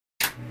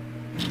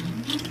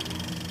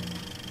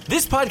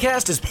This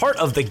podcast is part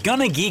of the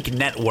Gonna Geek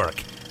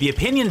Network. The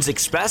opinions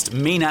expressed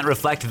may not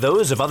reflect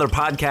those of other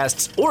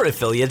podcasts or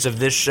affiliates of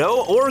this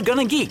show or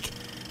Gonna Geek.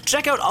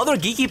 Check out other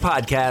geeky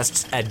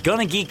podcasts at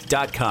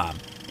GonnaGeek.com.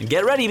 And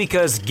get ready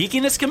because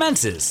geekiness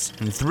commences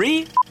in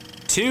 3,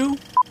 2,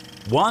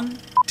 1.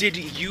 Did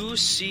you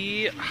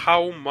see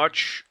how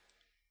much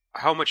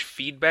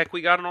feedback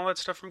we got and all that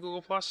stuff from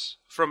Google Plus?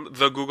 From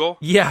the Google?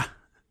 Yeah.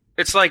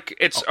 It's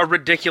a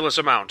ridiculous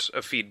amount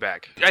of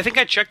feedback. I think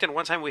I checked in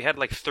one time we had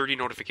like 30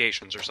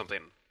 notifications or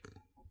something.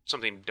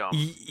 Something dumb.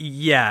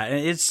 Yeah,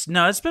 it's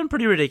been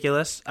pretty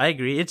ridiculous. I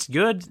agree. It's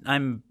good.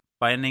 I'm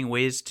finding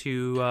ways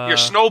to... You're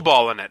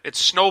snowballing it. It's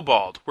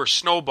snowballed. We're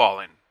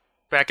snowballing.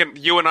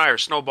 You and I are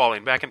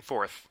snowballing back and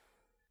forth.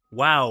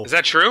 Wow. Is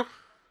that true?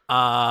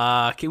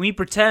 Can we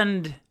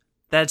pretend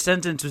that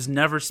sentence was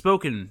never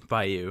spoken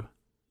by you?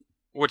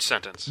 Which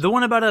sentence? The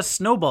one about us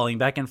snowballing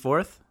back and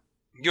forth.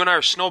 You and I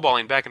are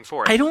snowballing back and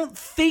forth. I don't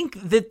think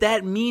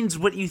that means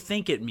what you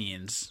think it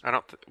means.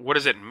 What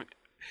does it mean?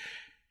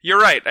 You're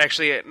right.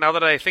 Actually, now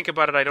that I think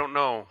about it, I don't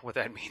know what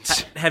that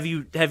means. Have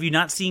you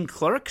not seen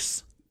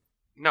Clerks?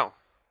 No.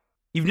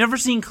 You've never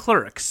seen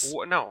Clerks?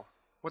 No.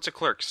 What's a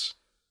Clerks?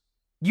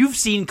 You've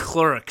seen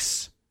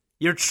Clerks.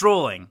 You're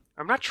trolling.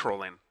 I'm not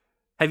trolling.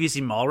 Have you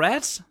seen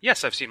Mallrats?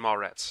 Yes, I've seen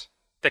Mallrats.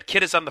 That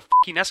kid is on the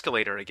fucking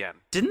escalator again.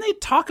 Didn't they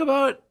talk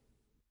about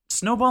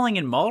snowballing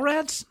in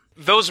Mallrats?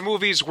 Those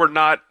movies were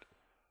not...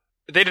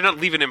 They did not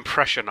leave an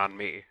impression on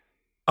me.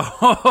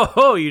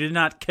 Oh, you did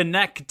not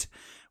connect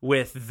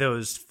with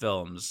those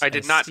films. I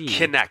did not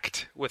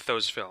connect with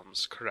those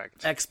films,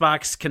 correct.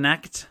 Xbox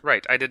Connect?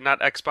 Right, I did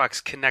not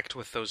Xbox Connect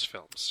with those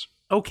films.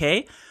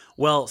 Okay,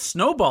 well,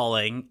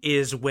 snowballing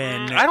is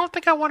when... I don't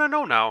think I want to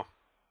know now.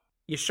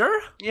 You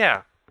sure?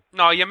 Yeah.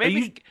 No, you made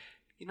me...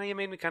 You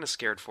made me kind of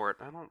scared for it.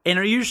 And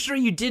are you sure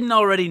you didn't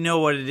already know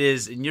what it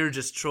is and you're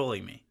just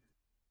trolling me?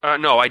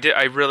 No,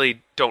 I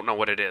really don't know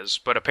what it is,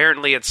 but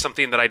apparently it's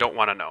something that I don't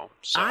want to know.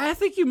 So. I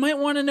think you might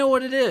want to know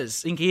what it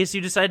is, in case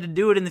you decide to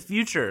do it in the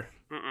future.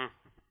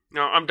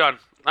 No, I'm done.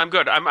 I'm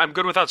good. I'm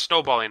good without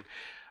snowballing.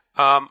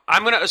 I'm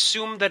going to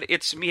assume that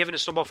it's me having a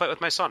snowball fight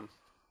with my son.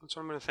 That's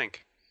what I'm going to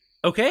think.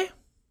 Okay.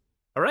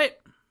 All right.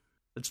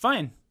 That's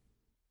fine.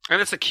 And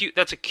that's a cute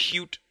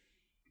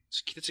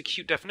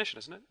definition,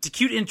 isn't it? It's a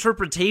cute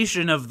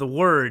interpretation of the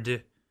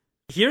word.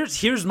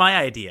 Here's my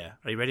idea.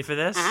 Are you ready for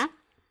this? Mm-hmm.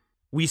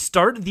 We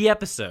start the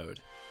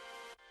episode.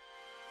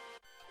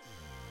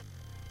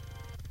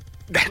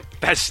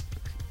 That's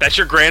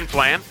your grand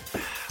plan?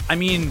 I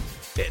mean,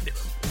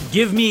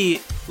 give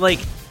me,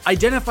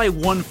 identify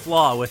one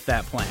flaw with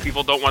that plan.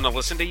 People don't want to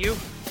listen to you?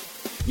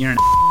 You're an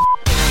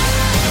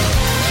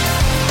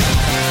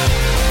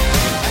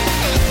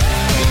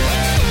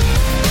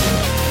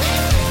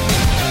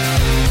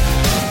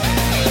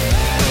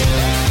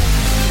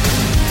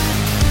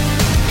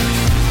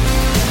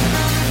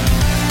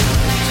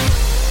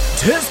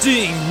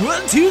Testing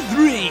 1, 2,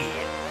 3.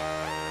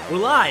 We're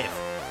live.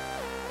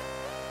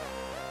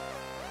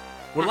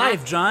 We're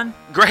live, John.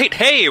 Great.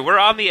 Hey, we're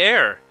on the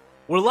air.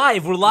 We're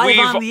live on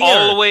the air. We've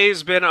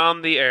always been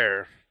on the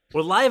air.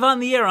 We're live on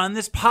the air on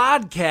this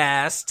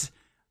podcast,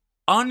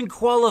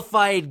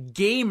 Unqualified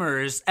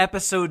Gamers,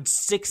 episode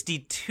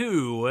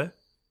 62.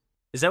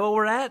 Is that what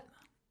we're at?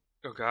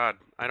 Oh, God.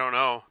 I don't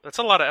know. That's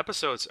a lot of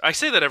episodes. I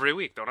say that every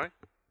week, don't I?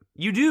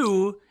 You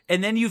do,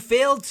 and then you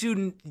fail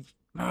to...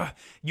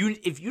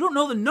 if you don't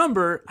know the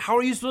number, how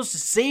are you supposed to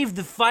save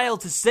the file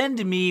to send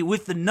to me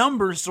with the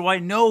number so I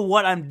know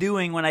what I'm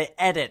doing when I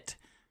edit?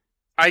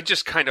 I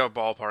just kind of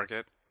ballpark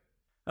it.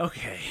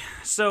 Okay,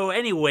 so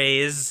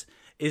anyways,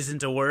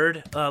 isn't a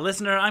word.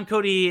 Listener, I'm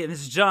Cody, and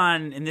this is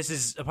John, and this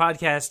is a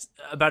podcast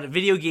about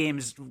video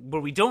games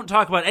where we don't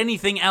talk about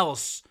anything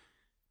else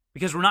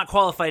because we're not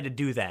qualified to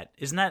do that.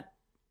 Isn't that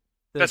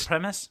the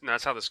premise? No,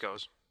 that's how this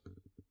goes.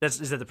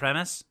 Is that the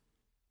premise?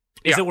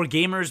 Is it we're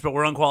gamers, but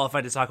we're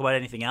unqualified to talk about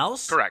anything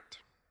else? Correct.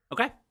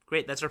 Okay,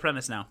 great. That's our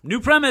premise now. New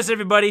premise,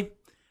 everybody.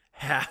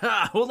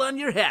 Hold on to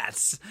your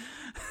hats.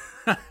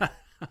 Oh,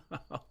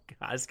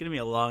 God, it's going to be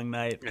a long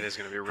night. It is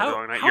going to be a really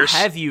long night.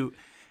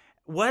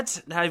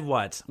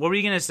 What? What were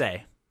you going to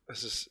say?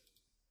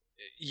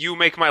 You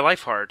make my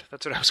life hard.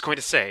 That's what I was going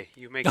to say.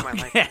 You make my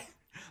life hard.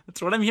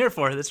 That's what I'm here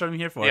for.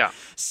 Yeah.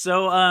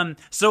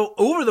 So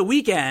over the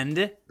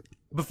weekend,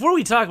 before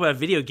we talk about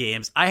video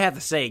games, I have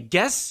to say,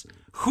 guess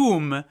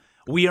whom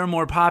we are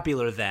more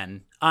popular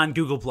than on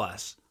Google+.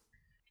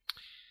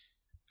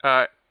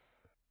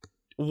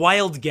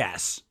 Wild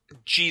guess.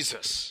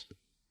 Jesus.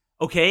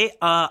 Okay,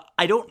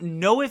 I don't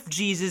know if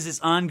Jesus is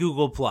on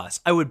Google+.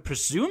 I would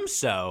presume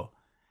so,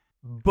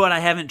 but I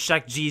haven't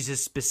checked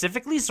Jesus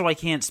specifically, so I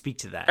can't speak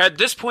to that. At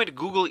this point,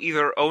 Google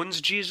either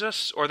owns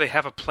Jesus or they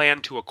have a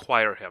plan to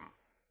acquire him.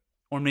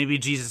 Or maybe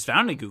Jesus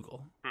founded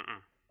Google. Mm-mm.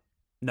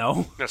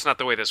 No? That's not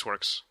the way this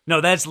works. No,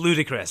 that's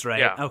ludicrous, right?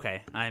 Yeah.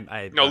 Okay.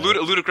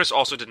 Ludicrous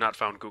also did not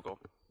found Google.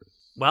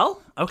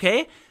 Well,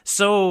 okay.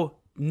 So,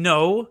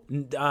 no.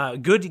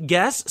 Good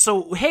guess.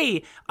 So,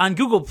 hey, on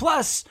Google+,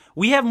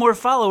 we have more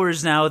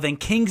followers now than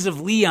Kings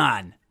of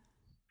Leon.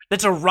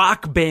 That's a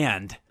rock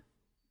band.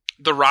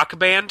 The rock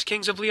band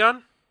Kings of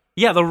Leon?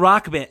 Yeah, the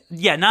rock band.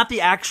 Yeah, not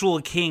the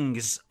actual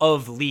Kings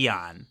of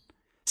Leon.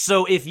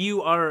 So if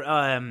you are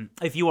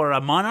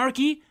a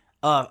monarchy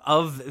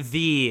of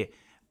the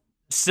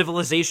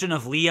civilization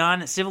of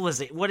Leon,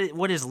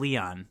 what is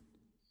Leon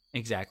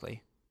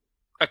exactly?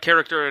 A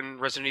character in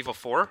Resident Evil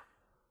 4?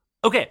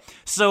 Okay,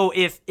 so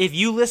if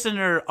you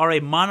listener are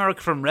a monarch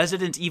from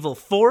Resident Evil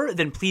 4,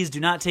 then please do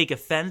not take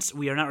offense.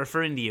 We are not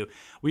referring to you.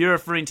 We are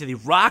referring to the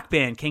rock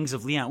band Kings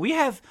of Leon.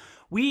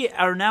 We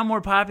are now more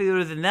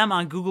popular than them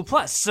on Google+.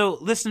 So,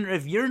 listener,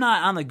 if you're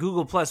not on the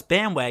Google+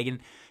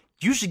 bandwagon,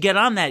 you should get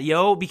on that,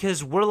 yo,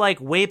 because we're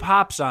like way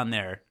pops on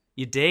there.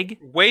 You dig?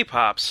 Way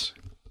pops.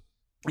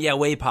 Yeah,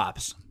 way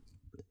pops.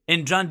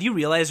 And, John, do you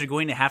realize you're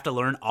going to have to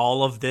learn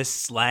all of this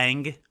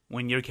slang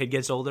when your kid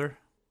gets older?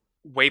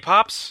 Way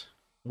pops?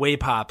 Way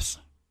pops.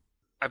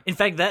 In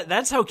fact,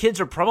 that's how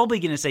kids are probably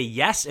going to say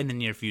yes in the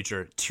near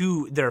future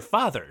to their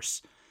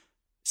fathers.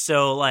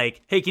 So,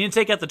 like, hey, can you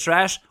take out the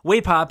trash? Way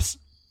pops.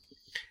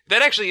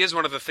 That actually is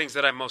one of the things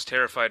that I'm most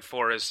terrified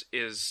for is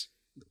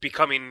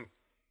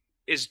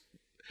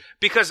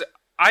because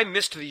I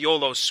missed the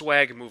YOLO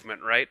swag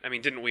movement, right? I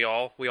mean, didn't we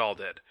all? We all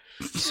did.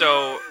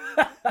 So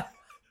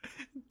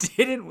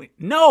didn't we?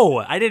 No,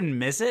 I didn't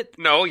miss it.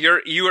 No,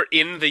 you were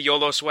in the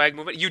YOLO swag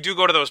movement. You do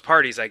go to those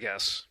parties, I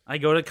guess. I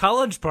go to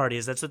college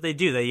parties. That's what they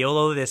do. They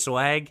YOLO their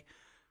swag.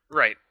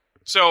 Right.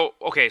 So,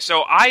 okay,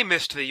 so I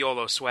missed the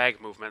YOLO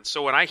swag movement.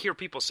 So when I hear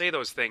people say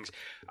those things,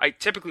 I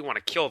typically want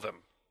to kill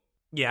them.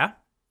 Yeah?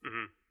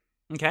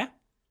 Mm-hmm.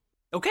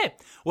 Okay.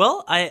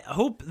 Well, I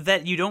hope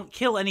that you don't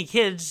kill any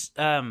kids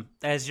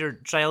as your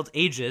child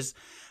ages.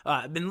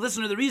 And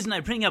listener, the reason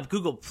I bring up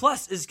Google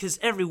Plus is because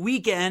every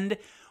weekend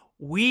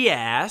we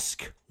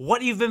ask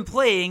what you've been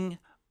playing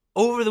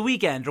over the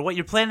weekend or what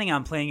you're planning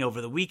on playing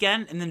over the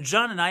weekend. And then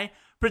John and I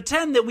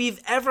pretend that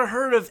we've ever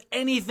heard of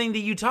anything that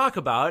you talk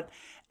about.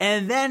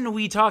 And then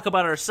we talk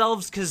about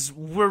ourselves because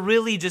we're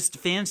really just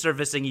fan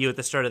servicing you at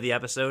the start of the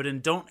episode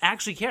and don't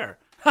actually care.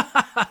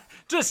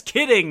 Just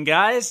kidding,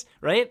 guys.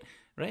 Right?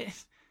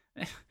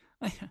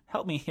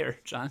 Help me here,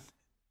 John.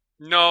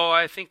 No,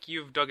 I think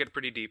you've dug it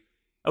pretty deep.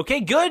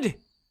 Okay, good.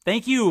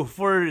 Thank you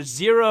for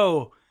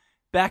zero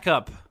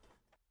backup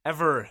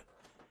ever.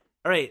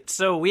 All right,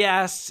 so we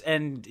asked,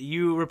 and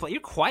you replied.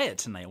 You're quiet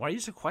tonight. Why are you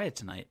so quiet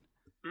tonight?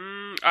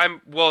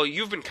 Well,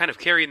 you've been kind of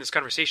carrying this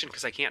conversation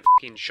because I can't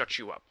fucking shut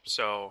you up,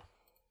 so...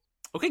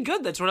 Okay,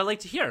 good. That's what I like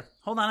to hear.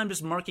 Hold on, I'm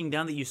just marking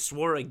down that you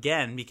swore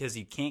again because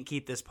you can't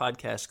keep this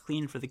podcast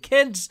clean for the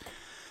kids,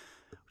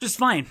 which is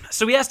fine.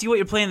 So we asked you what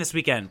you're playing this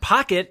weekend.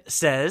 Pocket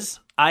says,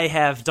 I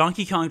have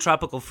Donkey Kong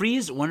Tropical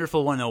Freeze,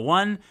 Wonderful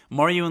 101,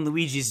 Mario and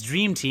Luigi's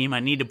Dream Team. I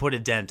need to put a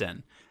dent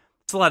in.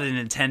 It's a lot of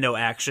Nintendo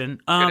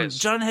action. It is.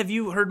 John, have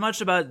you heard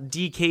much about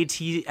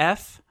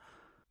DKTF?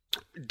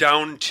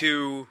 Down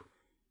to...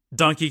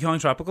 Donkey Kong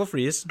Tropical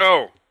Freeze.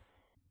 Oh,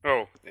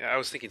 yeah, I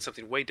was thinking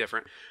something way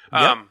different.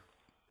 Yep.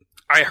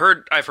 I've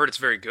heard it's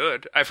very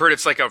good. I've heard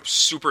it's like a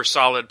super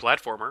solid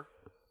platformer.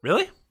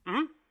 Really?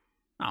 Mm-hmm.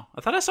 Oh,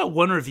 I thought I saw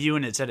one review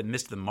and it said it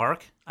missed the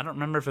mark. I don't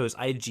remember if it was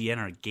IGN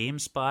or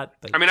GameSpot.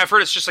 But... I mean, I've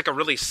heard it's just like a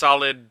really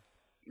solid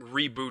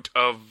reboot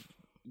of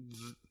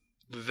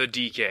the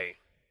DK.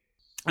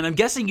 And I'm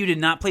guessing you did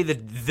not play the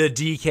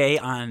DK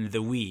on the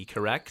Wii,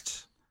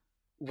 correct?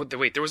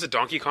 Wait, there was a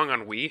Donkey Kong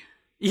on Wii?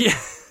 Yeah.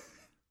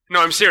 No,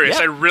 I'm serious.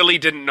 Yep. I really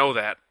didn't know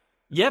that.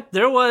 Yep,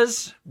 there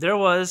was.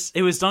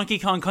 It was Donkey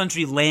Kong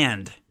Country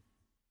Land.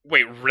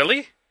 Wait,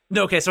 really?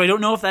 No, okay, so I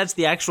don't know if that's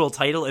the actual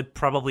title. It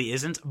probably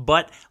isn't.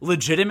 But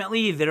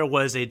legitimately, there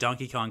was a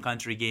Donkey Kong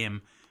Country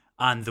game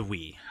on the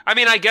Wii. I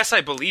mean, I guess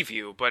I believe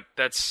you, but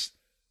that's...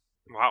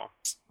 Wow.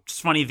 It's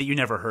funny that you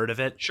never heard of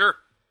it. Sure.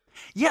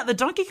 Yeah, the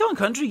Donkey Kong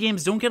Country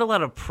games don't get a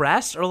lot of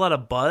press or a lot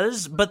of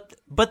buzz, but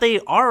they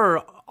are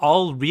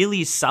all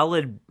really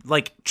solid,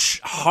 like,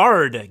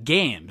 hard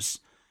games.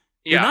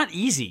 Yeah. They're not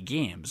easy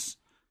games.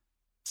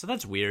 So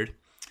that's weird.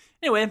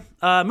 Anyway,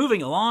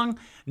 moving along.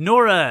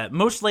 Nora,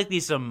 most likely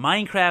some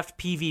Minecraft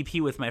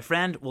PvP with my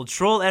friend, will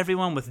troll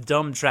everyone with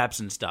dumb traps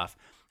and stuff.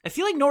 I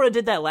feel like Nora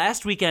did that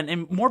last weekend,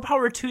 and more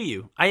power to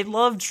you. I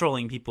love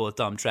trolling people with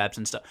dumb traps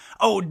and stuff.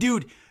 Oh,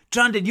 dude,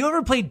 John, did you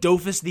ever play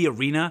Dofus the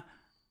Arena?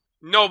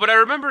 No, but I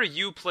remember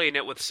you playing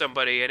it with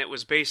somebody, and it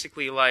was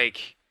basically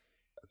like...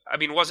 I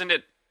mean, wasn't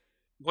it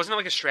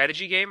like a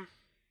strategy game?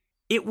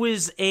 It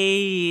was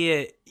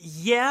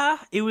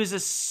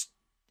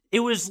it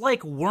was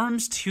like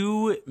Worms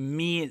 2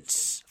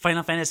 meets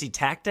Final Fantasy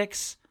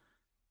Tactics.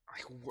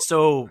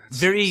 So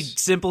very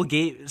simple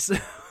games.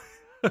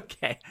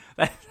 Okay,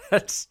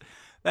 that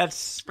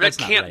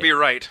can't be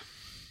right.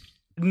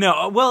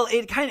 No, well,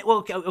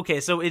 okay.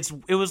 So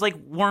it was like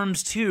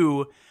Worms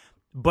 2,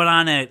 but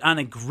on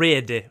a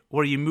grid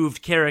where you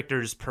moved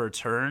characters per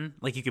turn.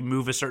 Like you could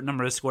move a certain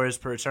number of squares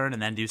per turn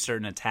and then do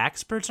certain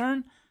attacks per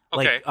turn.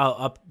 Okay. Like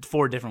up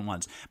 4 different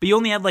ones. But you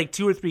only had like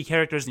 2 or 3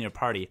 characters in your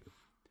party.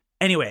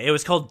 Anyway, it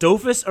was called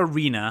Dofus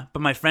Arena,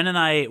 but my friend and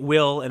I,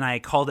 Will, and I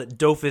called it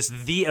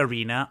Dofus the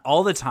Arena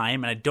all the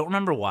time, and I don't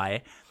remember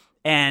why.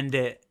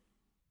 And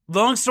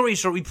long story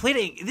short, we played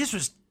it. This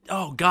was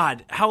oh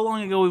God, how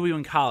long ago were we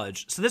in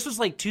college? So this was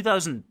like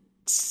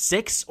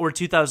 2006 or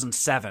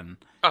 2007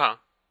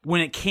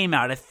 when it came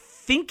out. I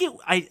think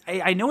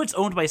I know it's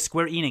owned by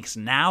Square Enix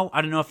now.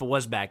 I don't know if it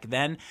was back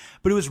then,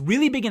 but it was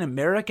really big in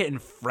America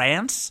and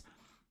France.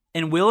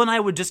 And Will and I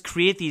would just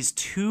create these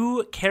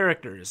two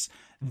characters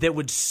that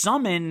would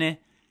summon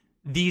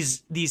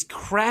these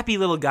crappy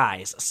little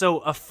guys.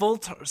 So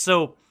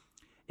so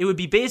it would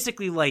be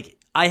basically like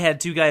I had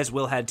two guys,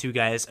 Will had two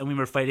guys, and we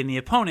were fighting the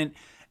opponent,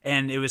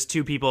 and it was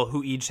two people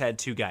who each had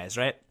two guys,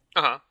 right?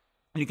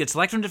 You could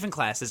select from different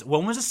classes.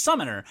 One was a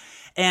summoner.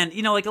 And,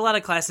 like a lot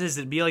of classes,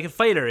 it'd be like a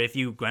fighter. If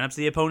you went up to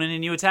the opponent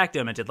and you attacked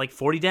him, it did like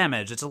 40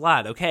 damage. It's a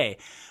lot. Okay.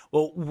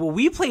 Well,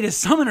 we played as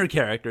summoner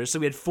characters, so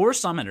we had 4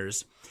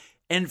 summoners.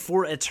 And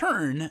for a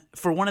turn,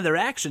 for one of their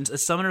actions, a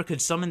summoner could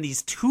summon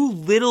these 2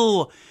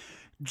 little,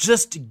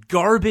 just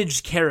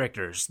garbage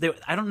characters.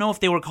 I don't know if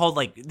they were called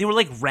they were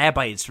like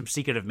Rabbites from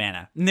Secret of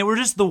Mana. And they were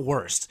just the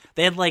worst.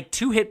 They had like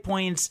 2 hit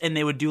points, and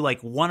they would do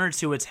like 1 or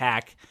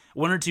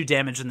 2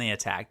 damage when they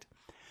attacked.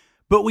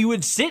 But we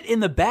would sit in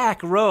the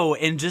back row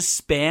and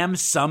just spam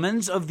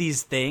summons of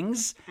these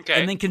things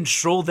and then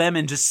control them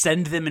and just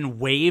send them in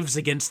waves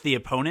against the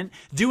opponent,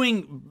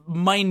 doing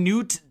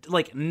minute,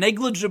 like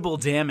negligible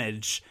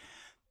damage,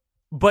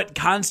 but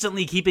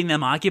constantly keeping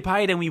them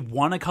occupied. And we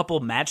won a couple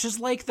matches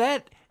like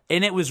that,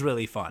 and it was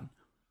really fun.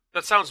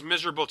 That sounds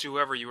miserable to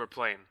whoever you were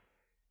playing.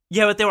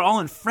 Yeah, but they were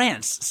all in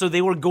France, so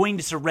they were going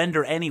to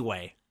surrender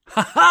anyway.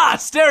 Ha-ha!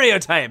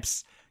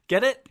 Stereotypes!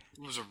 Get it?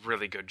 It was a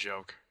really good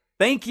joke.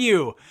 Thank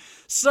you.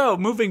 So,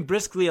 moving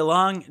briskly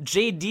along,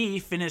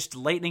 JD finished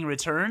Lightning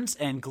Returns,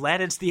 and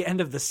glad it's the end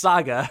of the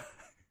saga.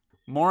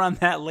 More on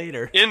that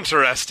later.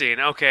 Interesting.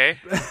 Okay.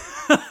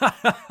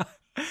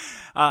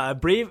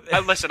 Brave.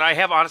 Listen, I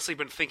have honestly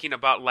been thinking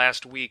about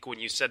last week when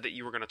you said that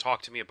you were going to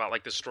talk to me about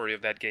like the story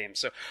of that game.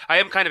 So I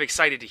am kind of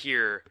excited to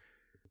hear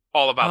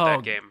all about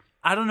that game.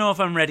 I don't know if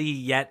I'm ready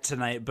yet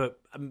tonight, but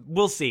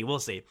we'll see. We'll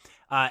see.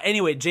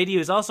 Anyway, JD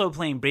was also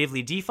playing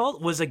Bravely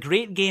Default. Was a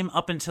great game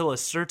up until a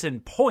certain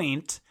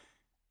point,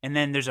 and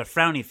then there's a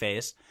frowny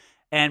face.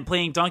 And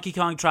playing Donkey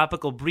Kong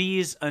Tropical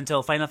Breeze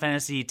until Final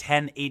Fantasy X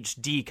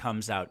HD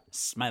comes out.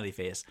 Smiley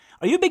face.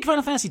 Are you a big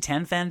Final Fantasy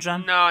X fan,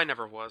 John? No, I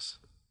never was.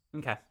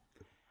 Okay.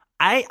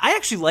 I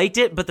actually liked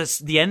it, but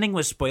the ending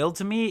was spoiled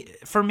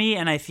for me,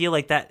 and I feel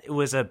like that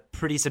was a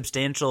pretty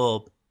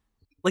substantial...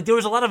 Like, there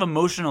was a lot of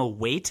emotional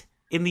weight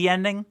in the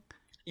ending.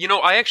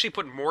 I actually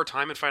put more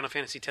time in Final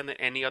Fantasy X than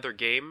any other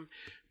game,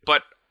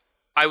 but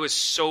I was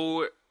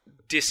so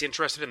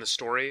disinterested in the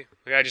story.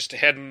 Like, I just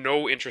had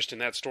no interest in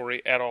that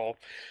story at all.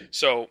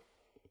 So,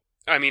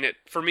 I mean,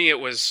 for me, it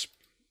was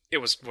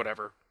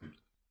whatever,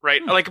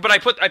 right? Like, but I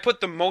put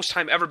the most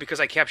time ever because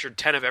I captured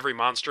 10 of every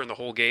monster in the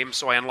whole game,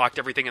 so I unlocked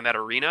everything in that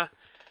arena.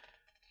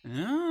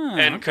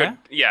 And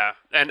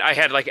and I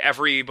had like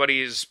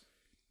everybody's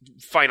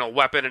final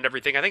weapon and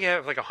everything. I think I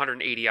have like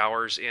 180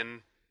 hours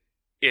in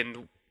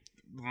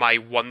my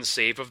one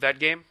save of that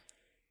game.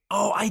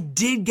 Oh, I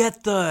did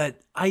get the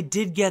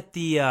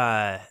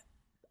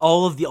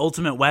all of the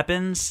ultimate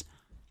weapons.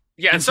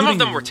 Yeah, and some of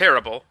them were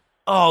terrible.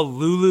 Oh,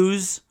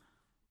 Lulu's.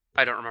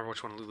 I don't remember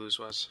which one Lulu's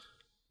was.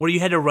 Where you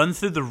had to run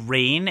through the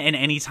rain, and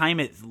anytime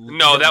it...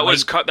 No, that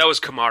was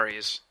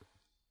Kamari's.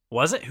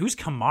 Was it? Who's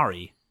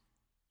Kamari?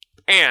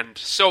 And,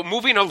 so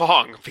moving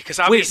along, because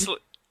obviously...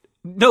 Wait,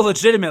 no,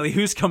 legitimately,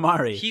 who's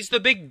Kamari? He's the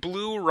big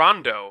blue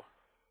Rondo.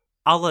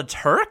 A la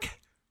Turk?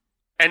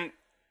 And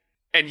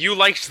you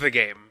liked the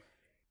game.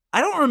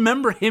 I don't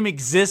remember him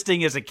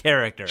existing as a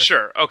character.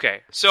 Sure,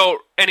 okay. So,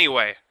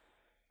 anyway.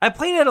 I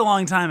played it a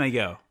long time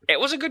ago. It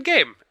was a good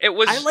game. It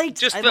was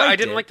I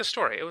didn't like the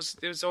story. It was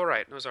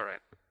alright. It was alright.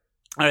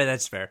 Alright,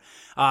 that's fair.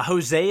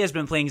 Jose has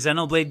been playing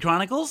Xenoblade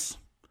Chronicles.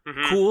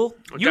 Mm-hmm. Cool.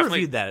 You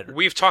reviewed that.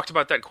 We've talked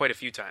about that quite a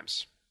few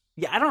times.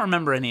 Yeah, I don't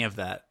remember any of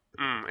that.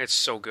 It's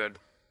so good.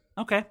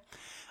 Okay.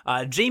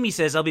 Jamie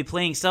says, I'll be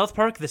playing South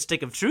Park, The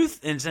Stick of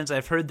Truth, and since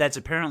I've heard that's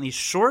apparently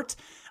short,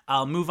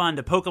 I'll move on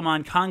to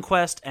Pokemon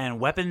Conquest and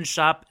Weapon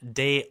Shop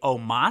de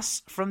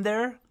Omas from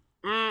there.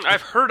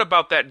 I've heard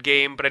about that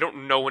game, but I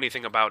don't know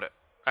anything about it.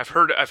 I've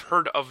heard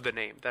of the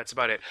name. That's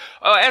about it.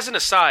 As an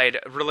aside,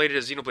 related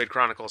to Xenoblade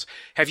Chronicles,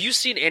 have you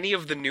seen any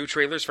of the new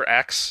trailers for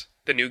X,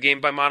 the new game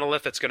by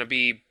Monolith that's going to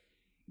be...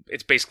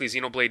 It's basically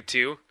Xenoblade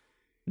 2?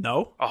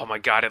 No. Oh my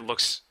god, it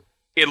looks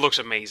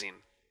amazing.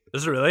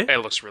 Is it really?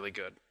 It looks really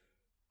good.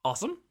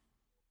 Awesome.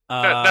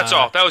 That's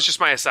all. That was just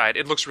my aside.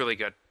 It looks really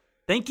good.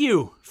 Thank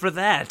you for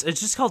that. It's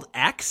just called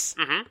X?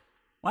 Mm-hmm.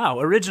 Wow,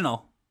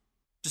 original.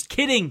 Just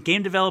kidding.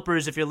 Game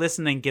developers, if you're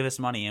listening, give us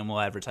money and we'll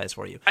advertise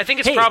for you. I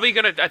think that's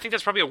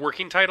probably a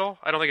working title.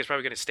 I don't think it's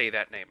probably gonna stay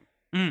that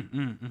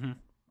name.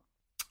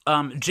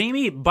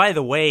 Jamie, by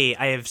the way,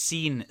 I have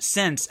seen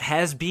since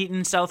has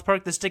beaten South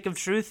Park: The Stick of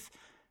Truth.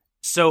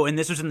 So, and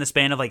this was in the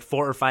span of like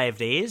 4 or 5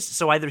 days.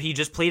 So either he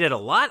just played it a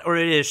lot or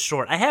it is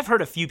short. I have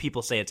heard a few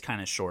people say it's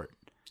kind of short.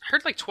 I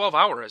heard like 12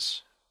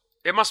 hours.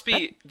 It must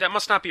be that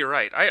must not be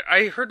right.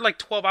 I heard like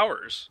 12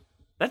 hours.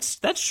 That's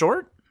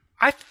short?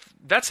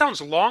 That sounds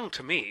long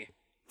to me.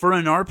 For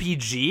an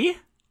RPG?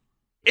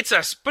 It's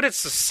a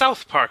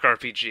South Park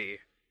RPG.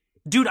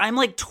 Dude, I'm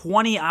like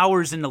 20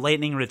 hours into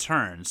Lightning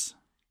Returns.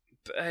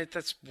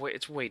 That's way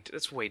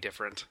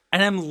different.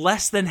 And I'm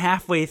less than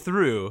halfway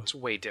through. It's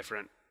way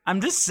different.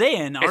 I'm just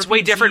saying. It's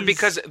way different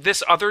because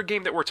this other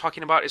game that we're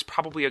talking about is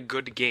probably a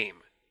good game.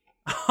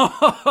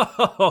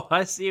 Oh,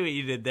 I see what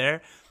you did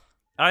there.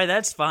 All right,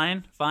 that's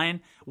fine.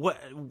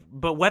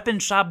 But Weapon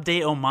Shop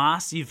de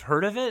Omas, you've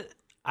heard of it?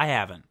 I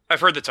haven't.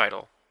 I've heard the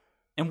title.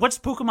 And what's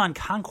Pokemon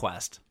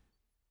Conquest?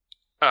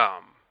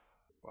 Well,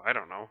 I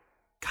don't know.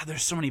 God,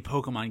 there's so many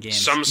Pokemon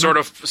games.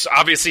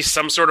 Obviously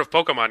some sort of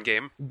Pokemon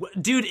game.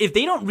 Dude, if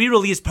they don't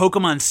re-release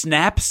Pokemon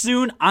Snap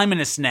soon, I'm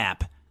gonna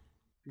snap.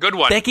 Good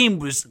one. That game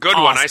was good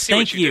awesome. one. I see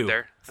what you did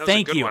there. That was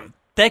a good one.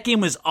 That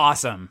game was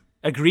awesome.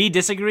 Agree?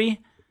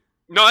 Disagree?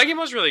 No, that game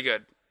was really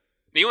good.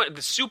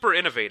 Super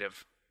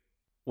innovative.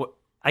 What?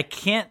 I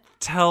can't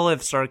tell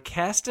if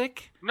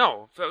sarcastic.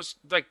 No, that was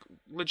like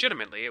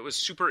legitimately. It was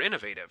super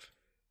innovative.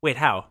 Wait,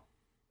 how?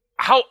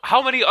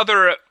 How many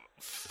other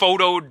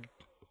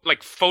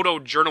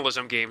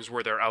photojournalism games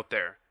were there out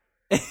there?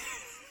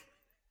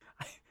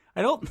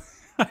 I don't.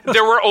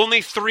 There were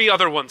only 3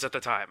 other ones at the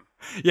time.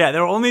 Yeah,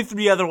 there were only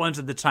 3 other ones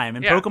at the time,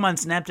 and Pokemon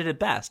Snap did it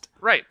best.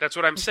 Right, that's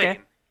what I'm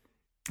saying.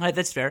 All right,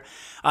 that's fair.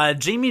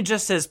 Jamie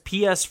just says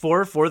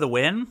PS4 for the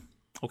win.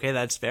 Okay,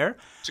 that's fair.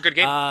 It's a good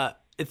game.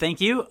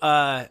 Thank you.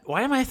 Why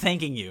am I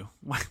thanking you?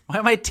 Why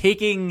am I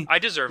taking... I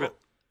deserve it.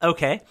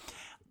 Okay.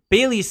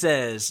 Bailey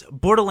says,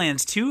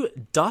 Borderlands 2,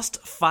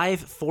 Dust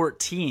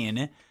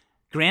 514,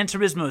 Gran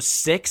Turismo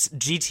 6,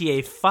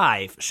 GTA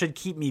 5 should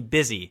keep me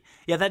busy.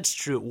 Yeah, that's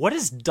true. What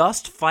is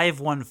Dust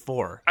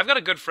 514? I've got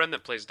a good friend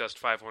that plays Dust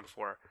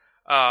 514.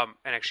 And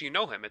actually you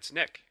know him. It's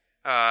Nick.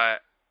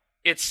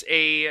 It's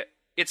the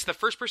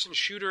first-person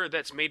shooter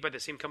that's made by the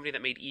same company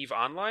that made EVE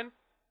Online.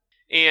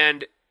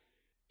 And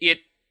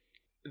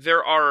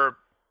there are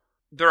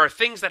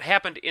things that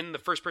happened in the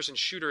first-person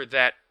shooter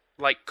that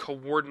like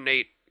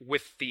coordinate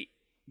with the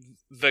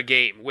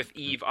game, with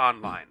EVE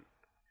Online.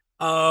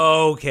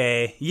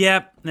 Okay.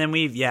 Yep. Then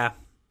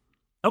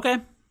Okay.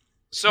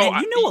 So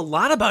man, you know a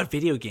lot about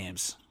video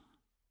games.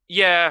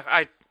 Yeah,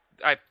 I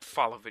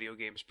follow video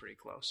games pretty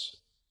close.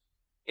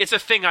 It's a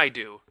thing I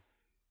do.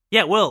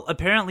 Yeah, well,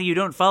 apparently you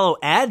don't follow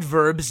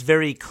adverbs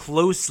very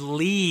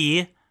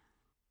closely.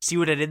 See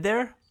what I did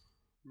there?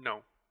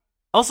 No.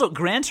 Also,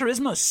 Gran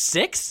Turismo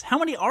 6? How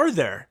many are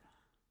there?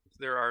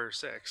 There are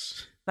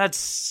 6.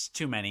 That's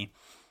too many.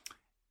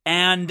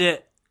 And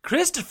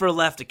Christopher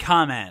left a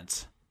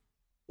comment,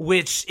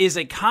 which is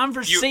a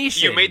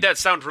conversation. You made that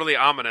sound really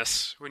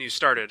ominous when you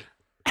started.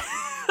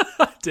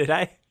 Did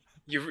I?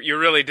 You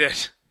really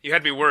did. You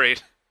had me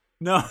worried.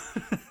 No.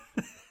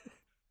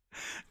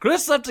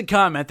 Chris left a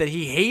comment that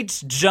he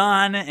hates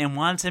John and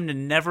wants him to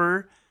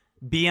never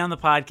be on the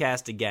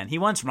podcast again. He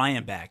wants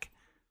Ryan back.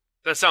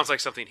 That sounds like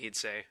something he'd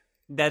say.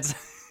 No,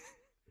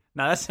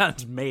 that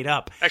sounds made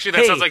up. Actually,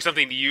 that sounds like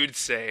something you'd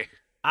say.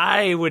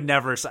 I would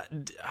never.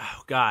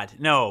 Oh, God.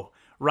 No.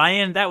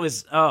 Ryan, that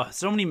was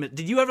so many.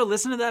 Did you ever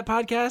listen to that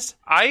podcast?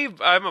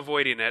 I'm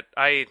avoiding it.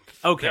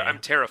 Okay. I'm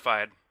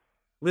terrified.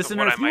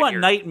 Listener, if you want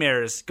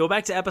nightmares, go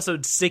back to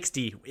episode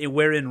 60,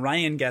 wherein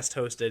Ryan guest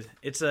hosted.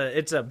 It's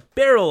a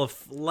barrel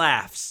of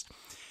laughs.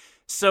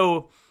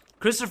 So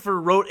Christopher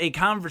wrote a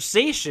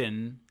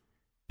conversation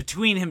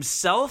between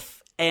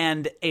himself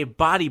and a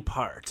body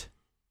part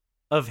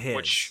of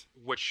his.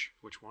 Which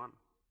one?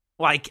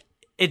 Like,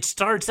 it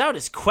starts out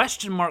as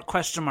question mark,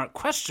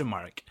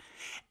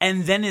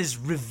 and then is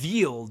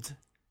revealed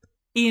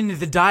in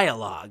the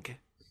dialogue.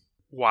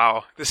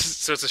 Wow.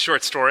 So it's a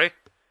short story?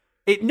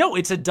 No,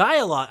 it's a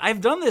dialogue.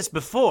 I've done this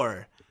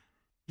before.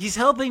 He's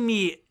helping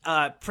me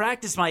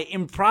practice my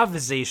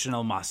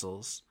improvisational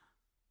muscles.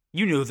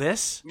 You knew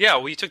this. Yeah,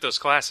 well, you took those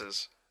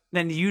classes.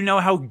 Then you know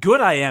how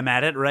good I am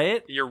at it,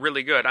 right? You're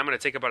really good. I'm going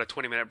to take about a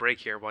 20-minute break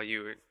here while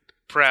you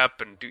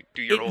prep and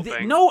do your whole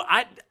thing. No,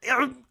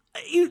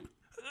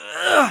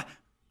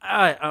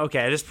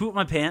 okay, I just pooped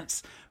my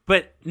pants.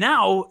 But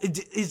now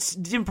it's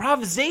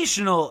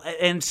improvisational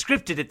and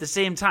scripted at the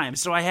same time,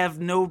 so I have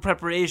no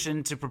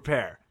preparation to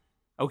prepare.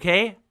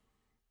 Okay?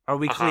 Are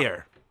we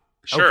clear?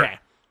 Sure. Okay.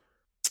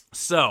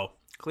 So,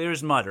 clear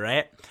as mud,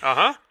 right?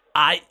 Uh-huh.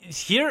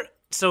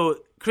 So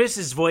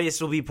Chris's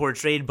voice will be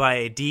portrayed by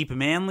a deep,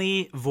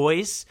 manly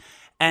voice,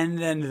 and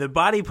then the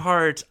body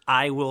part,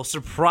 I will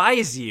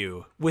surprise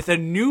you with a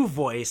new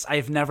voice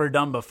I've never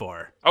done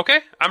before.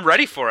 Okay, I'm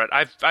ready for it.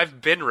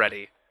 I've been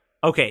ready.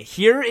 Okay,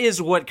 here is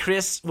what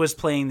Chris was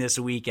playing this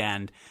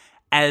weekend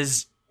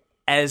as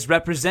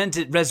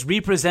represented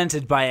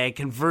by a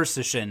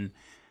conversation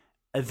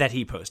that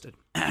he posted.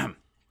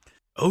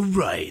 All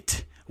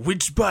right,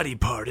 which body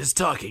part is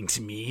talking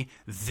to me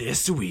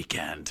this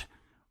weekend?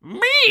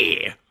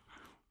 Me!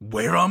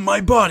 Where on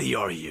my body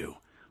are you?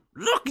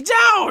 Look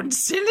down,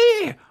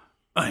 silly!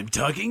 I'm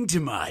talking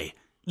to my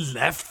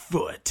left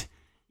foot.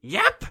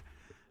 Yep.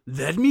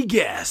 Let me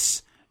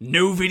guess.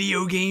 No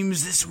video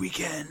games this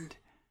weekend?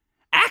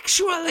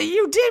 Actually,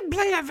 you did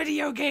play a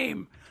video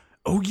game.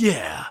 Oh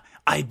yeah,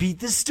 I beat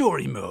the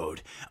story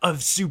mode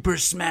of Super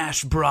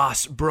Smash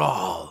Bros.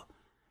 Brawl.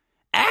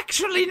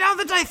 Actually, now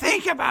that I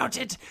think about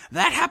it,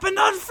 that happened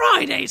on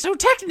Friday, so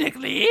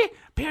technically...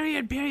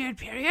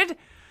 Period.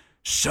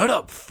 Shut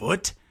up,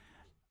 Foot.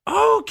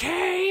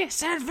 Okay,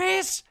 sad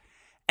face.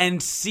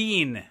 And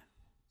scene.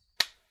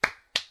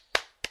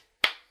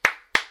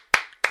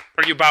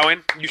 Are you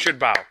bowing? You should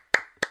bow.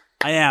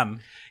 I am.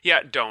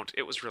 Yeah, don't.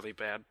 It was really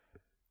bad.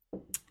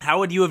 How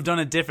would you have done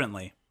it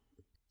differently?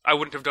 I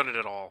wouldn't have done it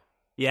at all.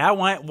 Yeah,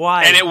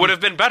 why? And it would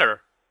have been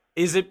better.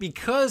 Is it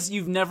because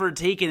you've never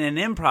taken an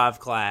improv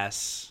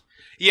class?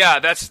 Yeah,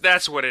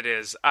 that's what it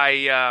is.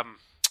 I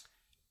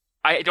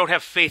don't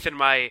have faith in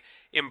my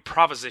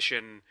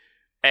improvisation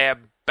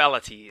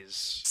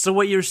abilities. So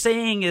what you're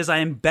saying is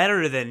I'm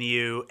better than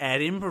you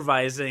at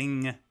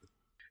improvising.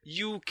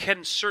 You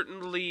can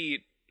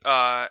certainly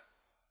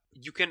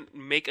you can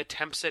make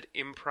attempts at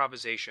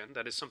improvisation.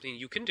 That is something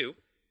you can do.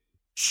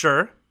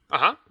 Sure.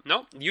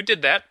 No, you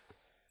did that.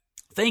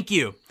 Thank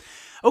you.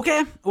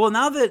 Okay. Well,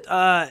 now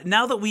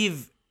that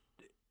we've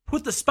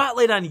put the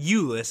spotlight on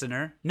you,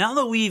 listener, now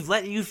that we've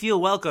let you feel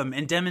welcome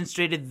and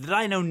demonstrated that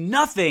I know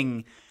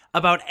nothing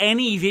about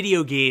any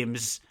video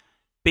games,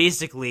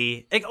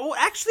 basically.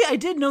 Actually, I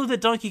did know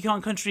that Donkey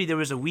Kong Country there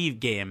was a Wii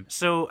game,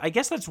 so I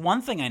guess that's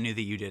one thing I knew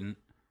that you didn't.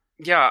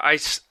 Yeah, I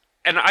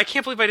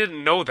can't believe I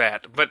didn't know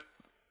that, but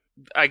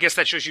I guess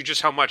that shows you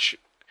just how much...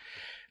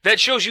 That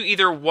shows you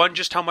either, one,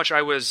 just how much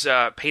I was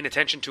paying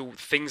attention to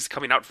things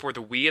coming out for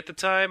the Wii at the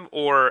time,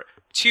 or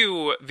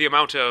two, the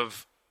amount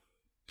of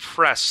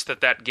press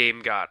that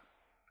game got.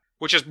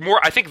 Which is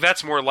more... I think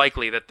that's more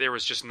likely that there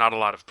was just not a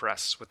lot of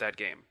press with that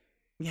game.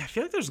 Yeah, I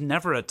feel like there's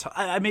never a...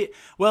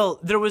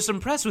 there was some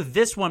press with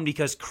this one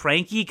because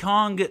Cranky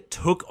Kong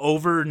took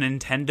over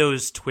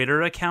Nintendo's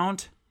Twitter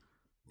account.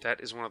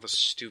 That is one of the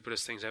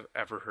stupidest things I've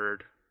ever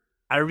heard.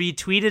 I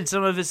retweeted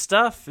some of his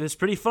stuff. It was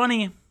pretty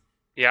funny.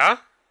 Yeah?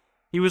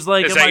 He was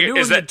like, is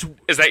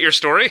that your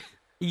story?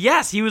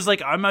 Yes, he was like,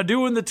 am I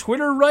doing the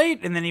Twitter right?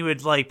 And then he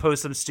would like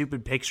post some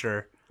stupid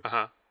picture.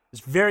 Uh-huh.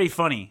 It's very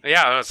funny.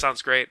 Yeah, that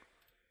sounds great.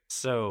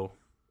 So,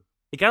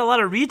 it got a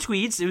lot of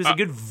retweets. It was a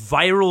good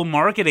viral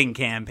marketing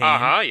campaign.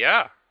 Uh-huh,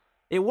 yeah.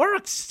 It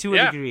worked to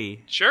a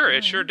degree. Sure,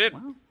 it sure did.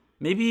 Well,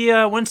 maybe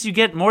once you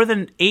get more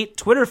than 8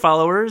 Twitter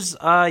followers,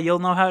 you'll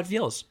know how it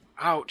feels.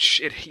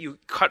 Ouch, you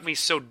cut me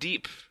so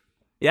deep.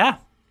 Yeah.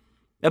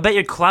 I bet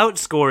your clout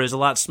score is a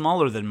lot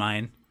smaller than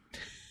mine.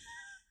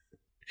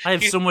 I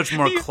have so much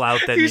more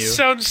clout than you. You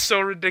sound so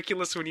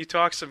ridiculous when you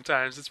talk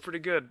sometimes. It's pretty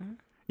good.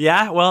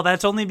 Yeah, well,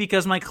 that's only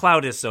because my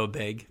clout is so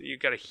big. You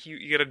got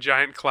a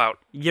giant clout.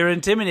 You're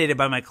intimidated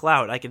by my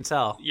clout, I can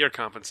tell. You're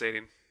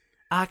compensating.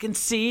 I can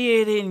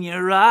see it in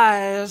your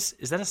eyes.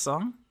 Is that a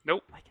song?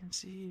 Nope. I can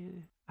see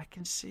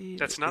it.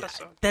 That's not a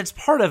song. That's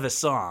part of a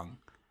song.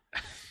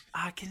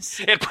 I can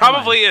see it. It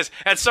probably is.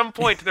 At some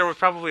point, there was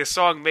probably a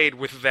song made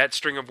with that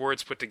string of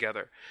words put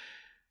together.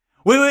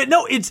 Wait,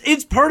 no,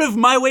 it's part of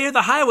My Way or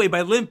the Highway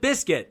by Limp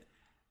Bizkit.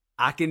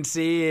 I can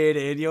see it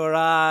in your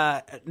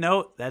eye.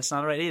 No, that's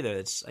not right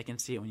either. I can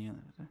see it when you...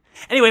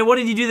 Anyway, what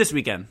did you do this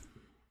weekend?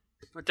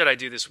 What did I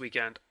do this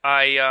weekend?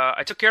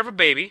 I took care of a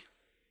baby.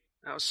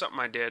 That was something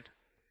I did.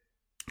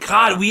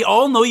 God, we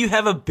all know you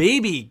have a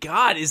baby.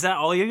 God, is that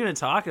all you're going to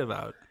talk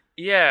about?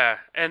 Yeah,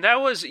 and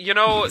that was,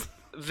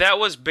 that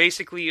was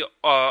basically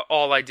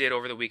all I did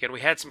over the weekend.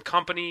 We had some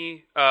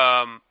company.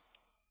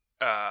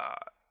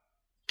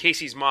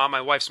 Casey's mom,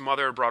 my wife's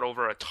mother, brought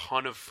over a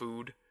ton of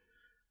food.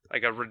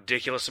 Like a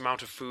ridiculous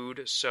amount of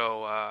food.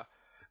 So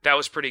that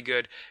was pretty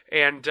good.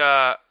 And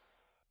I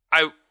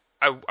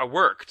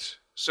worked.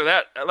 So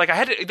that, like, I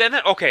had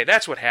to... Okay,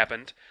 that's what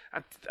happened.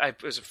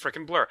 It was a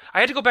freaking blur. I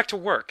had to go back to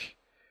work,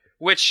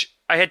 which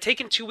I had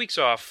taken 2 weeks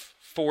off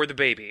for the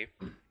baby.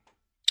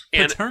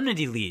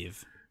 Paternity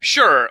leave.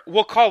 Sure,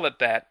 we'll call it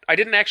that. I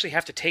didn't actually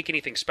have to take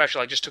anything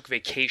special. I just took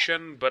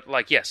vacation. But,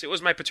 like, yes, it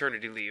was my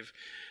paternity leave.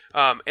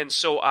 And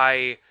so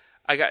I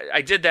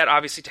did that,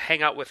 obviously, to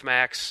hang out with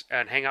Max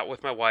and hang out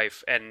with my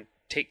wife and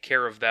take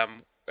care of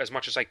them as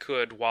much as I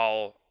could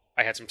while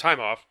I had some time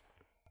off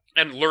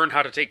and learn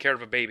how to take care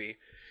of a baby.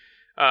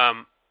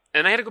 And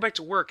I had to go back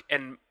to work,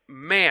 and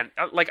man,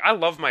 like, I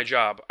love my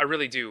job. I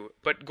really do.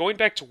 But going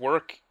back to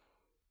work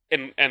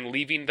and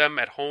leaving them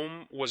at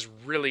home was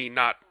really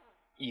not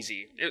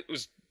easy. It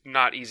was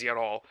not easy at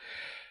all.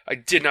 I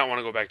did not want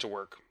to go back to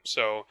work.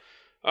 So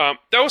that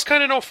was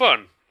kind of no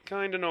fun.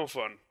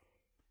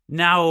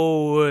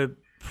 Now,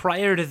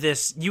 prior to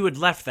this, you had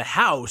left the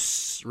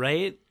house,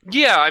 right?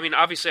 Yeah, I mean,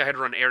 obviously I had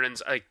to run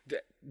errands, like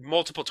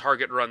multiple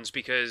Target runs,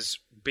 because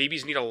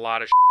babies need a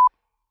lot of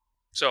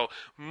So,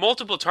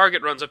 multiple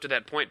Target runs up to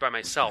that point by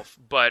myself,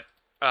 but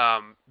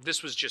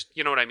this was just,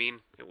 you know what I mean?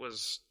 It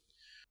was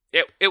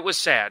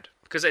sad,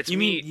 because it's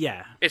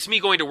it's me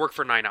going to work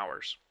for 9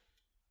 hours.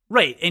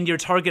 Right, and your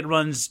Target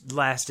runs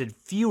lasted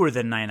fewer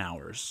than 9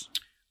 hours.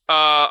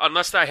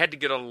 Unless I had to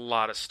get a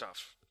lot of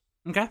stuff.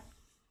 Okay.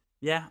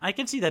 Yeah, I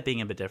can see that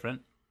being a bit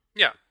different.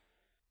 Yeah.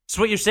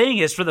 So what you're saying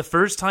is, for the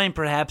first time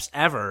perhaps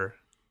ever,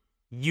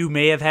 you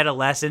may have had a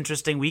less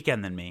interesting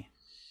weekend than me.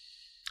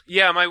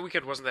 Yeah, my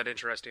weekend wasn't that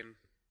interesting.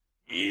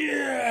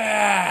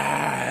 Yes.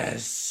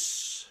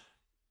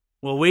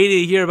 Well, wait till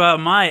you hear about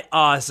my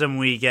awesome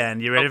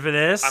weekend. You ready for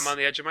this? I'm on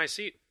the edge of my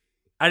seat.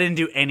 I didn't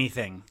do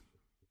anything.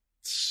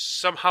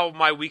 Somehow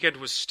my weekend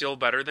was still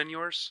better than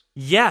yours?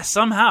 Yeah,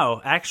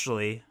 somehow,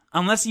 actually.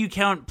 Unless you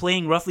count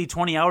playing roughly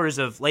 20 hours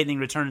of Lightning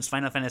Returns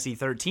Final Fantasy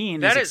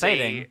 13 is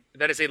exciting.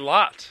 That is a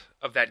lot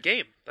of that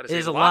game. That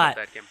is a lot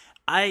of that game.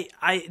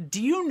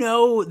 Do you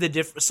know the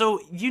difference? So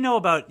you know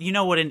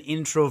what an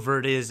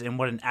introvert is and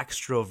what an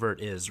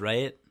extrovert is,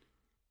 right?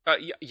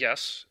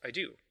 Yes, I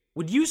do.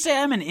 Would you say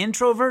I'm an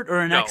introvert or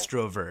an No.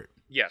 extrovert?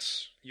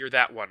 Yes, you're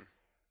that one.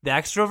 The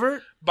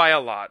extrovert? By a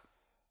lot.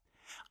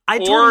 I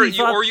totally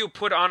thought... Or you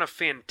put on a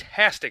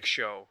fantastic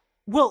show.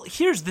 Well,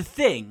 here's the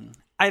thing.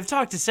 I've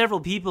talked to several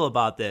people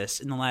about this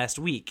in the last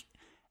week,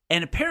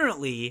 and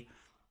apparently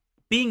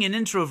being an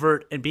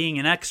introvert and being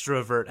an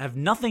extrovert have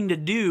nothing to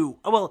do...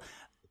 Well,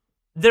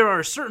 there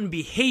are certain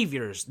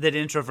behaviors that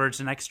introverts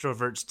and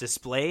extroverts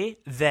display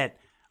that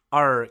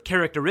are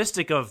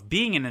characteristic of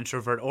being an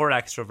introvert or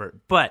extrovert,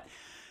 but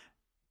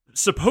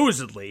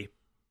supposedly,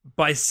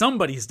 by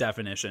somebody's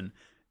definition,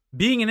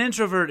 being an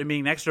introvert and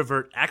being an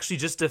extrovert actually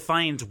just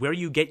defines where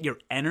you get your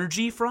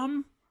energy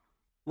from.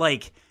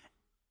 Like,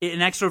 an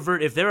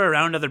extrovert, if they're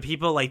around other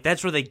people, like,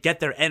 that's where they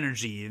get their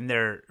energy and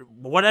their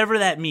whatever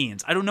that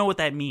means. I don't know what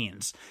that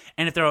means.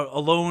 And if they're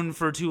alone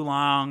for too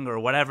long or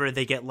whatever,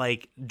 they get,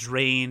 like,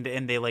 drained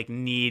and they, like,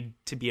 need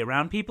to be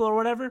around people or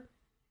whatever.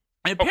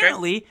 And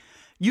apparently,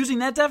 using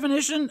that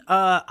definition,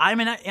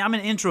 I'm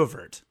an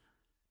introvert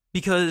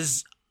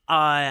because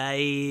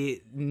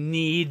I've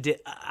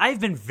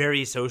been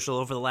very social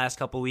over the last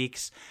couple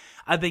weeks.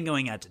 I've been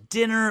going out to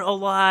dinner a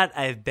lot.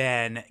 I've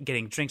been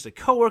getting drinks with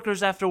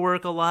coworkers after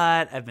work a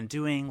lot. I've been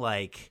doing,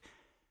 like,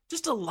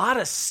 just a lot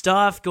of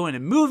stuff, going to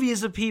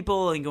movies with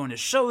people and going to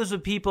shows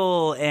with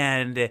people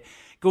and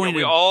going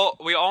we all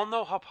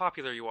know how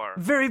popular you are.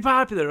 Very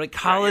popular, like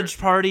college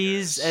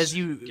parties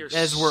You're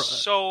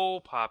so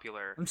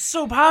popular. I'm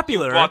so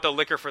popular. You bought the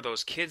liquor for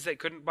those kids that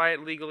couldn't buy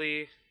it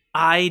legally.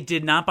 I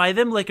did not buy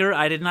them liquor.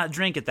 I did not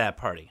drink at that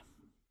party.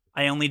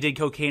 I only did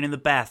cocaine in the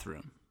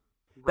bathroom.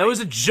 That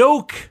was a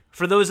joke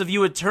for those of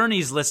you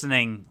attorneys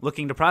listening,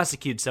 looking to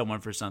prosecute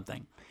someone for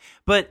something.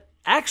 But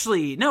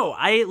actually, no,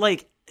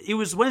 it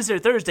was Wednesday or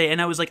Thursday,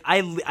 and I was like,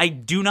 I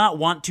do not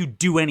want to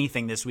do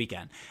anything this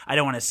weekend. I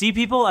don't want to see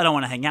people. I don't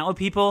want to hang out with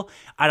people.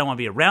 I don't want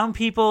to be around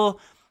people.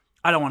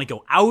 I don't want to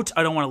go out.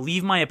 I don't want to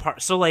leave my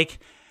apartment. So, like,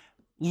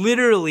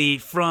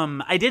 literally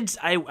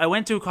I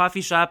went to a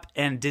coffee shop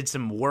and did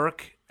some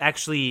work,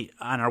 actually,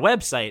 on our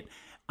website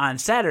on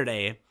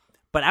Saturday.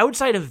 But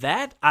outside of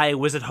that, I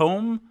was at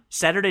home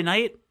Saturday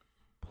night,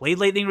 played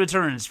Lightning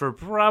Returns for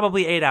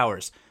probably 8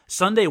 hours.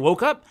 Sunday,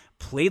 woke up,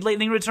 played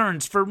Lightning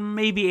Returns for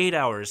maybe 8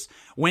 hours.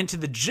 Went to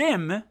the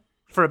gym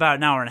for about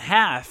an hour and a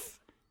half.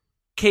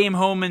 Came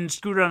home and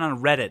screwed around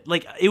on Reddit.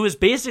 Like, it was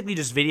basically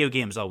just video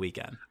games all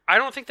weekend. I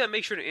don't think that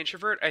makes you an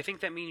introvert. I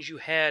think that means you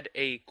had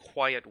a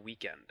quiet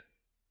weekend.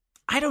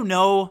 I don't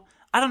know.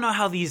 I don't know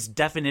how these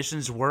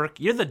definitions work.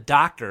 You're the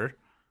doctor.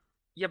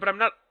 Yeah, but I'm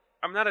not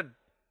a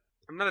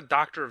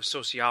doctor of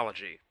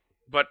sociology,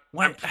 but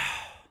what? I'm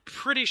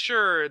pretty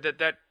sure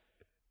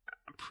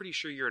I'm pretty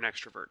sure you're an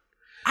extrovert.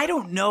 I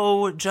don't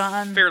know,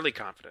 John. Fairly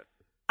confident.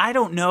 I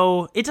don't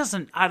know.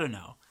 I don't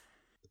know.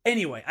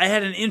 Anyway, I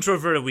had an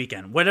introverted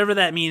weekend. Whatever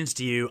that means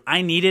to you,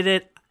 I needed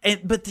it.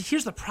 But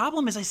here's the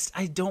problem is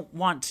I don't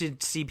want to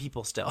see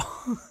people still.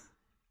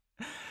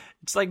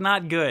 It's, like,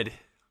 not good.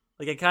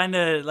 Like,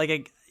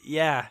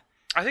 yeah.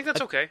 I think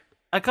that's okay.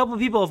 A couple of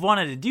people have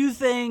wanted to do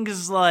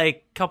things,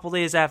 like, a couple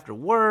days after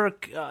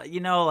work,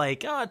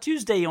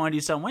 Tuesday you want to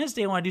do something,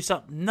 Wednesday you want to do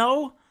something.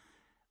 No,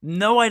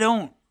 I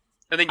don't.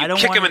 And then you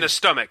kick him in the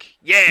stomach.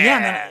 Yeah. Yeah,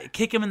 and then I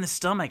kick him in the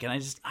stomach, and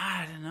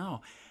I don't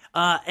know.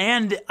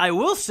 And I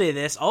will say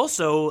this,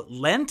 also,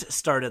 Lent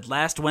started.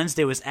 Last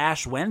Wednesday was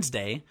Ash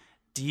Wednesday.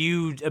 Do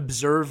you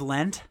observe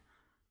Lent?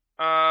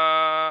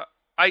 I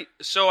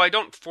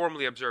don't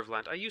formally observe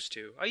Lent. I used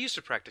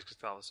to practice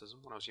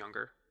Catholicism when I was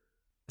younger.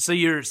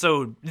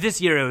 So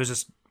this year it was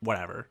just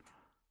whatever.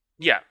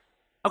 Yeah.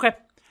 Okay.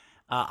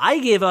 I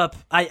gave up.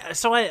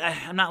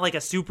 I'm not like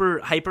a super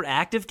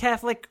hyperactive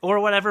Catholic or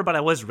whatever, but I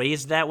was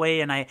raised that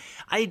way, and I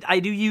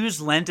do use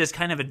Lent as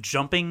kind of a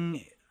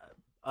jumping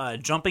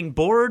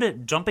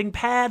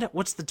pad.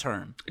 What's the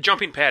term?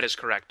 Jumping pad is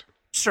correct.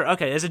 Sure.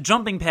 Okay, as a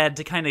jumping pad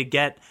to kind of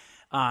get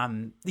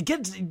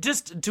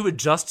just to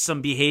adjust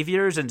some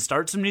behaviors and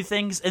start some new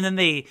things, and then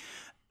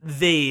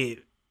they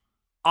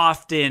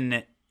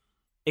often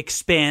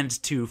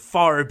expand to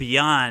far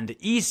beyond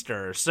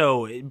Easter.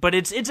 So, but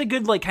it's a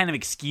good, like, kind of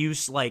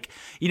excuse, like,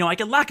 I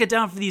can lock it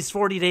down for these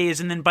 40 days,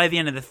 and then by the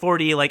end of the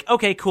 40, like,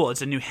 okay, cool,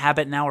 it's a new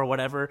habit now or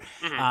whatever.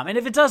 Mm-hmm. And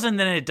if it doesn't,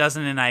 then it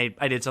doesn't, and I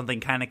did something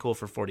kind of cool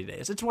for 40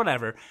 days. It's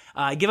whatever.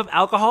 I give up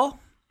alcohol,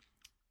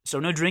 so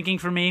no drinking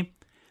for me.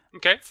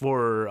 Okay.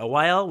 For a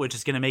while, which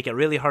is going to make it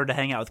really hard to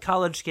hang out with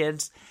college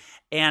kids.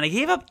 And I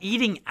gave up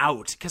eating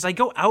out because I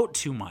go out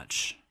too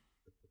much.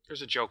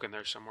 There's a joke in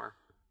there somewhere.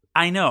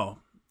 I know.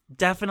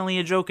 definitely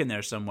a joke in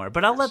there somewhere.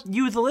 But I'll let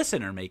you, the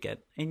listener, make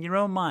it in your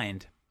own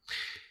mind.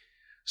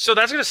 So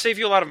that's going to save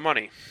you a lot of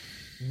money.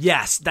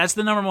 Yes, that's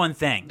the number one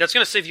thing. That's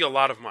going to save you a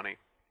lot of money.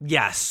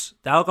 Yes,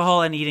 the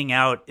alcohol and eating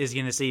out is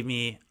going to save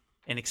me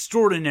an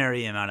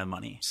extraordinary amount of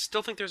money.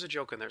 Still think there's a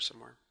joke in there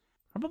somewhere.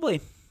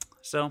 Probably.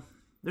 So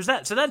there's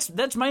that. So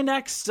that's my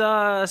next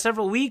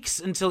several weeks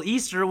until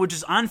Easter, which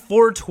is on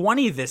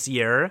 4/20 this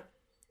year.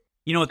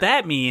 You know what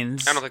that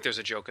means? I don't think there's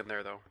a joke in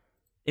there, though.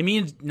 It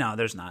means no,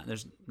 there's not.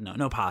 There's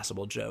no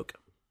possible joke.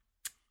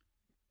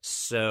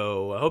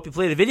 So I hope you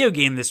played a video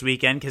game this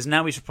weekend, because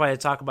now we should probably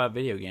talk about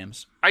video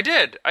games. I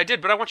did,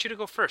 but I want you to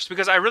go first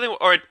because I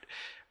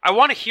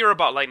want to hear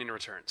about Lightning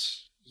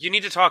Returns. You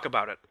need to talk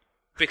about it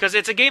because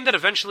it's a game that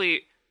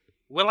eventually,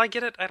 will I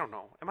get it? I don't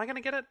know. Am I going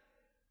to get it?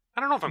 I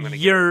don't know if I'm going to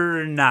get it.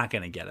 You're not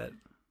going to get it.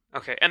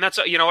 Okay, and that's,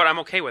 you know what, I'm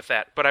okay with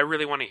that, but I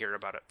really want to hear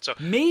about it. So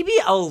maybe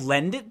I'll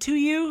lend it to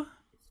you.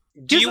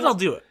 Here's what I'll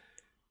do.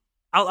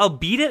 I'll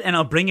beat it and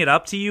I'll bring it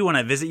up to you when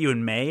I visit you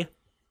in May.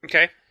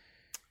 Okay.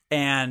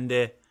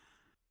 And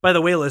by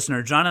the way,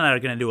 listener, John and I are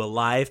going to do a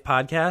live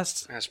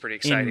podcast. That's pretty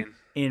exciting.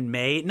 In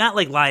May. Not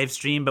like live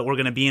stream, but we're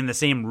going to be in the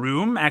same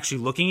room actually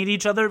looking at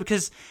each other,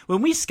 because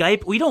when we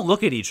Skype, we don't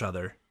look at each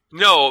other.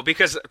 No,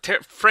 because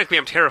frankly,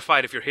 I'm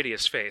terrified of your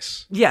hideous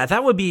face. Yeah,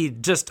 that would be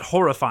just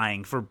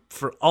horrifying for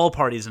all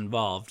parties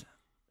involved.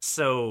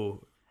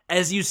 So,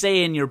 as you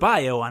say in your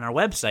bio on our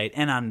website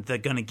and on the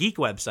Gonna Geek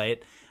website,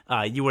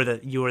 you were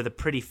the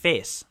pretty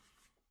face.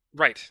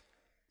 Right.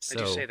 So,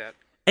 I do say that.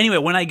 Anyway,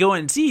 when I go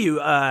and see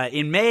you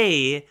in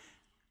May,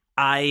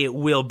 I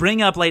will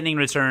bring up Lightning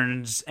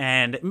Returns,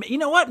 and you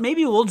know what?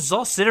 Maybe we'll just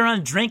all sit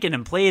around drinking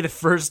and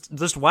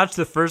just watch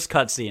the first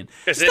cutscene.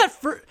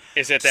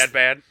 Is it that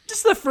bad?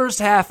 Just the first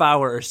half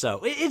hour or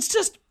so. It's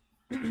just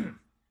all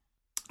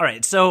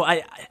right. So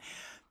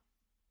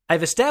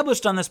I've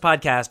established on this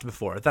podcast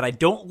before that I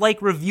don't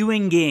like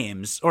reviewing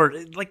games, or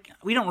like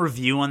we don't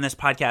review on this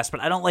podcast,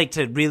 but I don't like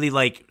to really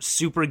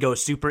go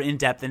super in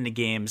depth into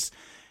games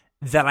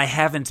that I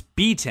haven't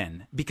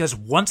beaten, because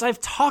once I've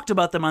talked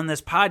about them on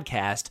this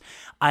podcast,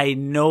 I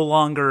no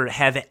longer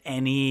have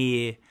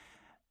any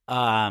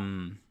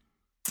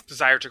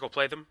desire to go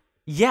play them.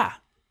 Yeah,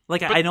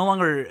 I no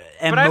longer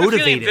am motivated. But I have a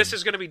feeling this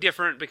is going to be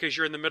different because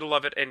you're in the middle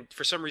of it, and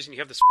for some reason you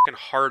have this fucking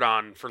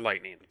hard-on for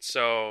Lightning.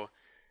 So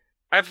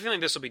I have a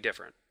feeling this will be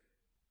different.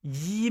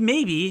 Yeah,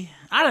 maybe.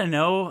 I don't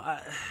know.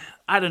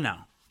 I don't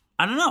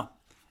know.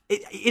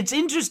 It's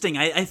interesting.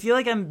 I feel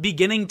like I'm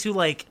beginning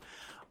to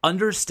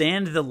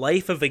understand the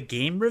life of a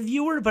game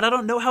reviewer, but I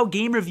don't know how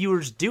game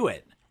reviewers do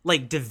it.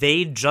 Do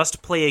they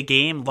just play a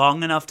game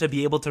long enough to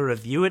be able to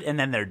review it and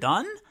then they're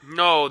done?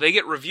 No, they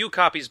get review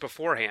copies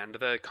beforehand.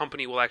 The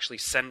company will actually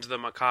send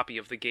them a copy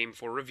of the game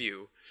for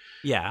review.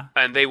 Yeah.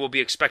 And they will be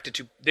expected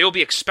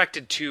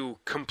to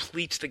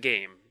complete the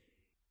game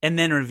and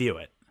then review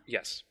it.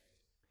 Yes.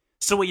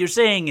 So what you're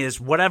saying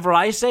is whatever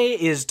I say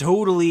is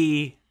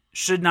totally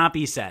should not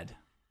be said.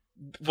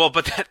 Well,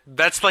 but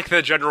that's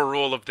the general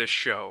rule of this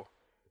show.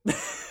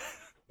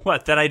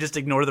 What, that I just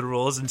ignore the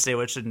rules and say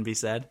what shouldn't be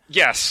said?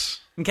 Yes.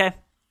 Okay.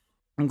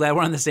 I'm glad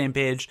we're on the same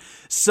page.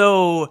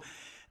 So,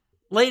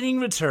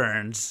 Lightning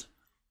Returns.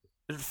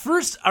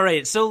 First, all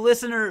right, so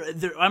listener,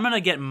 I'm going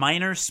to get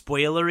minor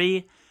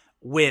spoilery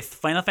with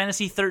Final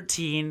Fantasy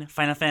 13,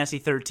 Final Fantasy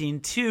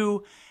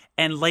 13-2,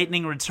 and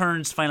Lightning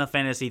Returns Final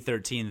Fantasy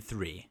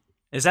 13-3.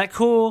 Is that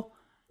cool?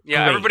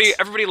 Yeah, Great.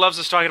 everybody loves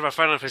us talking about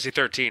Final Fantasy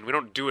 13. We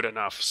don't do it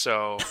enough,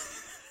 so...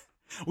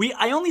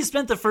 I only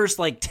spent the first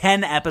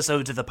 10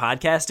 episodes of the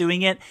podcast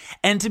doing it,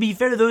 and to be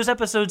fair, those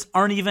episodes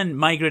aren't even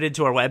migrated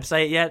to our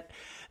website yet,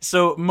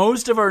 so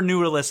most of our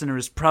newer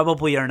listeners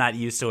probably are not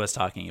used to us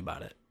talking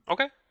about it.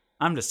 Okay.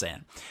 I'm just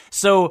saying.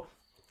 So,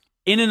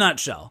 in a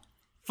nutshell,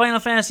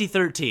 Final Fantasy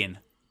 13,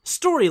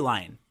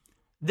 storyline.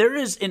 There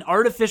is an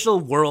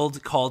artificial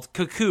world called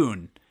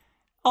Cocoon.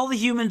 All the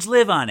humans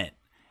live on it.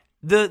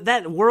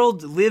 That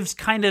world lives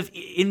kind of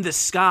in the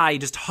sky,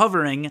 just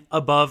hovering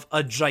above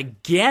a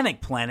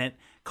gigantic planet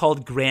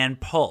called Grand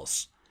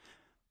Pulse.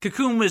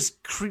 Cocoon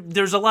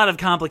there's a lot of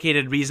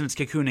complicated reasons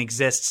Cocoon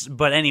exists,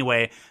 but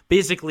anyway,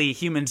 basically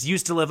humans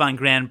used to live on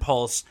Grand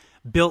Pulse,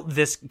 built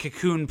this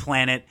Cocoon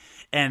planet,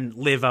 and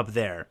live up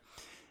there.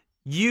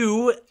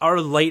 You are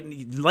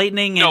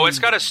lightning. No, it's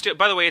got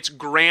by the way, it's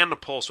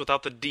Grand Pulse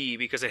without the D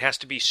because it has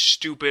to be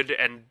stupid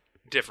and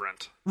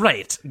different.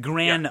 Right,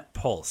 Grand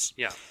Pulse.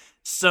 Yeah.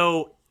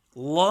 So,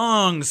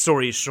 long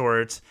story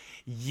short,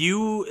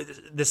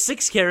 the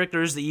 6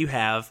 characters that you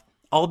have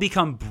all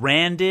become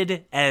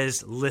branded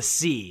as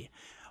l'Cie,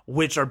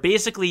 which are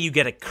basically you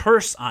get a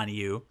curse on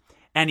you,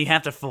 and you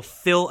have to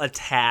fulfill a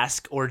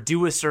task or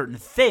do a certain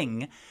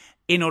thing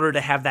in order to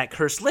have that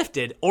curse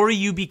lifted, or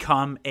you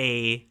become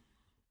a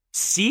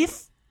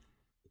Seath?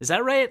 Is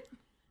that right?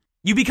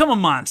 You become a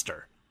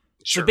monster.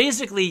 Sure. So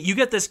basically, you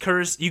get this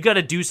curse, you got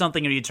to do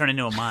something or you turn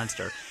into a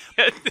monster.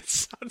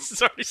 It's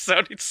already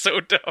sounding so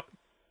dumb.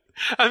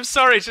 I'm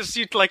sorry, it's just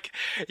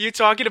you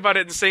talking about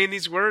it and saying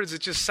these words.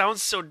 It just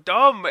sounds so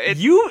dumb.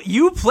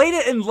 You played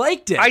it and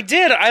liked it. I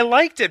did. I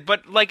liked it,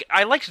 but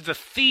I liked the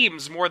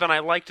themes more than I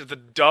liked the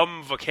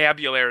dumb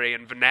vocabulary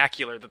and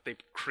vernacular that they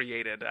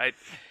created.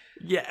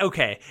 Yeah.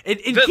 Okay.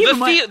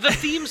 The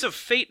themes of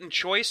fate and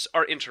choice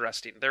are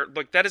interesting.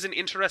 That is an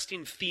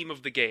interesting theme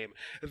of the game.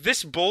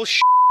 This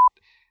bullshit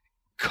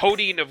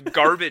coating of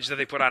garbage that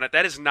they put on it,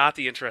 that is not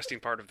the interesting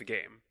part of the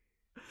game.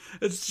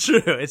 It's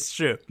true. It's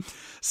true.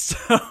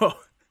 So,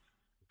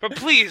 but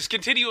please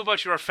continue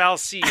about your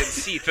Fal'Cie and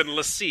Seath and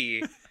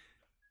l'Cie.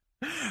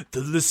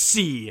 The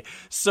l'Cie.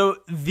 So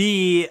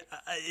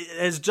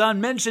as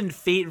John mentioned,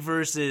 fate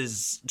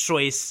versus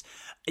choice.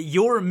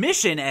 Your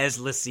mission as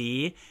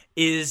l'Cie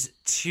is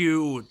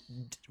to.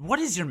 What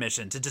is your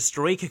mission? To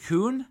destroy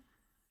Cocoon?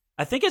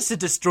 I think it's to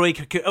destroy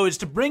Cocoon. Oh, it's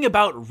to bring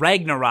about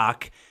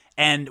Ragnarok,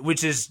 and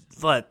which is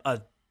what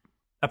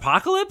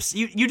apocalypse.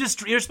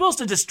 You're supposed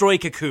to destroy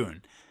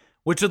Cocoon,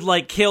 which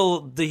would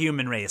kill the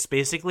human race,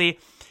 basically.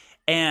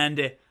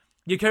 And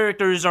your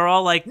characters are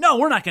all like, no,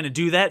 we're not going to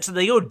do that. So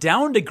they go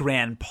down to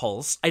Grand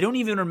Pulse. I don't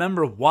even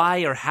remember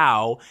why or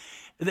how.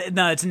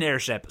 No, it's an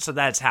airship, so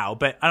that's how.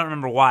 But I don't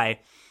remember why.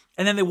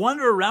 And then they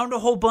wander around a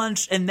whole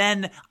bunch. And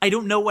then I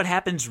don't know what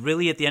happens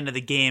really at the end of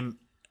the game,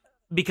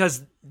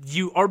 because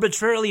you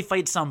arbitrarily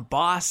fight some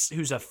boss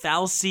who's a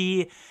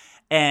Fal'Cie.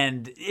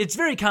 And it's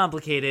very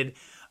complicated.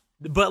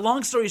 But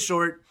long story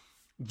short,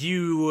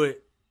 you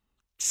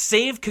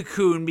save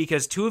Cocoon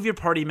because two of your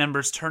party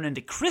members turn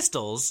into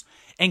crystals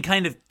and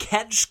kind of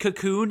catch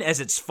Cocoon as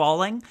it's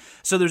falling.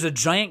 So there's a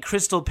giant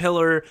crystal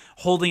pillar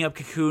holding up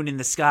Cocoon in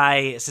the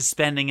sky,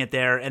 suspending it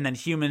there, and then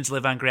humans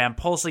live on Grand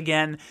Pulse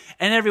again,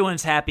 and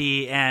everyone's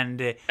happy,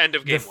 and... End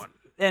of game one.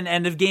 And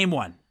end of game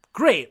one.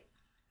 Great.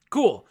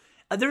 Cool.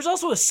 There's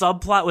also a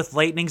subplot with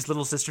Lightning's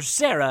little sister,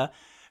 Sarah,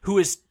 who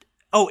is...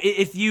 Oh,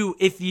 if you...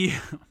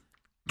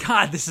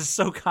 God, this is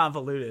so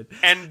convoluted.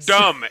 And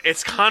dumb.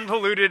 It's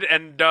convoluted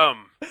and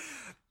dumb.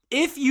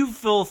 If you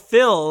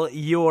fulfill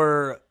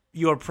your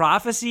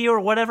prophecy or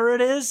whatever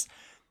it is,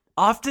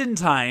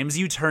 oftentimes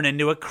you turn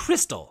into a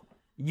crystal.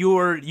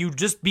 You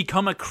just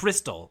become a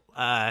crystal.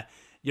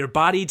 Your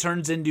body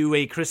turns into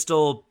a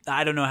crystal.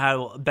 I don't know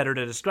how better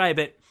to describe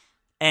it.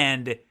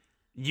 And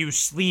you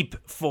sleep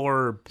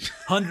for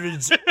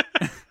hundreds...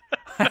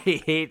 I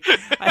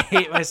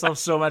hate myself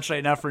so much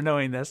right now for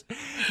knowing this.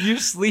 You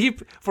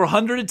sleep for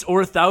hundreds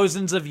or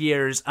thousands of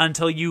years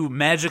until you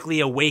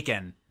magically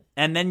awaken,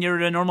 and then you're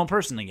a normal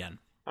person again.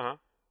 Uh-huh.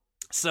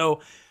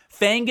 So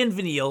Fang and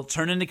Vanille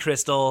turn into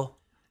crystal,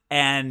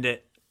 and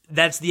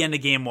that's the end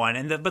of game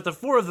one. But the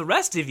four of the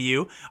rest of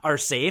you are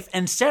safe,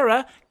 and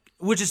Sarah,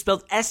 which is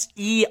spelled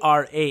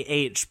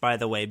Serah, by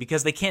the way,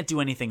 because they can't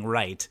do anything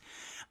right.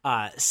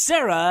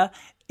 Sarah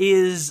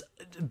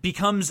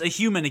becomes a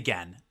human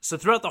again. So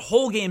throughout the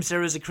whole game,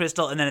 Sarah's a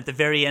crystal, and then at the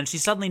very end,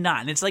 she's suddenly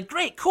not. And it's like,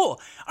 great, cool.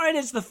 All right,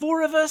 it's the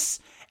four of us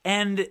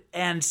and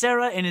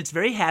Sarah, and it's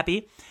very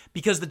happy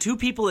because the two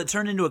people that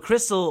turned into a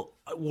crystal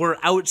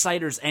were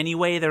outsiders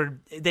anyway.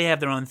 They have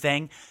their own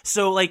thing.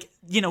 So,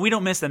 we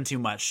don't miss them too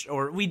much.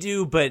 Or we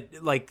do, but,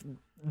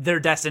 they're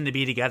destined to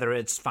be together.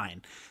 It's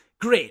fine.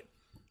 Great.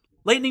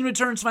 Lightning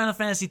Returns Final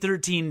Fantasy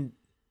 13-3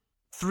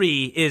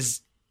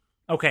 is...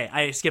 Okay,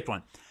 I skipped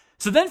one.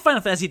 So then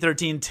Final Fantasy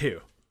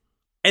 13-2.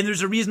 And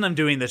there's a reason I'm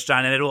doing this,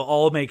 John, and it will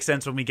all make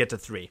sense when we get to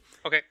 3.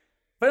 Okay.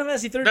 Final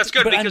Fantasy 13... That's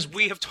good, because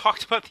we have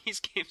talked about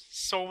these games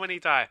so many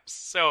times.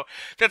 So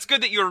that's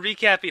good that you're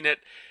recapping it,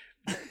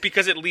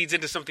 because it leads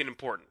into something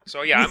important.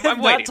 So yeah,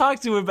 I'm waiting. Not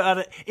talked to about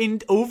it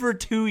in over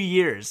 2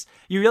 years.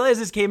 You realize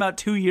this came out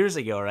 2 years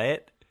ago,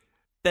 right?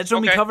 That's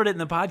when we covered it in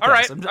the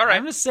podcast. All right.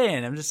 I'm just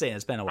saying.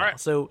 It's been a while. Right.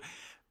 So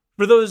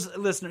for those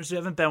listeners who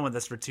haven't been with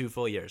us for 2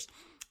 full years,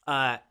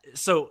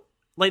 so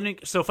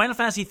Final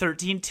Fantasy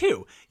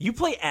 13-2, you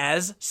play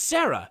as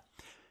Sarah.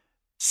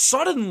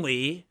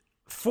 Suddenly,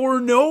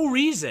 for no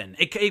reason,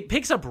 it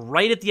picks up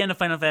right at the end of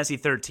Final Fantasy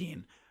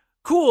 13.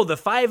 Cool, the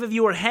 5 of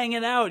you are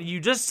hanging out. You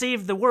just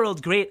saved the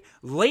world. Great.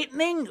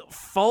 Lightning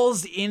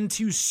falls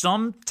into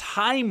some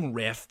time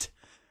rift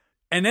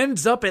and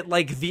ends up at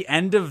the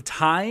end of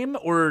time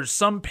or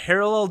some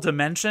parallel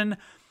dimension,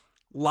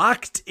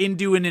 locked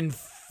into an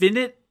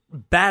infinite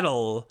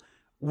battle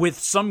with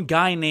some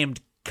guy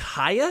named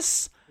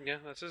Caius. Yeah,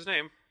 that's his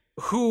name.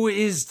 Who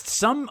is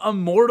some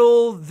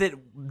immortal that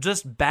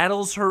just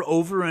battles her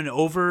over and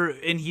over,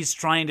 and he's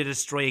trying to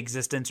destroy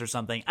existence or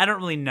something. I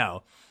don't really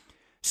know.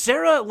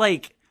 Sarah,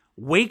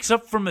 wakes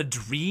up from a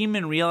dream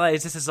and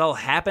realizes this is all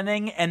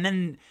happening, and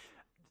then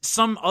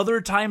some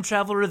other time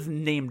traveler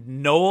named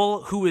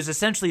Noel, who is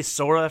essentially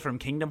Sora from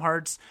Kingdom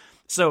Hearts.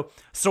 So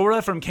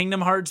Sora from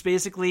Kingdom Hearts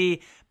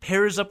basically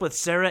pairs up with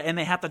Sarah, and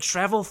they have to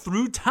travel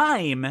through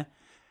time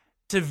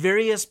to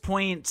various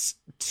points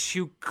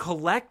to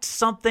collect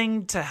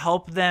something to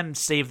help them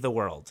save the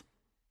world.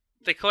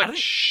 They collect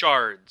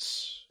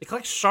shards. They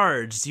collect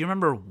shards. Do you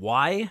remember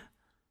why?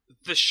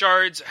 The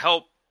shards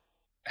help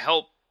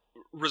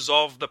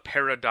resolve the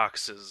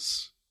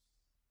paradoxes.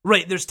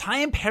 Right, there's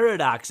time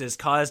paradoxes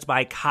caused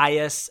by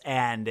Caius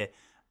and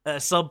a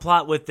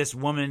subplot with this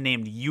woman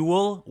named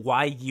Yule,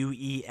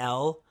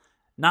 Yuel.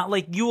 Not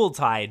like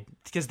Yuletide,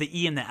 because the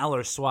E and the L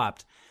are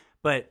swapped.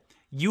 But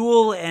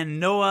Yule and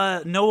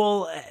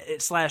Noel /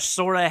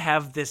 Sora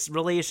have this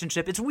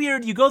relationship. It's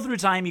weird. You go through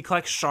time, you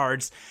collect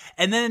shards,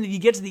 and then you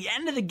get to the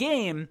end of the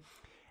game,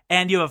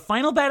 and you have a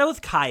final battle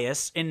with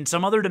Caius in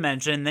some other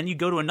dimension. Then you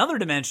go to another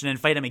dimension and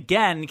fight him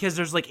again, because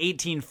there's like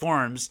 18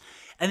 forms.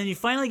 And then you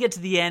finally get to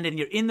the end, and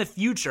you're in the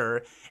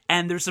future,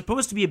 and there's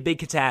supposed to be a big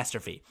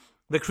catastrophe.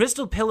 The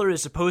crystal pillar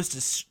is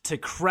supposed to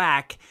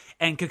crack,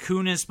 and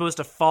Cocoon is supposed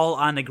to fall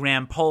onto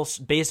Grand Pulse,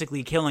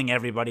 basically killing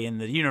everybody in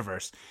the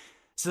universe.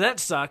 So that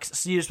sucks.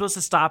 So you're supposed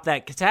to stop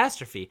that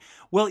catastrophe.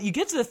 Well, you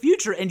get to the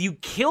future, and you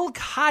kill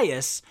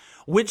Caius,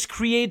 which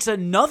creates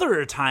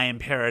another time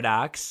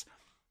paradox,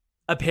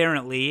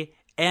 apparently,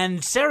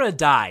 and Sarah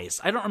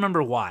dies. I don't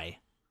remember why.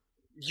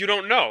 You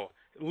don't know.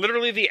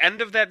 Literally, the end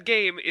of that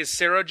game is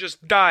Sarah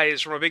just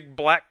dies from a big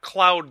black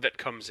cloud that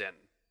comes in.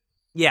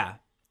 Yeah.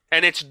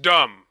 And it's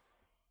dumb.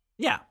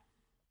 Yeah.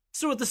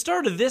 So at the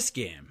start of this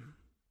game,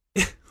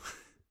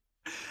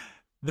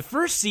 the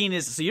first scene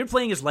is, so you're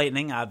playing as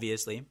Lightning,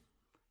 obviously,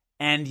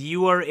 and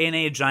you are in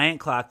a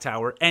giant clock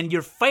tower, and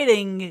you're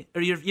fighting,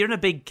 or you're in a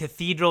big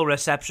cathedral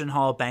reception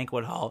hall,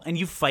 banquet hall, and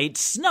you fight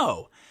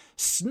Snow.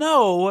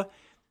 Snow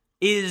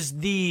is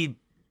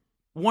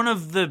one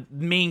of the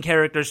main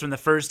characters from the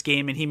first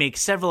game, and he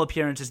makes several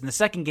appearances in the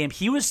second game.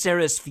 He was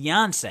Sarah's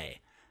fiance.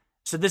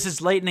 So this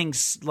is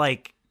Lightning's,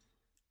 like,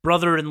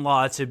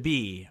 brother-in-law to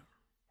be.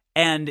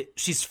 And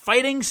she's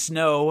fighting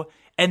Snow,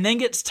 and then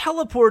gets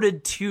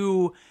teleported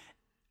to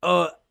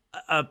a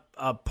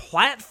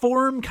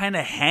platform kind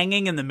of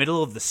hanging in the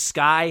middle of the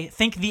sky.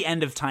 Think the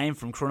end of time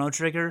from Chrono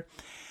Trigger.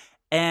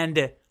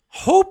 And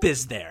Hope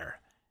is there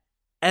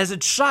as a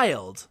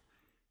child.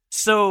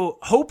 So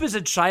Hope is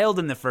a child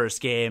in the first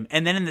game,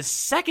 and then in the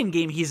second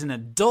game, he's an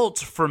adult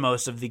for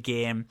most of the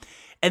game.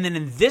 And then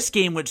in this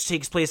game, which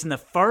takes place in the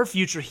far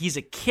future, he's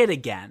a kid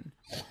again.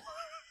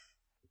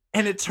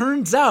 And it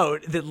turns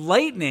out that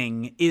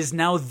Lightning is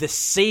now the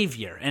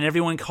savior, and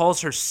everyone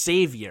calls her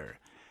savior.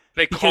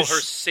 They call her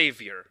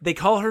savior. They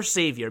call her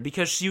savior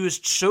because she was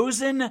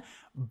chosen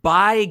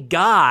by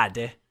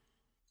God,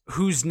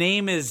 whose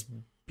name is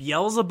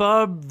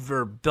Beelzebub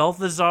or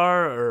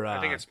Balthazar or... I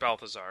think it's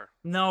Balthazar.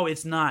 No,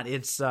 it's not.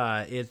 It's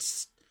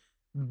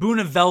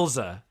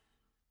Bunavelza.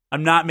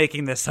 I'm not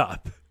making this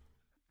up.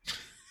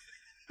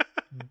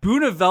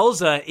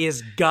 Bunavelza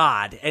is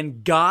God,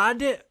 and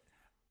God...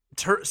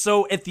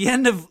 So at the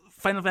end of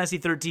Final Fantasy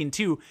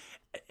 13-2,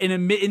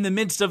 in the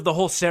midst of the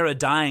whole Sarah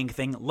dying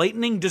thing,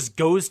 Lightning just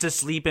goes to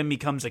sleep and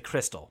becomes a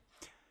crystal.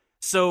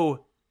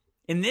 So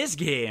in this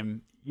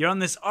game, you're on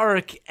this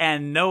arc,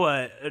 and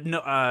what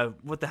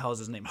the hell is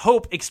his name?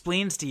 Hope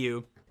explains to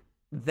you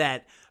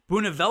that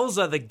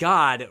Bunavelza, the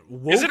god,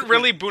 woke... Is it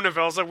really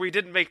Bunavelza? We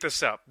didn't make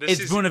this up.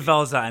 It's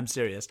Bunavelza, I'm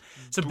serious.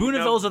 So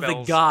Bunavelza,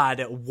 the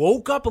god,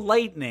 woke up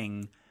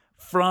Lightning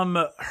from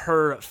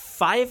her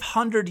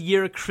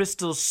 500-year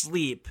crystal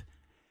sleep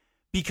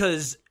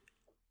because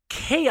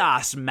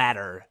chaos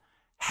matter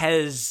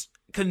has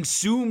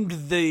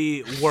consumed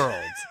the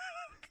world.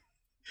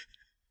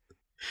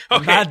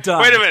 Okay, not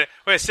done. Wait a minute.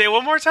 Say it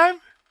one more time?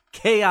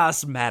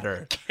 Chaos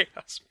matter.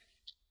 Chaos.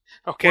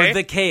 Okay. Or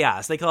the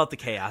chaos. They call it the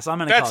chaos. I'm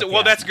going to call it chaos.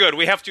 Well, that's good.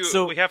 We have to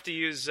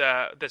use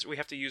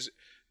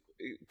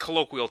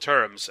colloquial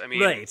terms. I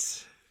mean,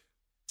 right.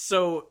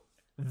 So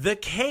the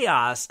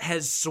chaos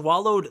has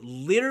swallowed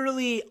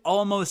literally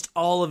almost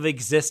all of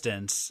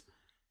existence.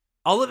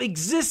 All of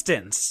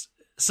existence.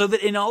 So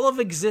that in all of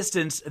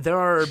existence, there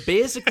are 4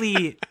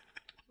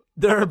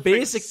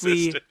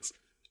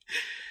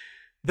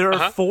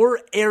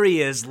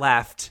 areas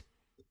left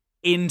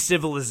in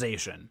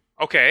civilization.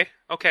 Okay.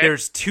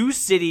 There's 2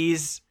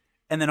 cities,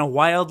 and then a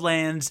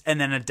wildlands,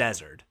 and then a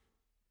desert.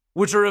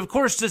 Which are, of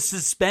course, just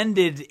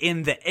suspended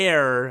in the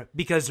air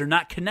because they're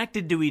not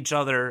connected to each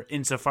other,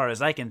 insofar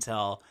as I can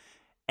tell.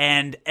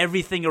 And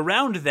everything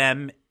around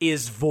them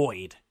is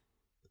void.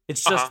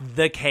 It's just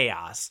the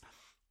chaos.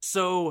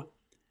 So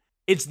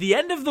it's the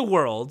end of the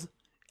world,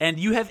 and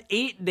you have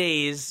 8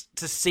 days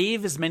to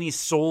save as many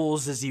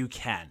souls as you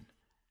can.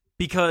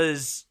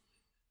 Because,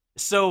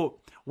 so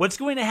what's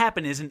going to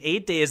happen is in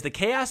 8 days, the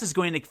chaos is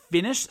going to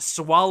finish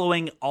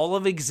swallowing all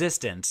of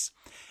existence,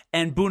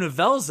 and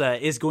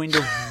Bunavelza is going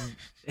to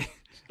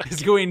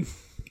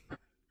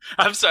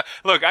I'm sorry.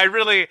 Look,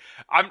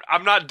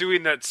 I'm not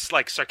doing that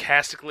like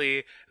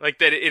sarcastically. Like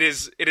that, it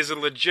is a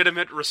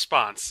legitimate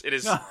response. It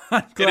is a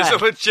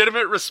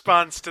legitimate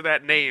response to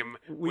that name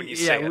when you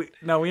say it.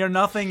 We are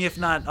nothing if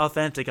not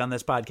authentic on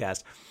this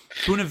podcast.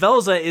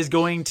 Bunavelza is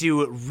going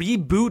to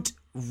reboot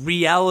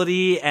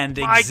reality and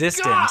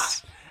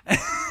existence.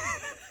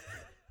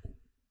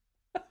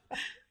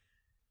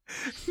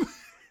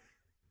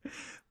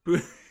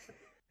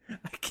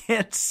 I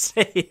can't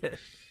say it.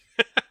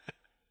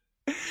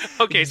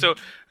 Okay, so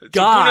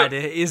God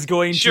is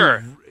going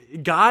to.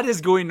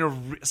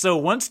 So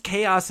once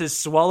chaos has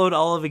swallowed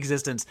all of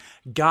existence,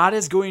 God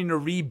is going to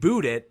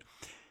reboot it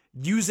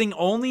using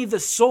only the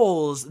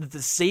souls that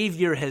the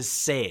Savior has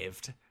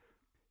saved.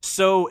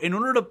 So in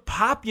order to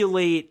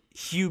populate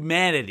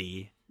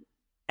humanity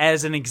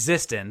as an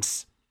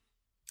existence,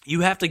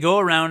 you have to go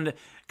around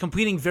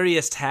completing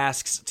various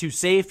tasks to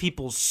save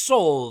people's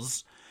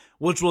souls,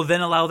 which will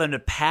then allow them to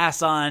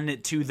pass on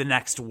to the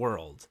next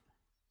world.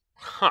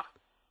 Huh.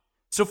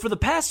 So for the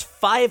past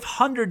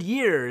 500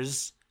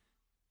 years,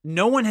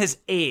 no one has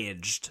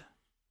aged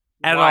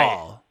at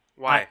all.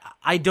 Why?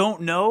 I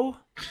don't know.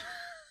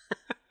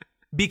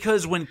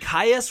 Because when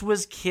Caius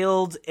was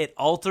killed, it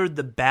altered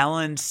the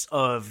balance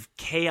of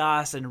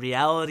chaos and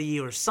reality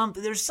or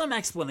something. There's some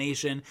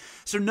explanation.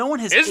 So no one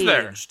has aged. Is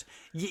there?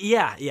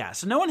 Yeah.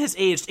 So no one has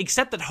aged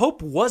except that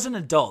Hope was an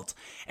adult.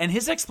 And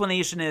his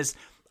explanation is,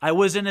 I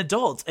was an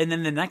adult, and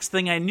then the next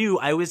thing I knew,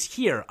 I was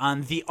here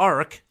on the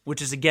Ark, which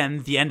is,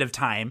 again, the end of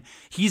time.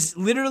 He's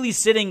literally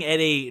sitting at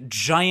a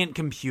giant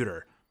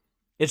computer.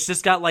 It's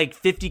just got, like,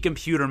 50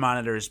 computer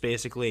monitors,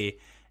 basically,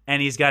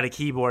 and he's got a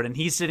keyboard, and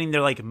he's sitting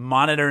there, like,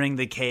 monitoring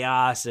the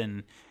chaos,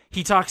 and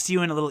he talks to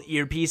you in a little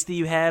earpiece that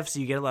you have,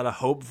 so you get a lot of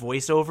Hope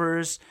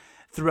voiceovers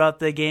throughout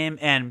the game,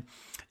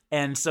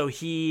 and so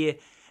he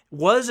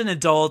was an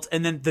adult,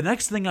 and then the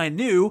next thing I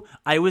knew,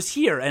 I was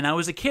here, and I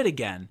was a kid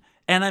again.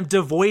 And I'm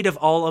devoid of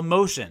all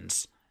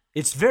emotions.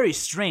 It's very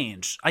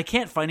strange. I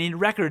can't find any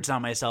records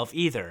on myself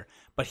either.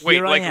 But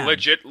here I am.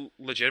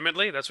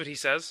 Legitimately? That's what he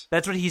says?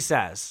 That's what he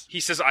says.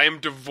 He says, I am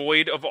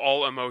devoid of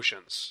all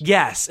emotions.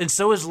 Yes, and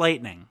so is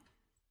Lightning.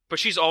 But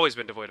she's always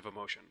been devoid of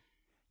emotion.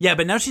 Yeah,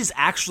 but now she's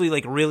actually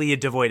like really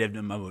devoid of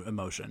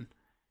emotion.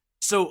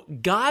 So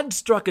God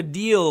struck a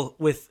deal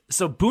with...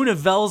 So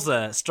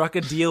Bunavelza struck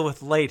a deal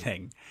with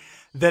Lightning.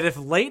 That if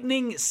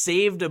Lightning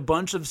saved a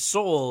bunch of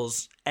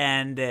souls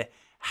and...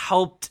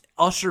 helped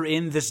usher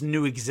in this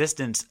new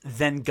existence,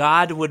 then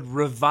God would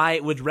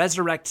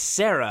resurrect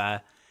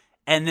Sarah,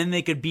 and then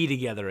they could be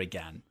together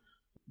again.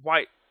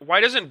 Why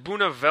doesn't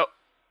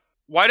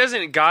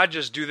God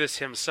just do this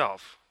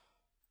himself?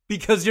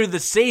 Because you're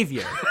the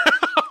savior.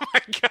 Oh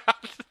my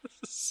god,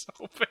 this is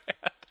so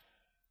bad.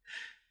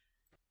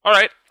 All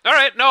right.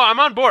 No, I'm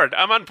on board.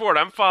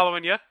 I'm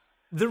following you.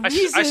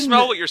 I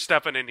smell what you're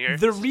stepping in here.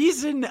 The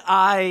reason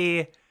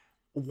I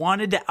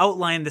wanted to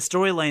outline the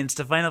storylines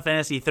to Final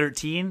Fantasy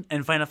 13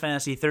 and Final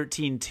Fantasy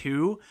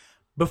 13-2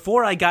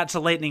 before I got to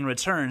Lightning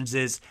Returns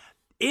is,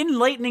 in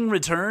Lightning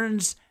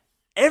Returns,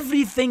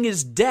 everything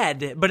is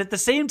dead, but at the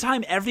same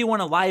time, everyone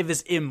alive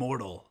is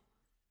immortal.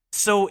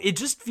 So it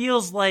just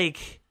feels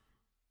like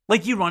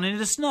you run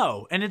into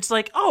Snow, and it's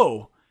like,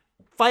 oh,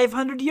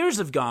 500 years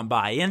have gone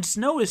by, and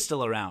Snow is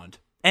still around,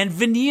 and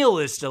Vanille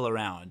is still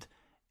around,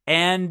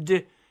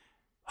 and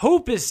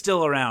Hope is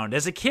still around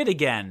as a kid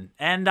again,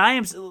 and I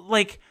am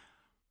like,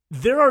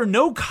 there are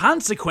no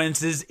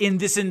consequences in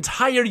this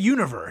entire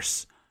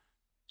universe.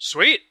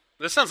 Sweet.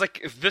 This sounds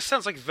like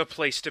the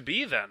place to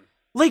be then.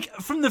 Like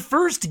from the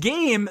first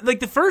game,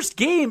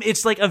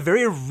 it's like a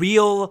very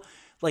real,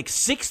 like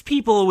 6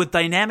 people with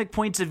dynamic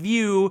points of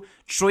view,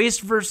 choice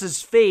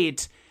versus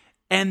fate,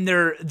 and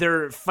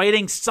they're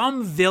fighting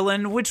some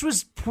villain, which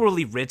was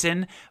poorly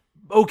written.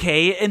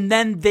 Okay, and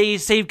then they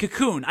save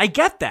Cocoon. I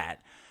get that.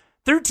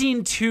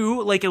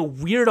 13-2, like a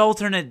weird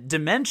alternate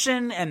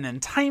dimension, and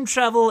then time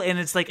travel, and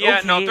it's like, yeah,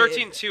 okay. No,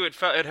 13-2,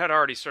 it had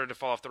already started to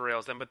fall off the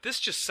rails then, but this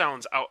just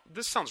sounds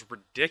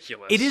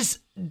ridiculous. It is,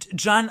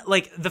 John,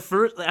 like,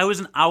 I was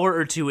an hour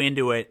or 2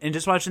 into it, and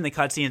just watching the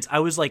cutscenes,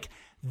 I was like,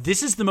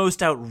 this is the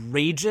most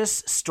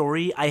outrageous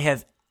story I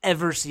have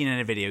ever seen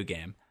in a video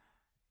game.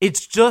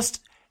 It's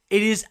just,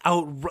 it is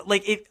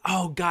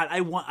oh god,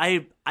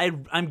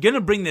 I'm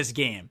gonna bring this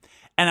game.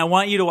 And I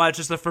want you to watch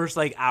just the first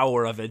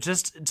hour of it,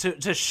 just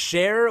to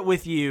share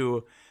with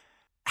you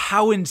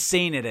how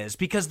insane it is.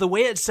 Because the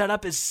way it's set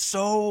up is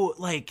so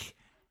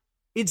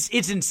it's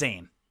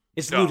insane.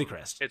 It's dumb.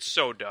 Ludicrous. It's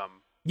so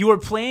dumb. You are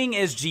playing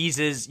as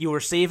Jesus. You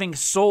are saving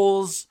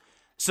souls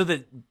so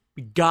that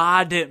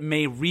God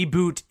may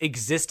reboot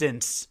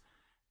existence.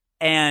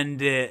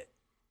 And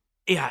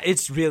yeah,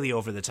 it's really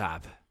over the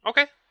top.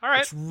 Okay, all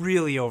right. It's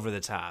really over the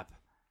top.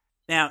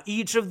 Now,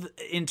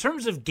 in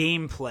terms of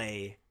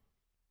gameplay,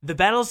 the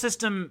battle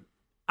system,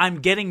 I'm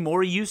getting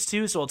more used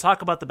to, so I'll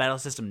talk about the battle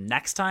system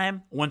next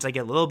time, once I get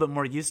a little bit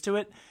more used to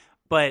it.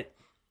 But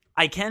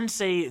I can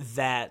say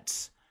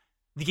that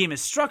the game is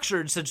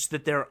structured such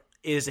that there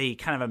is a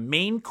kind of a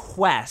main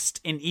quest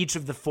in each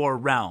of the 4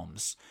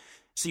 realms.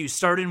 So you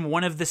start in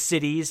one of the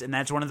cities, and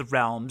that's one of the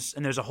realms,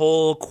 and there's a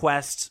whole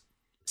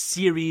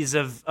series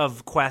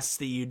of quests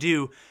that you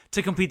do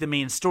to complete the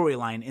main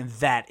storyline in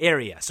that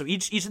area. So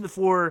each of the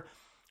 4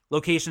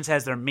 locations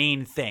has their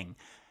main thing.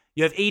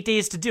 You have 8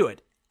 days to do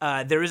it.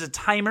 There is a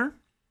timer,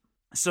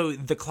 so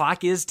the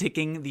clock is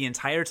ticking the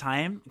entire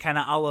time, kind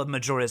of a la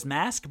Majora's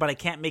Mask, but I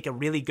can't make a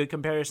really good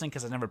comparison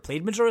because I've never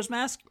played Majora's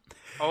Mask.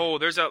 Oh,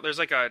 there's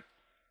like a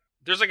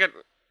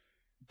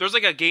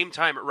game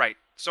timer, right?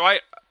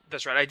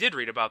 That's right. I did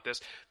read about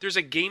this. There's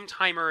a game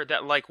timer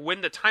that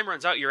when the time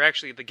runs out,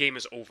 the game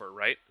is over,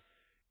 right?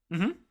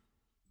 Mm-hmm.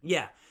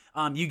 Yeah.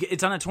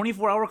 It's on a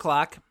 24-hour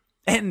clock,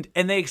 and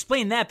they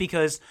explain that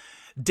because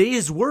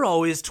days were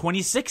always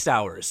 26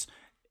 hours,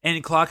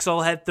 and clocks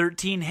all had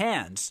 13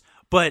 hands.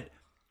 But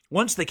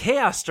once the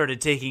chaos started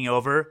taking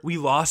over, we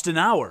lost an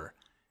hour.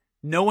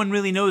 No one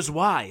really knows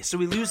why, so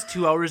we lose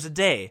 2 hours a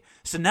day.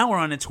 So now we're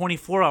on a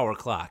 24-hour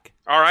clock.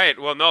 All right.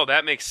 Well, no,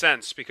 that makes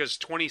sense because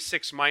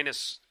 26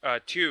 minus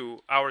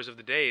 2 hours of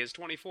the day is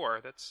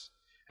 24.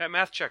 That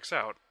math checks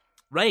out.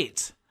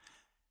 Right.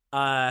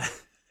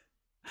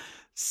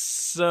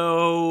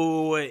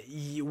 So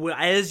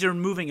as you're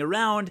moving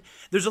around,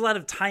 there's a lot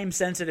of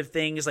time-sensitive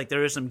things. Like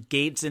there are some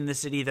gates in the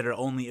city that are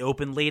only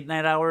open late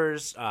night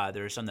hours.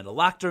 There are some that are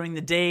locked during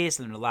the day,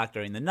 some that are locked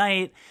during the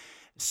night.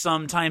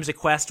 Sometimes a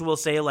quest will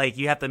say, like,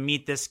 you have to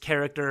meet this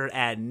character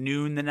at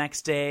noon the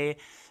next day.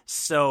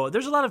 So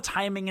there's a lot of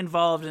timing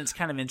involved, and it's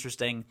kind of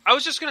interesting. I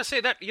was just going to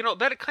say that,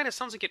 that kind of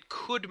sounds like it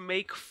could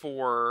make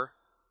for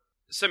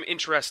some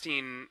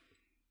interesting,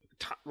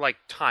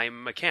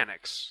 time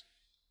mechanics.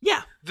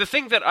 Yeah. The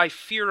thing that I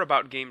fear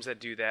about games that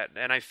do that,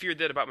 and I feared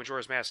that about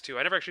Majora's Mask too.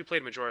 I never actually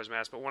played Majora's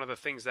Mask, but one of the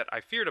things that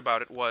I feared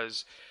about it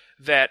was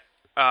that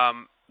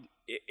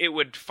it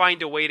would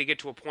find a way to get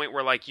to a point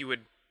where, like, you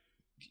would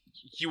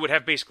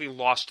have basically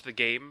lost the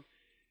game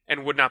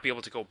and would not be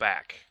able to go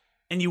back.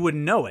 And you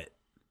wouldn't know it.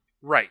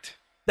 Right.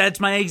 That's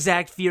my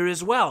exact fear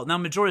as well. Now,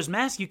 Majora's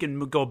Mask, you can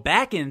go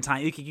back in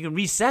time. You can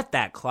reset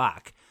that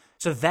clock.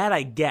 So that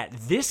I get.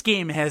 This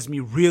game has me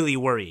really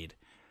worried.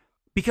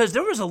 Because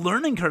there was a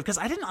learning curve. Because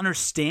I didn't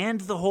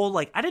understand the whole,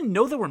 I didn't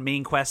know there were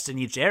main quests in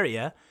each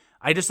area.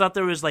 I just thought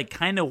there was,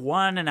 kind of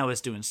one, and I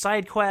was doing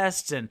side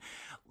quests. And,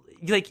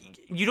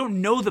 you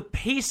don't know the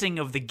pacing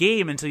of the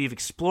game until you've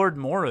explored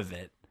more of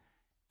it.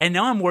 And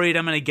now I'm worried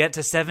I'm going to get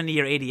to 70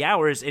 or 80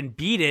 hours and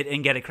beat it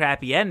and get a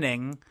crappy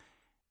ending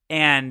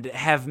and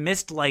have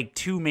missed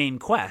 2 main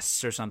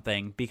quests or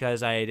something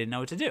because I didn't know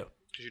what to do.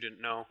 Because you didn't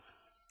know.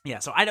 Yeah,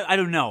 so I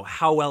don't know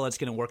how well it's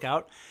going to work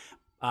out.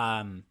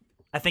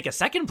 I think a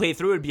second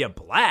playthrough would be a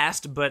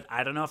blast, but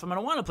I don't know if I'm going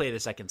to want to play it a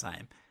second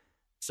time.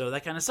 So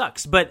that kind of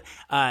sucks. But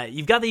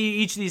you've got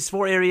each of these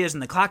 4 areas,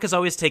 and the clock is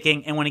always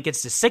ticking, and when it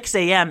gets to 6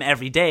 a.m.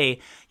 every day,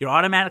 you're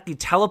automatically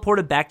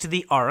teleported back to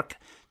the Ark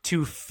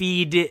to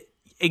feed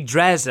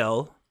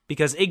Yggdrasil,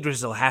 because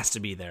Yggdrasil has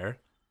to be there,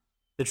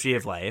 the Tree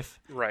of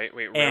Life. Right,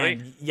 wait, really?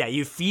 And, yeah,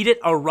 you feed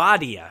it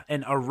Aradia,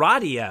 and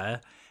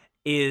Aradia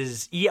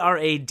is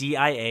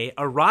Eradia.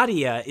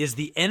 Aradia is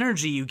the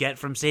energy you get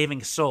from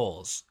saving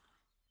souls.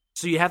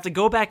 So you have to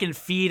go back and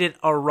feed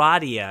it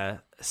Aradia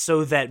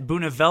so that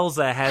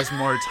Bunavelza has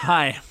more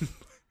time.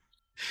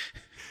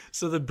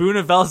 So the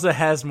Bunavelza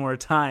has more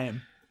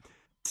time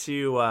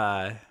to...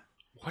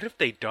 What have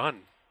they done?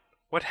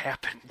 What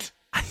happened?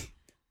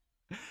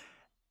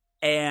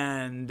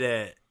 And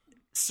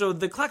so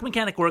the clock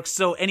mechanic works.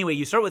 So anyway,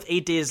 you start with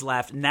 8 days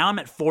left. Now I'm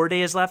at 4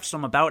 days left, so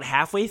I'm about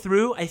halfway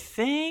through, I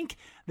think,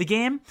 the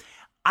game.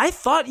 I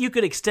thought you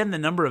could extend the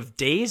number of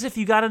days if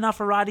you got enough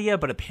Aradia,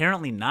 but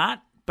apparently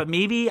not. But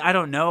maybe, I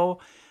don't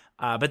know.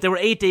 But there were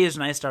 8 days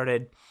when I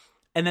started.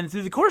 And then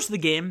through the course of the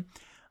game,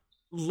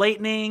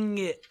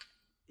 lightning,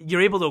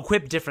 you're able to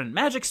equip different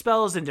magic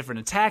spells and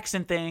different attacks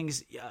and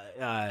things.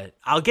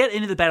 I'll get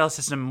into the battle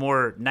system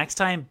more next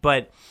time,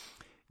 but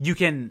you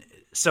can...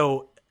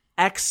 So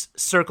X,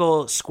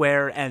 circle,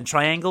 square, and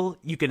triangle,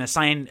 you can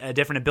assign a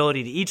different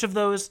ability to each of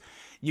those.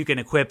 You can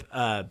equip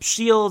a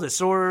shield, a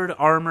sword,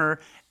 armor,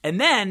 and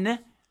then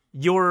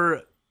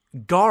your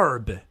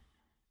garb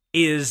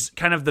is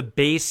kind of the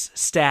base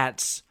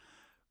stats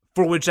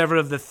for whichever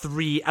of the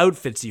 3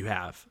 outfits you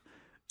have.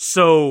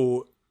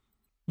 So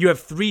you have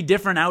 3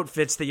 different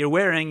outfits that you're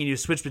wearing, and you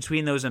switch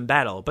between those in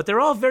battle. But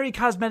they're all very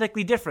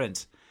cosmetically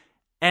different.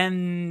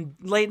 And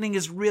lightning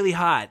is really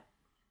hot.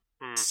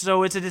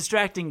 So it's a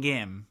distracting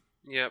game.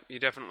 Yep, you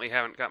definitely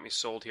haven't got me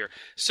sold here.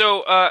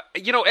 So,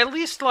 at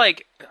least,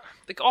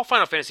 all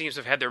Final Fantasy games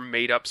have had their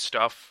made-up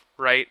stuff,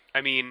 right?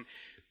 I mean,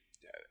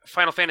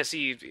 Final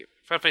Fantasy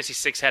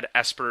VI had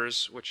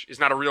espers, which is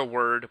not a real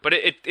word, but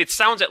it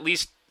sounds at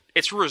least,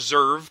 it's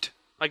reserved.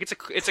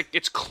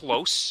 It's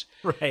close.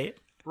 Right.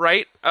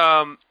 Right?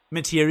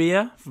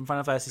 Materia from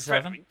Final Fantasy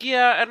VII?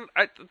 Yeah,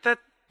 and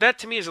that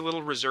to me is a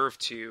little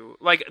reserved too.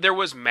 There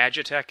was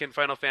Magitech in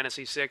Final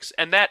Fantasy VI,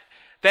 and that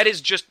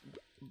is just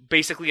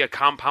basically a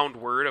compound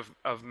word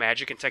of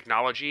magic and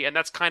technology, and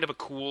that's kind of a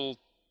cool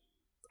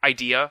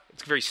idea.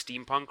 It's very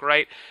steampunk,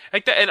 right?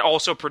 Like that, and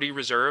also pretty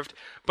reserved.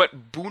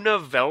 But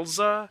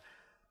Bunavelza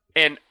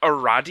and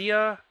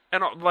Aradia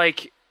and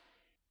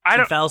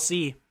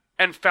Fal'Cie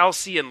and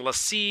Fal'Cie and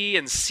Lassie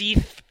and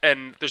Seath,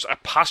 and there's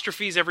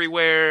apostrophes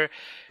everywhere,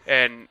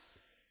 and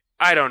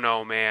I don't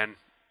know, man.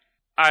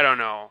 I don't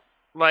know.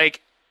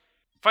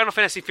 Final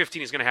Fantasy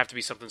 15 is going to have to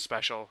be something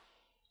special.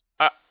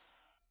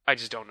 I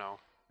just don't know.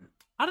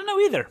 I don't know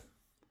either.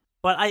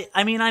 But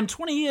I mean, I'm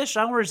 20-ish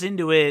hours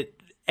into it.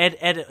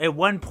 At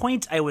one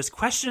point, I was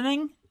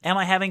questioning, am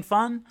I having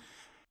fun?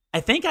 I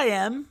think I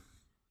am.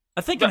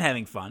 I'm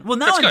having fun. Well,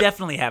 now I'm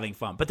definitely having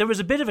fun. But there was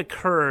a bit of a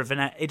curve,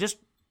 and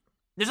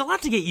there's a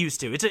lot to get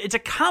used to. It's a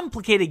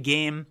complicated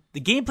game.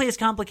 The gameplay is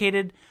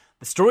complicated.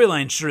 The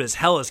storyline sure as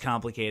hell is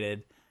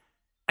complicated.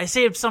 I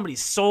saved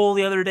somebody's soul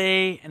the other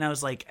day, and I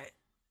was like,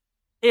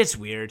 it's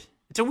weird.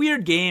 It's a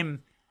weird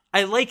game.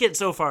 I like it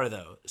so far,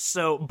 though.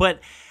 So, but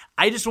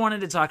I just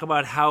wanted to talk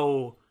about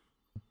how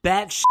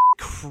batshit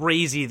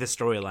crazy the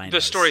storyline is.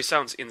 The story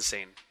sounds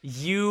insane.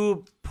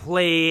 You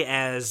play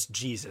as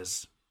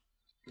Jesus.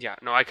 Yeah,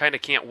 no, I kind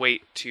of can't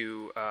wait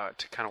to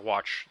kind of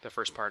watch the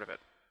first part of it.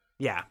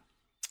 Yeah.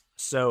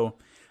 So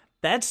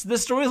that's the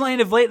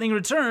storyline of Lightning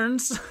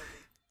Returns.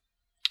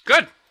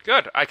 Good.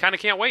 I kind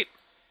of can't wait.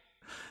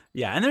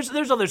 Yeah, and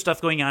there's other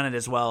stuff going on in it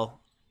as well.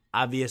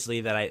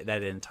 Obviously that I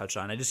didn't touch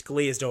on. I just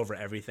glazed over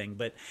everything.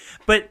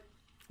 But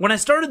when I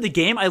started the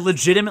game, I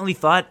legitimately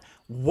thought,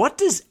 what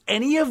does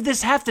any of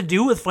this have to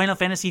do with Final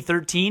Fantasy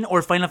 13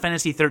 or Final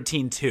Fantasy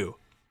 13-2?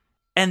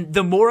 And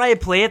the more I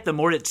play it, the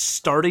more it's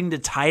starting to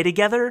tie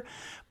together.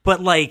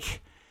 But,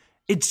 like,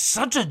 it's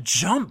such a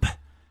jump.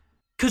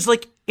 Because,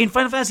 like, in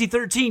Final Fantasy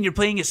 13, you're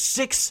playing as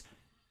 6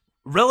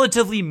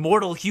 relatively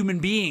mortal human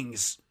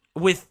beings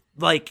with,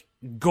 like,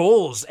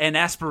 goals and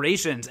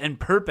aspirations and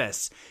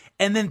purpose.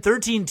 And then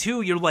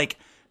 13-2, you're, like,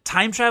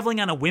 time traveling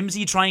on a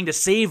whimsy trying to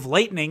save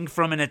Lightning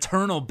from an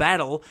eternal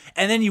battle.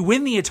 And then you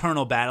win the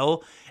eternal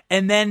battle.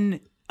 And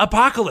then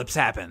Apocalypse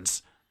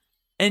happens.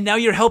 And now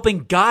you're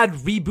helping God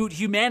reboot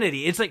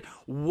humanity. It's like,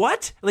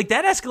 what? Like,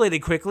 that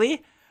escalated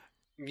quickly.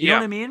 You know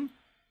what I mean?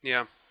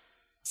 Yeah.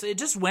 So it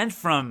just went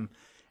from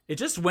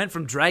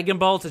Dragon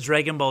Ball to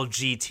Dragon Ball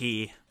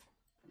GT.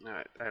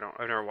 I've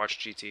never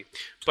watched GT.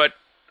 But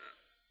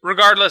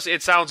regardless,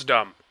 it sounds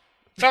dumb.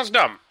 It sounds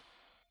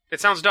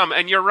dumb.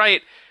 And you're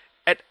right.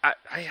 I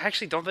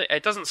actually don't think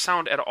it doesn't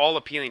sound at all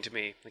appealing to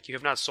me. Like, you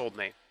have not sold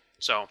me.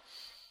 So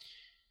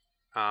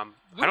I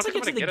don't think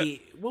I'm gonna get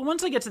it. Well,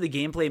 once I get to the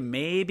gameplay,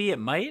 maybe it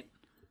might.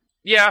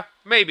 Yeah,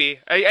 maybe.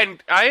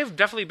 And I have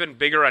definitely been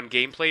bigger on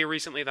gameplay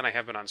recently than I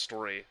have been on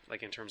story,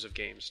 like in terms of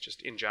games,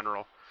 just in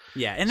general.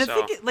 Yeah, and I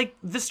think like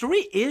the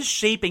story is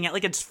shaping out,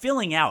 like it's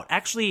filling out.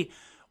 Actually,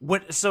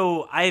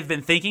 so I've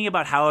been thinking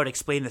about how I would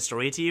explain the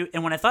story to you,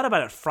 and when I thought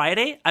about it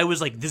Friday, I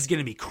was like, this is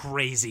gonna be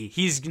crazy.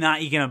 He's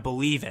not gonna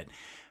believe it.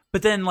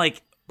 But then,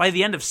 like, by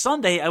the end of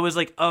Sunday, I was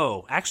like,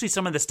 oh, actually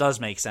some of this does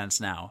make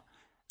sense now.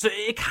 So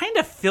it kind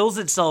of fills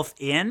itself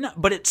in,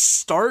 but it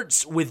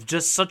starts with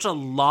just such a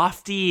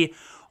lofty,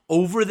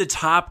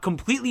 over-the-top,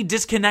 completely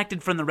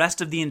disconnected from the rest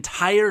of the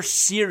entire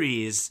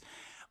series,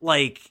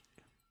 like,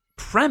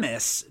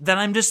 premise that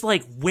I'm just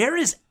like, where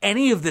is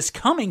any of this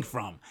coming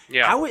from?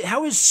 Yeah.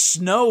 How is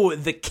Snow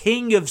the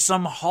king of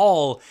some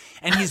hall,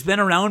 and he's been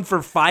around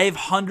for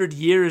 500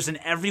 years, and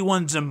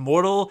everyone's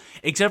immortal,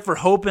 except for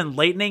Hope and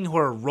Lightning, who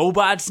are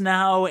robots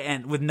now,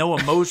 and with no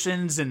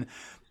emotions, and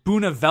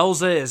Buna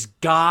Velza is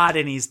God,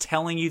 and he's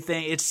telling you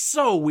things. It's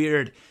so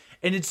weird.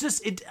 And it's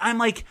just, I'm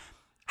like,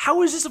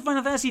 how is this a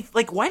Final Fantasy?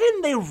 Like, why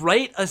didn't they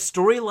write a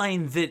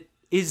storyline that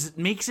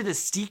makes it a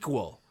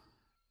sequel?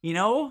 You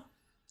know?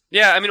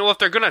 Yeah, I mean, well, if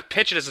they're going to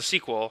pitch it as a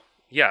sequel,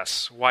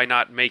 yes, why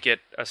not make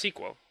it a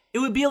sequel? It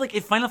would be like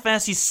if Final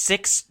Fantasy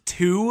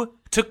 6-2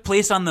 took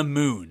place on the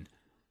moon.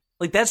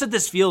 Like, that's what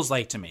this feels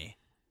like to me.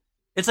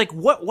 It's like,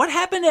 what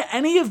happened to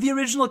any of the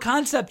original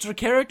concepts or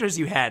characters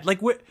you had?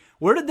 Like,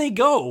 where did they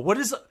go?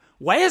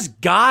 Why is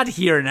God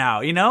here now?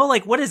 You know,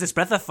 like, what is this,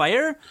 Breath of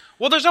Fire?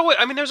 Well, there's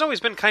always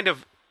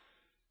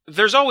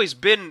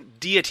been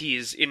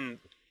deities in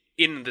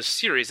the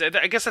series.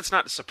 I guess that's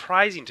not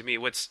surprising to me.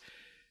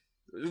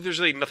 There's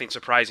really nothing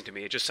surprising to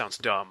me. It just sounds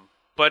dumb.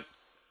 But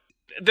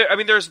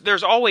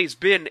there's always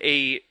been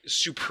a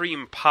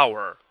supreme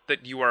power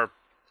that you are,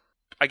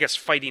 I guess,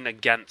 fighting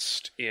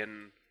against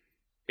in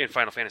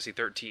Final Fantasy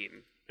 13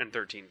 and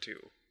 13-2,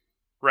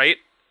 right?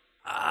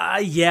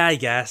 Yeah, I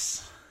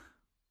guess.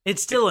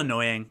 It's still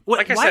annoying.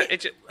 Like I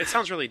said, it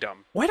sounds really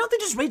dumb. Why don't they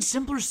just write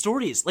simpler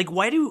stories? Like,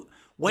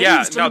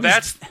 that's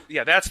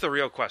the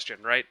real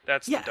question, right?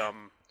 That's the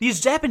dumb.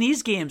 These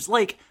Japanese games,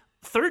 like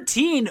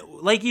 13,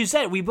 like you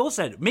said, we both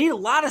said, made a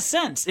lot of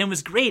sense and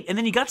was great. And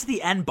then you got to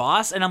the end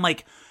boss, and I'm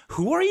like,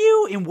 who are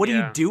you? And what are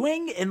you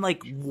doing? And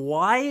like,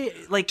 why?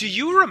 Like, do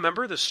you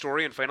remember the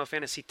story in Final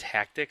Fantasy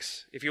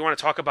Tactics? If you want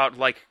to talk about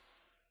like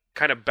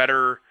kind of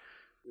better.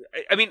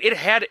 I mean, it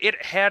had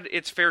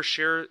its fair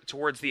share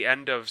towards the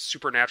end of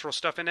supernatural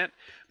stuff in it,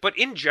 but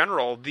in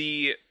general,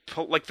 the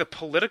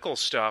political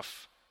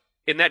stuff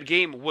in that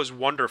game was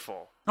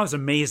wonderful. That was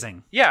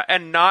amazing. Yeah,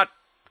 and not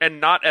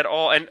at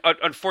all. And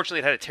unfortunately,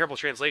 it had a terrible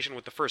translation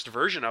with the first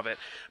version of it.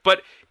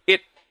 But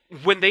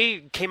when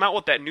they came out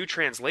with that new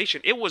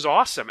translation, it was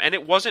awesome, and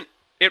it wasn't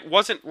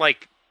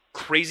like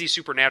crazy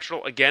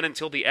supernatural again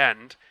until the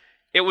end.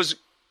 It was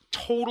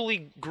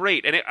totally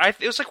great, and it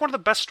was like one of the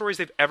best stories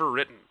they've ever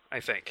written. I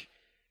think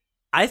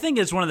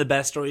it's one of the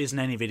best stories in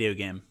any video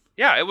game.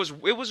 Yeah, it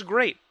was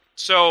great.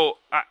 So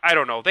I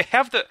don't know. They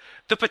have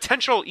the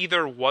potential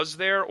either was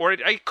there or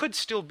it could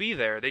still be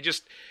there. It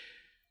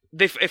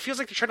feels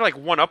like they're trying to like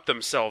one up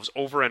themselves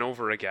over and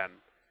over again.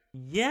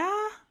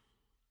 Yeah,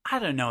 I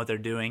don't know what they're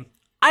doing.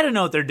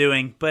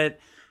 But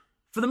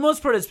for the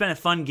most part, it's been a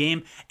fun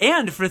game.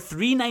 And for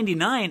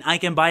 $3.99, I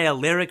can buy a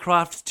Lara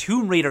Croft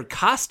Tomb Raider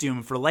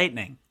costume for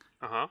Lightning.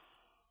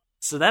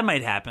 So that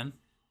might happen.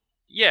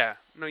 Yeah.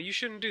 No, you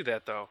shouldn't do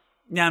that, though.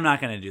 Yeah, I'm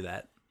not going to do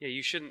that. Yeah,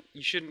 you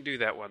shouldn't do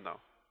that one, though.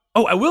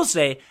 Oh, I will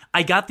say,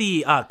 I got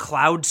the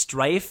Cloud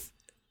Strife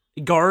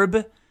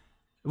garb,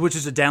 which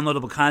is a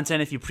downloadable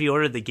content if you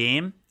pre-ordered the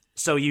game.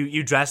 So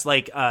you dress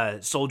like a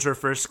soldier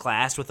first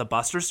class with a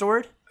buster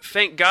sword.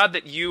 Thank God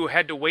that you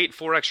had to wait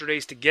 4 extra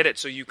days to get it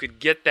so you could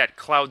get that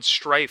Cloud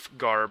Strife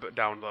garb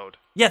download.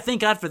 Yeah,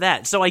 thank God for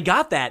that. So I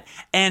got that,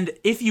 and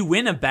if you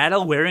win a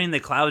battle wearing the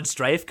Cloud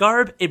Strife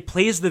garb, it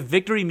plays the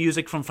victory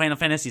music from Final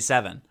Fantasy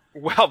VII.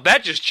 Well,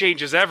 that just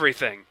changes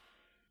everything.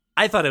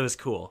 I thought it was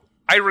cool.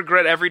 I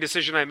regret every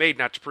decision I made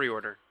not to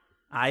pre-order.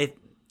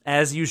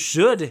 As you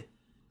should.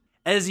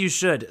 As you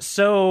should.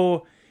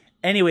 So,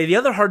 anyway, the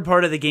other hard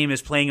part of the game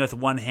is playing with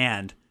one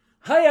hand.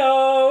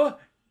 Hi-yo!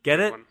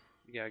 Get it?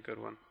 Yeah, good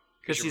one.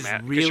 Because she's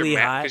really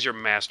hot. Because you're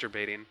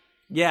masturbating.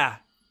 Yeah,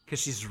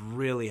 because she's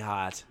really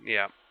hot.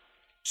 Yeah.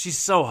 She's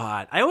so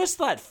hot. I always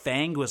thought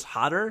Fang was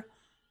hotter.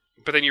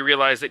 But then you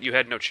realize that you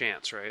had no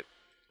chance, right?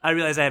 I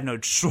realize I have no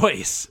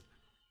choice.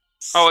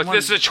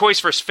 This is a choice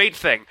versus fate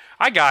thing.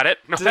 I got it.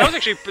 No, that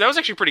was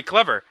actually pretty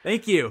clever.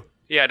 Thank you.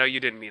 Yeah, no, you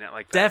didn't mean it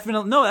like that.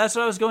 Definitely. No, that's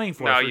what I was going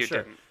for. No, for you sure.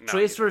 didn't. No,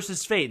 choice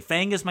versus fate.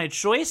 Fang is my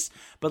choice,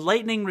 but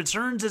Lightning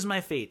Returns is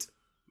my fate.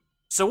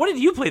 So what did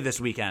you play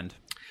this weekend?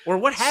 Or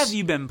what have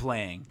you been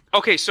playing?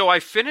 Okay, so I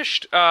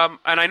finished, and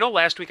I know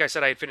last week I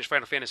said I had finished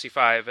Final Fantasy V,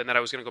 and that I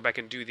was going to go back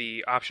and do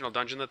the optional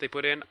dungeon that they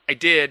put in. I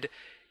did.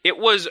 It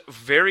was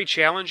very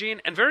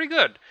challenging and very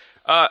good.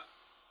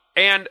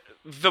 And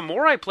the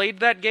more I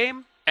played that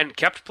game, and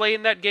kept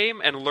playing that game,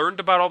 and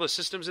learned about all the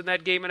systems in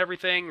that game and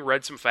everything,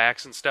 read some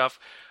facts and stuff,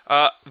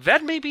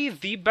 that may be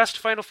the best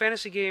Final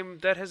Fantasy game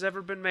that has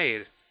ever been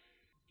made.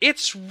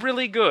 It's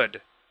really good.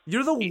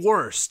 You're the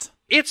worst.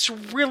 It's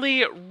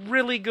really,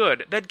 really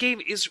good. That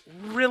game is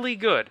really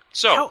good.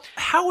 So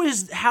how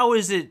is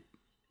it?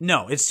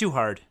 No, it's too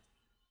hard.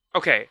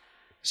 Okay,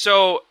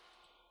 so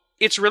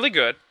it's really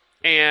good,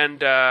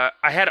 and I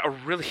had a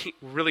really,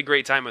 really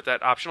great time with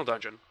that optional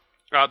dungeon.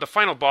 The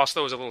final boss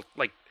though is a little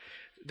like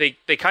they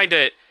kind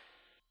of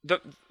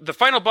the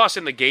final boss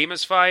in the game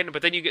is fine,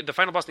 but then you get the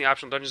final boss in the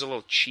optional dungeon is a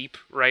little cheap,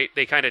 right?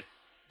 They kind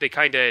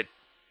of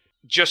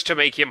just to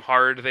make him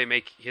hard, they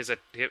make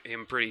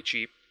him pretty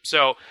cheap.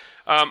 So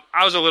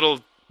I was a little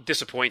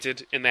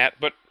disappointed in that,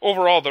 but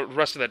overall, the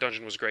rest of that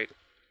dungeon was great.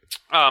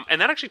 And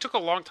that actually took a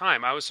long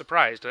time. I was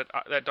surprised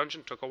that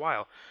dungeon took a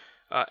while.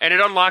 And it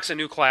unlocks a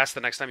new class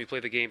the next time you play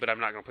the game, but I'm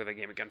not going to play the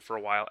game again for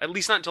a while. At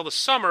least not until the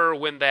summer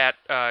when that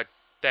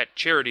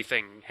charity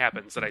thing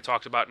happens that I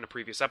talked about in a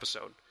previous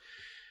episode.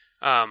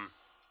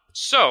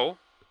 So,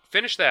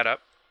 finished that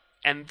up,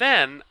 and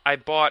then I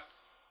bought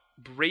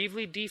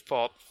Bravely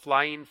Default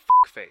Flying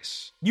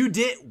Face. You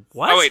did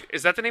what? Oh wait,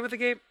 is that the name of the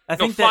game? I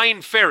think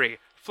Flying Fairy.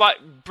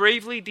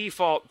 Bravely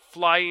Default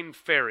Flying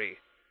Fairy.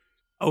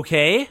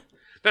 Okay.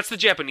 That's the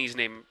Japanese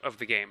name of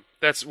the game.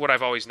 That's what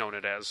I've always known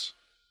it as.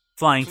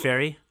 Flying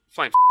Fairy.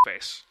 Flying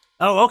Face.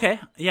 Oh, okay.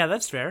 Yeah,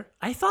 that's fair.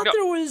 I thought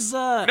there was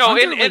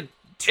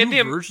in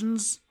the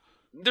versions.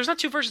 There's not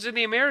two versions. In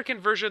the American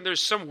version,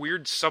 there's some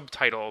weird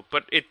subtitle,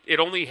 but it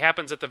only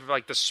happens at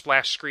the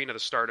splash screen at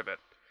the start of it.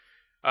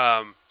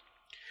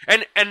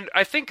 And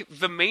I think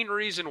the main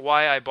reason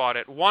why I bought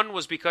it, one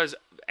was because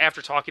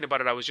after talking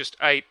about it, I was just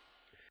I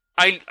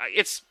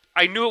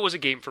knew it was a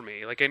game for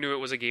me. Like I knew it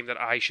was a game that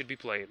I should be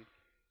playing.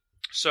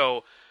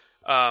 So,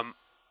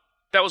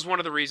 that was one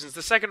of the reasons.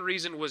 The second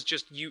reason was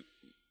just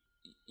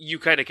you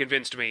kind of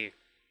convinced me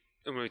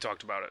when we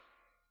talked about it.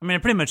 I mean, I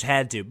pretty much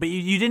had to, but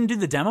you didn't do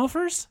the demo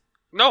first?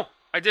 No,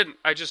 I didn't.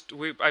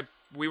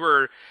 We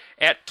were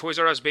at Toys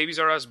R Us, Babies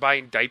R Us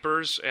buying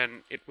diapers,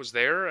 and it was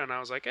there, and I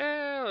was like,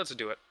 let's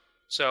do it.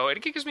 So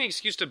it gives me an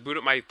excuse to boot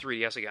up my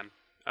 3DS again.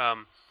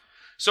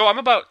 So I'm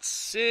about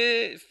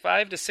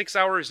 5 to 6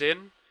 hours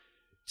in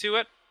to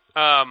it,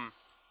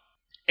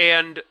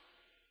 and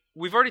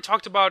we've already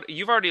talked about.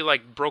 You've already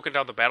broken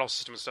down the battle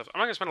system and stuff. I'm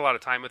not gonna spend a lot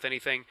of time with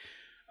anything.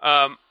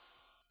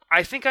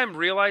 I think I'm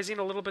realizing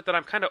a little bit that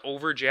I'm kind of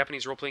over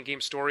Japanese role-playing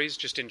game stories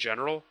just in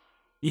general.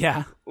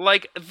 Yeah.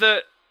 Like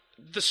the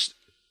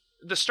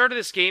start of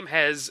this game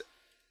has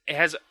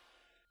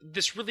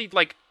this really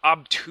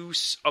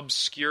obtuse,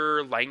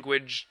 obscure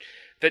language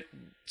that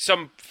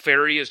some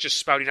fairy is just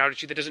spouting out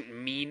at you that doesn't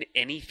mean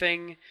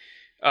anything.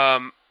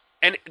 And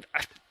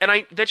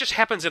that just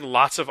happens in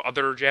lots of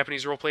other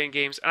Japanese role-playing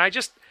games, and I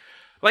just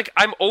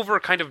I'm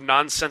over kind of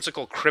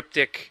nonsensical,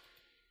 cryptic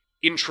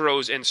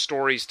intros and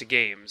stories to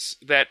games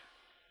that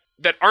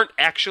aren't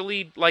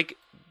actually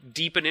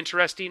deep and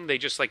interesting. They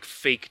just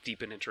fake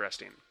deep and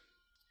interesting.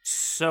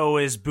 So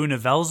is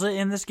Bunavelza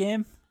in this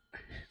game?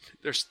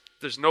 There's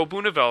no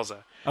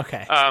Bunavelza.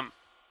 Okay.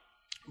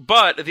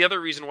 But the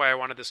other reason why I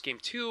wanted this game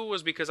too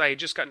was because I had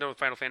just gotten done with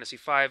Final Fantasy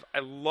V. I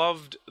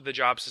loved the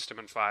job system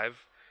in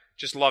 5.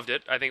 Just loved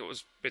it. I think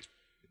it's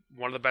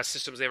one of the best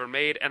systems they ever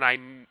made, and I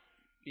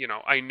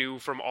knew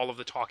from all of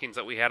the talkings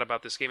that we had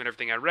about this game and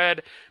everything I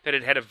read that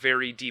it had a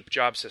very deep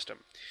job system.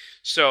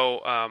 So,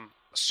 I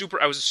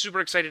was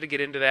super excited to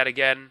get into that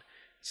again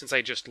since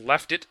I just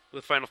left it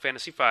with Final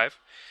Fantasy V.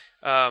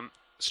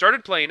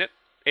 Started playing it,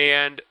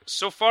 and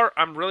so far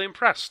I'm really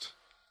impressed.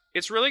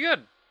 It's really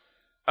good.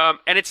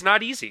 And it's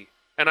not easy.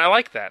 and I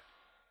like that.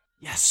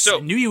 Yes, So,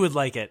 I knew you would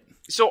like it.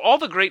 So all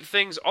the great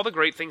things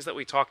that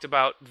we talked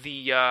about,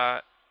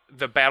 the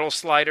battle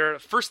slider.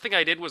 First thing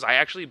I did was I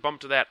actually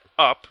bumped that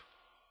up,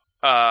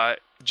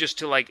 just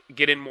to like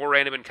get in more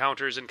random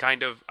encounters and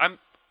kind of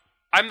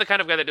I'm the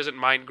kind of guy that doesn't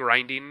mind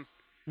grinding.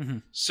 Mm-hmm.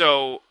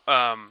 So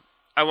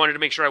I wanted to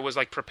make sure I was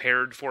like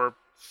prepared for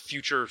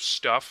future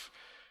stuff,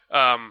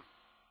 and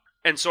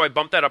so I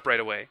bumped that up right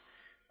away.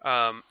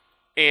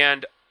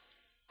 And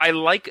I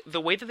like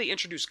the way that they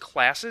introduce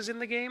classes in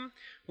the game,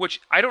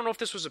 which I don't know if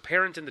this was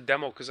apparent in the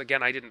demo because,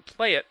 again, I didn't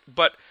play it.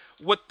 But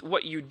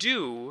what you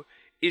do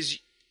is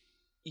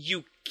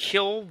you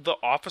kill the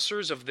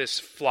officers of this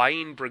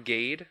flying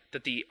brigade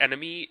that the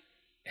enemy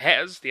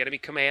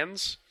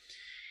commands,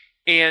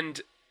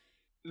 and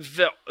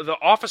the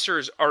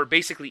officers are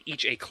basically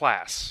each a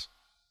class,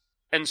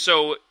 and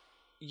so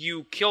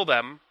you kill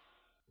them,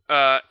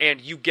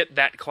 and you get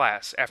that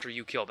class after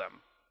you kill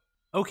them.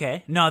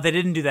 Okay. No, they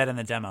didn't do that in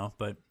the demo,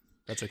 but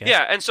that's okay.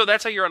 Yeah, and so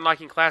that's how you're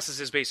unlocking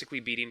classes, is basically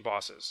beating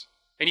bosses.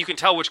 And you can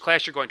tell which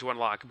class you're going to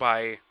unlock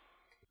by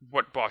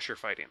what boss you're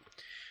fighting.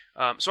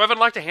 So I've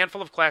unlocked a handful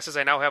of classes.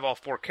 I now have all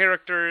 4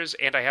 characters,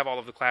 and I have all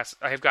of the classes.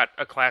 I have got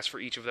a class for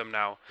each of them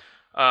now.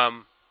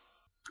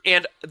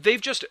 And they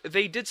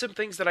did some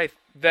things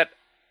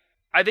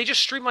they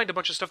just streamlined a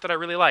bunch of stuff that I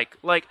really like.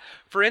 Like,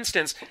 for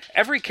instance,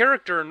 every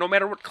character, no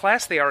matter what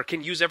class they are,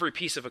 can use every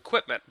piece of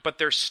equipment, but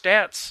their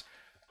stats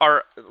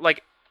are,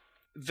 like,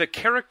 the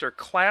character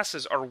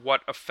classes are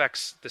what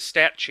affects the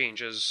stat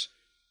changes,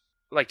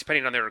 like,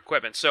 depending on their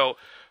equipment. So,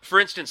 for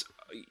instance,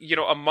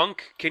 a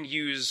monk can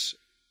use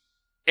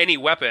any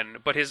weapon,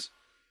 but his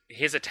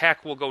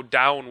attack will go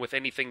down with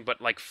anything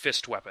but, like,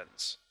 fist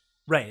weapons.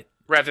 Right.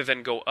 Rather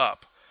than go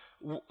up.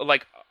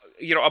 Like,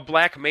 a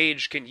black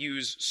mage can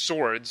use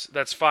swords,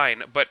 that's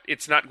fine, but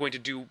it's not going to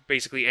do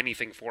basically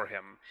anything for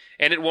him.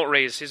 And it won't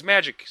raise his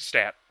magic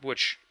stat,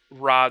 which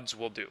rods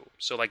will do.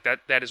 So, like,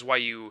 that is why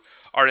you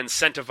are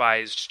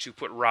incentivized to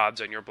put rods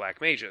on your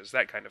black mages,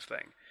 that kind of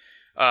thing.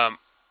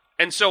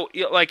 And so,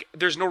 like,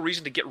 there's no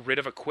reason to get rid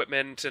of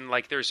equipment, and,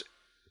 like, there's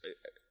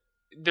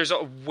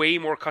a way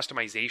more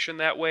customization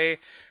that way,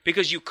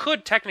 because you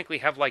could technically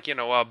have, like,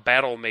 a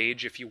battle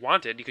mage if you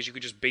wanted, because you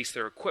could just base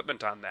their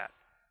equipment on that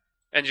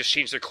and just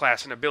change their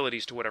class and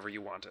abilities to whatever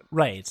you wanted.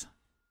 Right.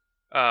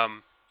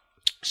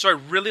 So I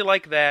really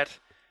like that.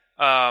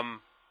 And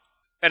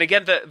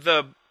again,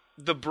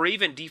 the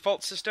Brave and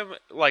default system,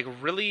 like,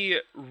 really,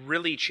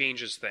 really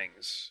changes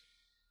things.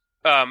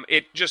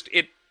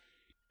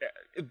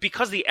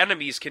 Because the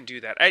enemies can do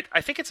that.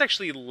 I think it's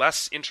actually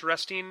less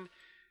interesting,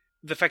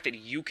 the fact that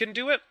you can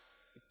do it,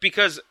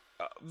 because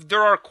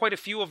there are quite a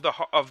few of the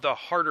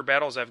harder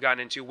battles I've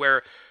gotten into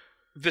where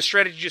the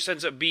strategy just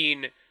ends up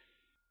being,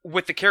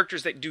 with the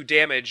characters that do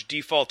damage,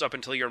 default up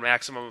until your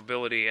maximum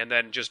ability, and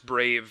then just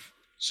Brave.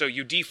 So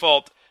you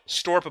default,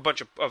 store up a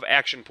bunch of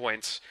action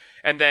points,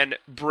 and then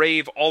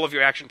Brave all of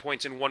your action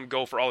points in one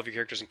go for all of your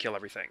characters and kill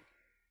everything.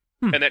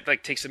 And that,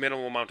 like, takes the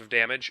minimal amount of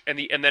damage. And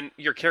then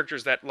your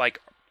characters that, like,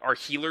 are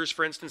healers,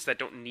 for instance, that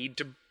don't need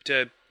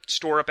to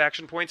store up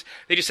action points,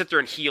 they just sit there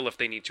and heal if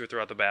they need to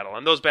throughout the battle.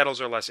 And those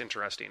battles are less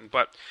interesting.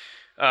 But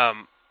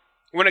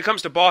when it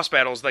comes to boss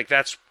battles, like,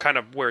 that's kind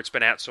of where it's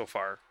been at so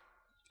far.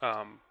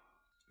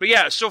 But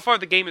yeah, so far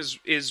the game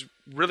is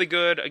really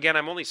good. Again,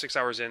 I'm only 6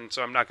 hours in,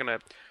 so I'm not going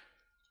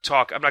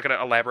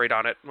to elaborate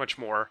on it much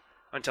more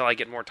until I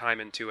get more time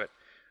into it.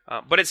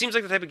 But it seems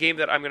like the type of game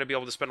that I'm going to be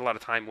able to spend a lot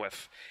of time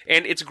with.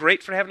 And it's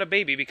great for having a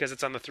baby because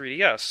it's on the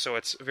 3DS, so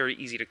it's very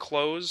easy to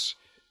close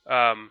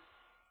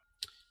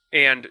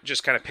and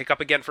just kind of pick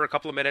up again for a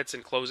couple of minutes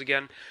and close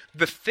again.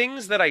 The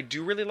things that I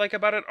do really like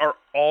about it are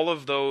all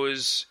of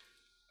those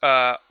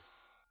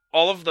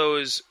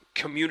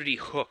community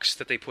hooks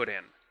that they put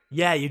in.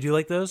 Yeah, you do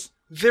like those?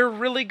 They're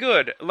really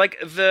good. Like,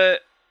 the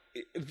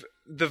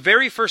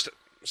very first...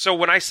 So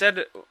when I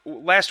said...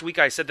 Last week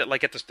I said that,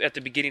 like, at the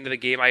beginning of the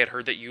game I had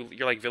heard that your,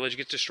 like, village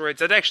gets destroyed.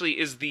 That actually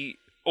is the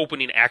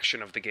opening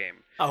action of the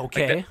game.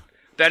 Okay. Like,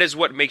 that is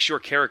what makes your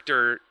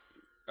character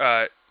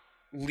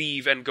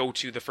leave and go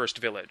to the first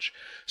village.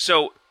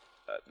 So,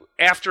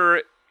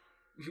 after...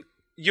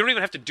 You don't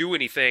even have to do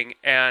anything,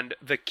 and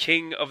the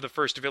king of the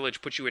first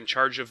village puts you in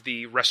charge of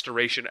the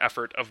restoration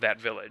effort of that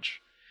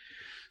village.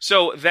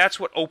 So that's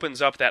what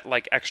opens up that,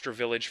 like, extra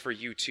village for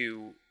you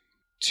to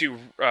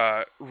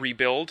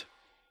rebuild,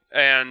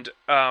 and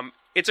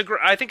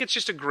I think it's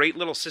just a great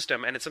little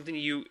system, and it's something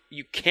you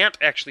can't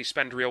actually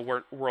spend real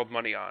world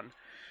money on.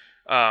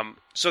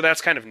 So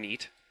that's kind of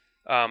neat.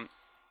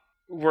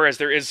 Whereas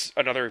there is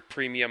another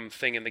premium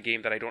thing in the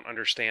game that I don't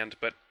understand,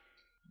 but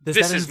does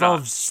this that is involve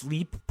not.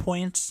 Sleep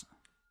points?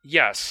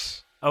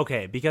 Yes.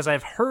 Okay, because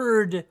I've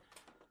heard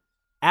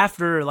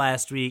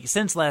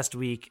since last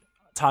week,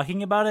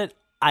 talking about it,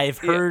 I've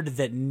heard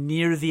that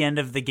near the end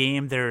of the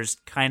game, there's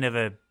kind of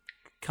a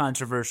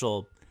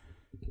controversial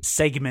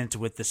segment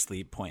with the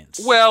sleep points.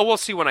 Well, we'll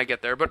see when I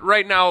get there. But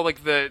right now,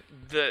 like,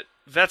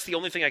 that's the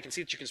only thing I can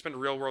see that you can spend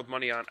real world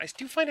money on. I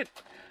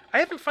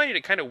have been finding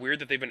it kind of weird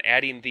that they've been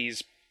adding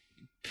these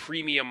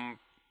premium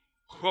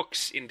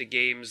hooks into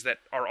games that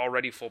are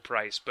already full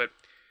price, but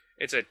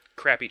it's a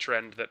crappy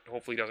trend that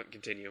hopefully doesn't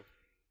continue.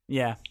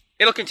 Yeah.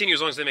 It'll continue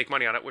as long as they make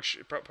money on it, which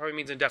probably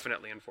means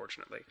indefinitely,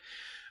 unfortunately.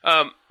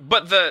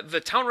 But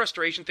the town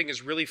restoration thing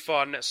is really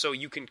fun, so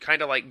you can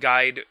kind of like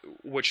guide,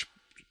 which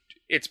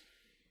it's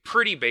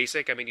pretty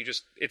basic. I mean,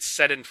 it's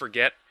set and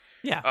forget.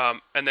 Yeah.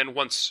 And then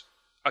once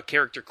a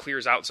character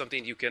clears out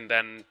something, you can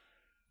then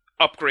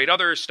upgrade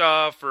other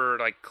stuff or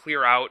like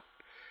clear out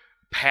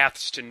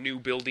paths to new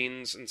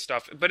buildings and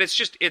stuff. But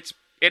it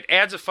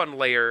adds a fun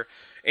layer,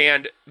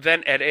 and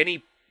then at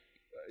any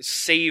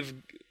save,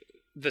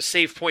 the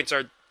save points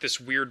are this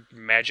weird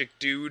magic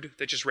dude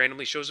that just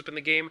randomly shows up in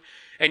the game,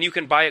 and you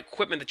can buy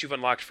equipment that you've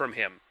unlocked from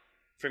him,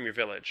 from your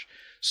village.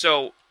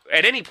 So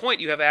at any point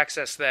you have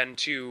access then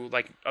to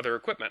like other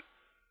equipment,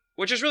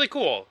 which is really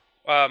cool.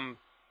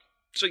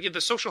 So yeah, the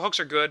social hooks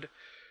are good.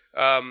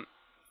 I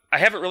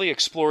haven't really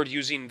explored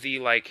using the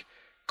like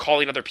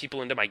calling other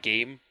people into my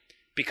game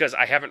because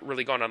I haven't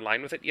really gone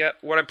online with it yet.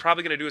 What I'm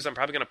probably going to do is I'm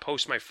probably going to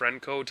post my friend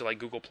code to like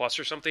Google Plus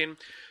or something,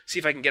 see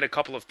if I can get a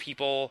couple of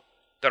people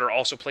that are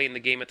also playing the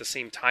game at the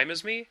same time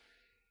as me.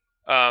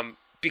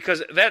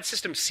 Because that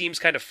system seems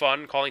kind of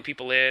fun, calling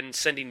people in,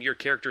 sending your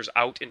characters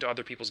out into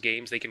other people's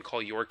games. They can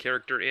call your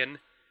character in.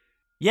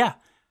 Yeah,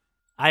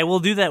 I will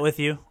do that with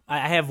you.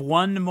 I have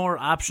one more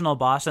optional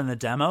boss in the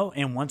demo,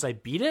 and once I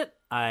beat it,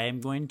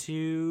 I'm going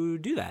to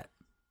do that.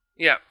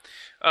 Yeah.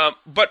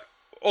 But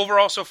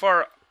overall, so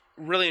far,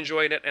 really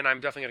enjoying it, and I'm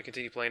definitely going to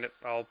continue playing it.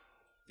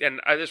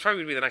 It's probably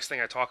going to be the next thing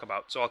I talk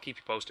about, so I'll keep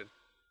you posted.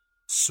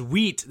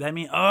 Sweet. That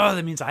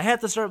means I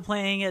have to start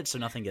playing it, so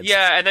nothing gets...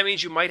 Yeah, and that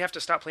means you might have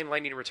to stop playing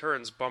Lightning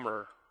Returns.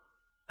 Bummer.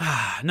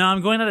 No,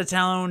 I'm going out of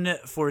town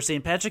for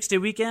St. Patrick's Day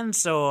weekend,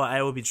 so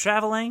I will be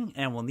traveling,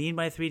 and will need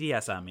my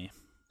 3DS on me.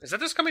 Is that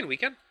this coming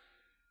weekend?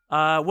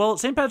 Well,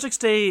 St. Patrick's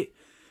Day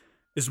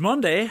is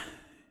Monday.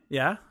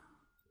 Yeah.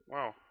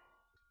 Wow.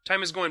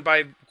 Time is going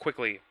by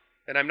quickly,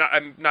 and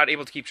I'm not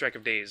able to keep track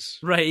of days.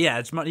 Right, yeah.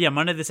 It's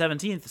Monday the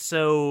 17th,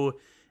 so...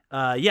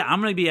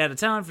 I'm going to be out of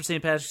town for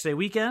St. Patrick's Day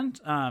weekend.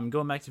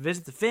 Going back to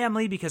visit the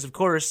family because, of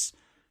course,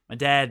 my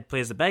dad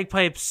plays the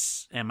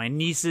bagpipes, and my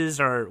nieces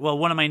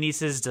one of my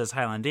nieces does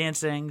Highland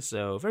dancing,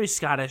 so very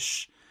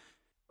Scottish.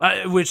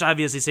 Which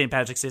obviously St.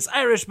 Patrick's Day is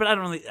Irish, but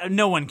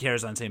no one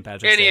cares on St.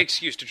 Patrick's Day. Any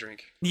excuse to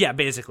drink. Yeah,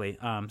 basically.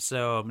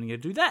 So I'm going to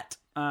do that.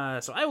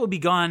 So I will be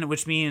gone,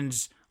 which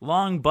means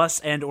long bus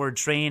and or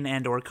train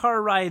and or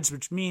car rides,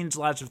 which means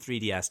lots of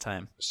 3DS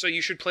time. So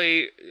you should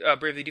play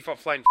Bravely Default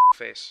Flying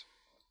Face.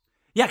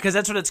 Yeah, because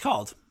that's what it's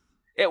called.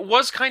 It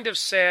was kind of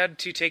sad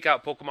to take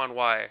out Pokemon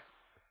Y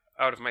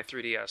out of my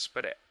 3DS,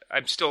 but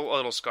I'm still a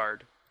little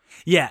scarred.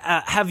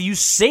 Yeah, have you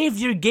saved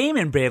your game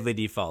in Bravely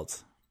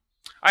Default?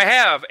 I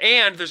have,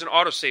 and there's an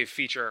autosave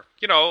feature.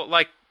 You know,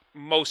 like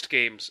most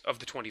games of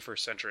the 21st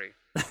century.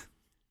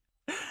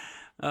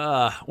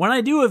 When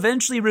I do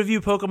eventually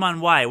review Pokemon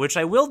Y, which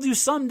I will do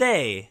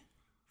someday,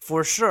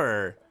 for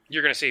sure.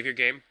 You're going to save your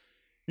game?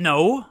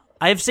 No.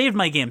 I've saved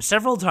my game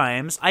several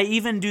times. I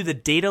even do the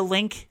data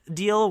link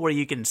deal where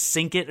you can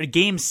sync it, or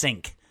game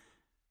sync,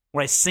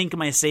 where I sync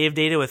my save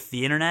data with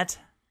the internet.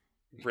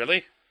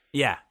 Really?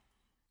 Yeah.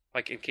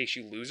 Like in case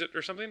you lose it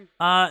or something?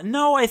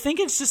 No, I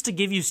think it's just to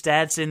give you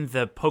stats in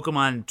the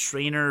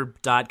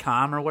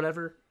PokemonTrainer.com or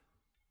whatever.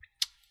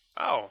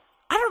 Oh.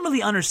 I don't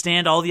really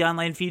understand all the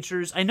online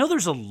features. I know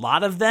there's a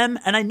lot of them,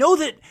 and I know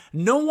that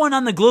no one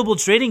on the global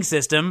trading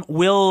system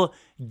will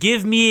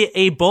give me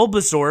a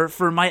Bulbasaur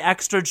for my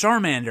extra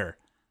Charmander.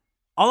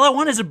 All I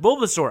want is a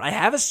Bulbasaur. I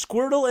have a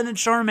Squirtle and a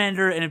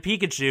Charmander and a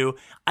Pikachu.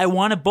 I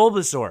want a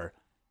Bulbasaur.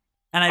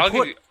 And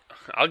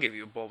I'll give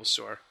you a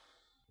Bulbasaur.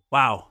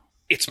 Wow.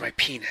 It's my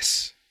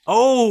penis.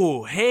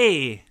 Oh,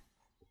 hey.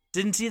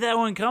 Didn't see that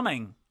one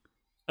coming.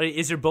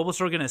 Is your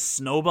Bulbasaur going to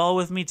snowball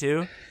with me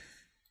too?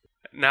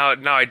 Now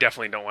I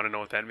definitely don't want to know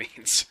what that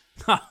means.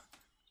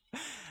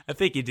 I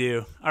think you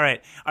do. All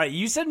right.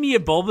 You send me a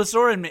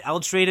Bulbasaur and I'll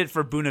trade it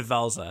for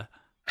Bunavelza.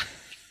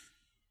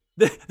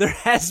 There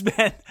has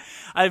been,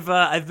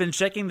 I've been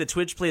checking the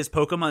Twitch Plays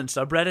Pokemon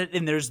subreddit,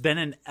 and there's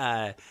been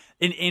an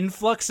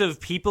influx of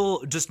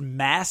people just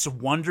mass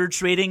wonder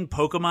trading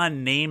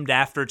Pokemon named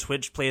after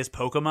Twitch Plays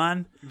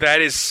Pokemon.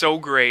 That is so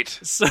great.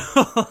 So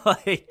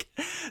like,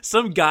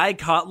 some guy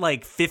caught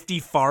like 50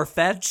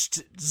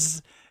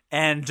 Farfetch'd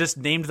and just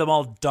named them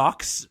all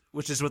Ducks,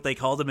 which is what they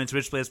called them in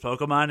Twitch Plays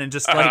Pokemon, and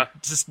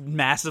just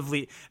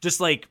massively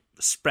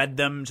spread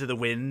them to the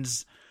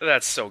winds.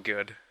 That's so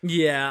good.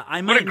 Yeah,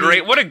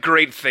 what a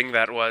great thing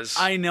that was.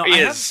 I know.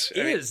 Is.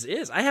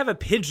 I have a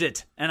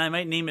Pidgeot, and I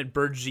might name it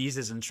Bird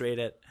Jesus and trade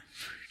it.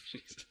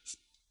 Jesus.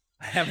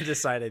 I haven't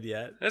decided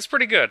yet. That's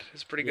pretty good.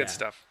 It's pretty good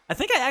stuff. I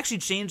think I actually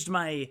changed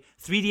my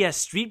 3DS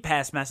Street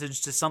Pass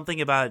message to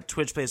something about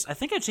Twitch Plays. I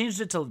think I changed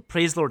it to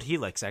Praise Lord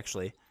Helix,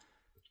 actually.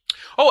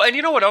 Oh, and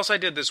you know what else I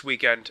did this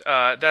weekend?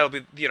 That'll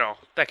be,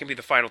 that can be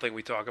the final thing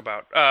we talk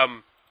about.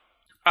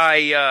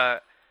 I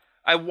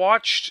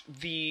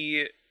watched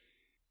the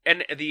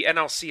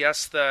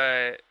NLCS,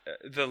 the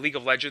League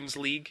of Legends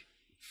League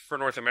for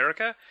North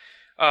America.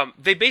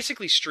 They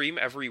basically stream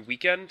every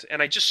weekend,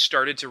 and I just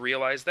started to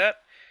realize that.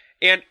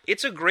 And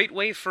it's a great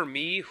way for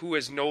me, who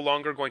is no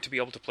longer going to be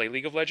able to play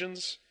League of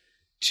Legends,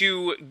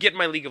 to get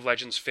my League of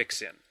Legends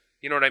fix in.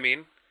 You know what I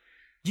mean?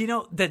 You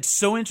know, that's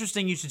so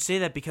interesting you should say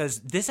that, because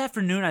this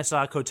afternoon I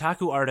saw a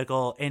Kotaku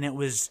article, and it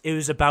was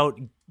about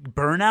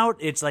burnout.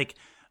 It's like,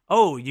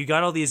 oh, you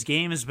got all these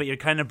games, but you're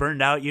kind of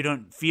burned out. You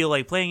don't feel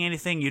like playing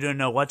anything. You don't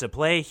know what to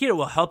play. Here,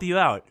 we'll help you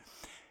out.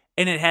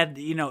 And it had,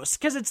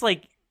 because it's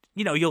like,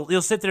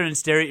 you'll sit there and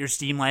stare at your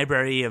Steam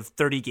library of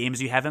 30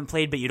 games you haven't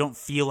played, but you don't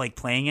feel like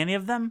playing any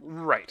of them.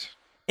 Right.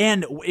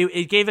 And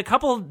it gave a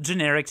couple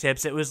generic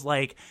tips. It was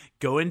like,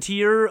 go into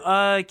your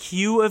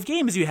queue of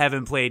games you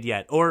haven't played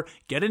yet, or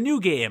get a new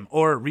game,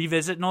 or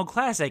revisit an old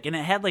classic. And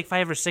it had like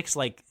 5 or 6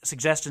 like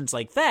suggestions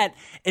like that.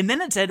 And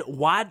then it said,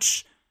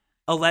 watch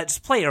a Let's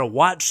Play, or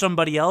watch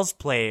somebody else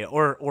play,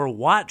 or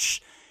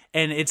watch.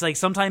 And it's like,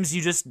 sometimes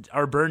you just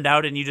are burned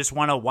out and you just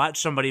want to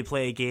watch somebody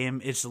play a game.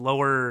 It's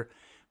lower,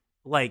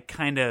 like,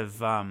 kind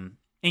of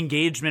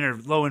engagement or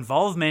low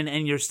involvement,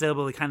 and you're still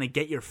able to kind of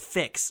get your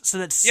fix. So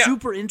that's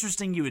super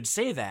interesting you would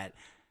say that,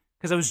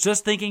 because I was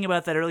just thinking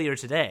about that earlier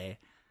today.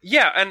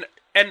 Yeah,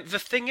 and the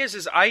thing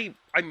is I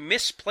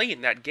miss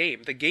playing that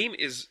game. The game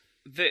is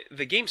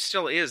the game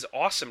still is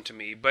awesome to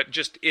me, but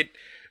just it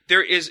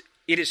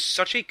is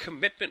such a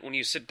commitment when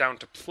you sit down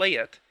to play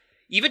it.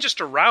 Even just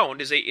a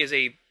round is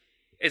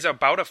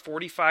about a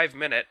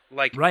 45-minute,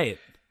 like, right,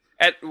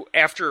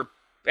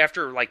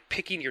 after like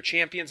picking your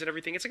champions and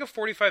everything. It's like a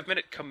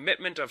 45-minute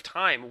commitment of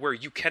time where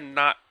you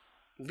cannot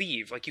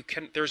leave. Like,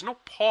 there's no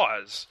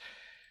pause.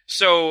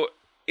 So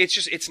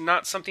it's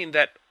not something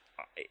that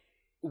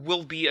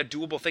will be a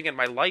doable thing in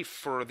my life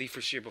for the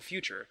foreseeable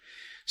future.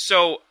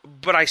 So,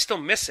 but I still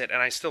miss it,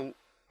 and I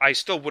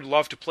still would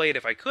love to play it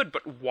if I could,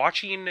 but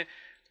watching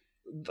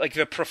like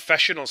the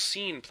professional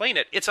scene playing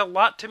it, it's a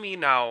lot to me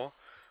now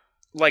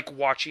like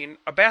watching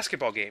a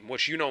basketball game,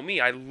 which, you know me,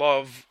 I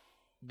love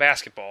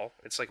basketball.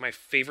 It's like my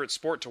favorite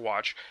sport to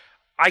watch.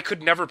 I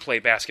could never play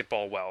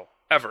basketball well,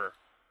 ever.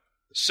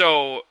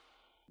 So,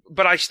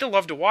 but I still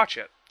love to watch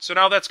it. So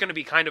now that's going to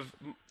be kind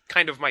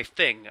of my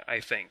thing, I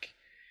think.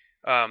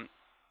 And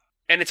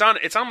it's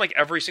on like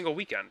every single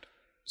weekend.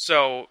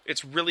 So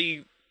it's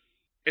really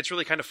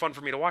kind of fun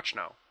for me to watch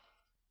now.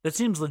 That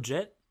seems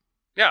legit.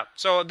 Yeah,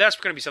 so that's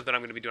going to be something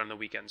I'm going to be doing on the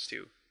weekends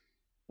too.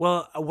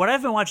 Well, what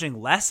I've been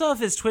watching less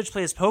of is Twitch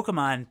Plays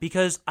Pokemon,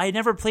 because I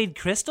never played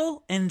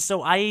Crystal, and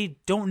so I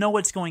don't know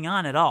what's going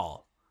on at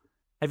all.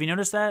 Have you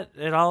noticed that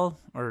at all?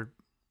 Or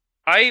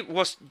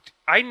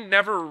I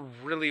never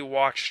really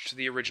watched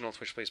the original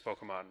Twitch Plays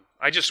Pokemon.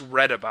 I just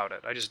read about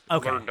it. I just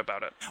learned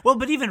about it. Well,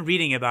 but even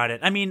reading about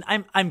it, I mean,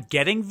 I'm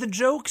getting the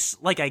jokes.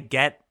 Like,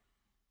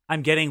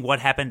 I'm getting what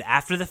happened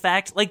after the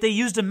fact. Like, they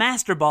used a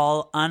Master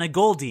Ball on a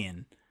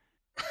Goldian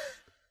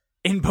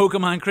in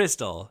Pokemon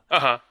Crystal.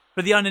 Uh-huh.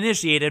 For the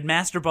uninitiated,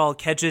 Master Ball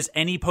catches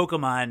any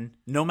Pokemon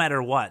no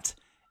matter what,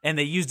 and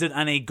they used it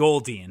on a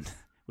Goldian,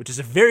 which is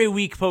a very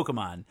weak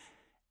Pokemon,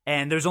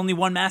 and there's only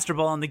one Master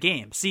Ball in the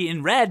game. See,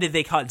 in Red,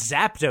 they caught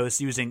Zapdos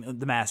using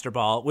the Master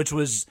Ball, which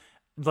was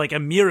like a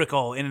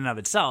miracle in and of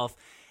itself.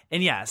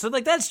 And yeah, so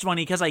like that's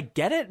funny because I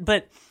get it,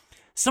 but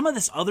some of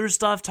this other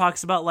stuff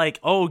talks about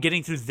like, oh,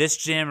 getting through this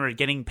gym or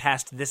getting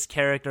past this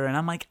character, and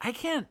I'm like, I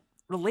can't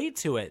relate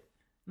to it.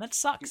 And that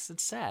sucks.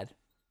 It's sad.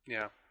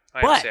 Yeah,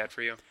 I'm sad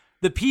for you.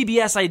 The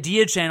PBS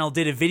Idea channel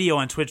did a video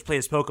on Twitch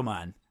Plays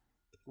Pokemon.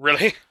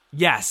 Really?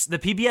 Yes, the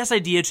PBS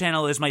Idea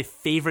channel is my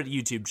favorite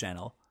YouTube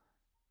channel.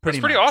 That's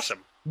pretty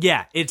awesome.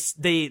 Yeah, it's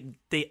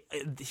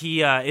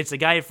a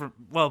guy from,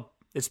 well,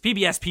 it's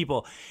PBS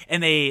people,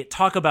 and they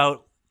talk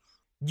about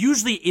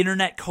usually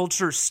internet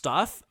culture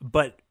stuff,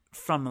 but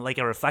from like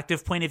a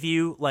reflective point of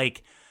view.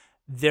 Like,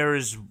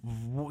 there's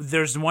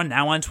one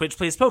now on Twitch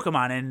Plays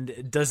Pokemon,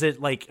 and does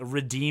it like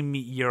redeem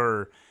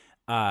your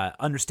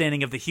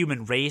understanding of the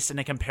human race, and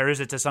it compares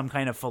it to some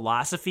kind of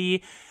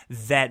philosophy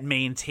that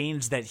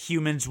maintains that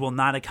humans will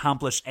not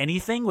accomplish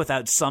anything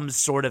without some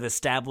sort of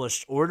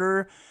established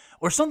order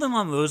or something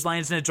along those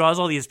lines, and it draws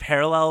all these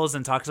parallels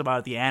and talks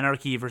about the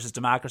anarchy versus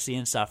democracy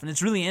and stuff, and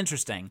it's really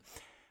interesting.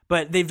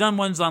 But they've done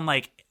ones on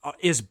like,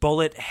 is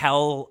bullet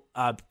hell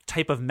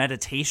type of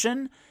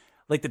meditation,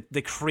 like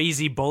the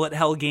crazy bullet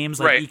hell games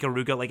like right.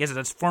 Ikaruga, like is it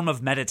a form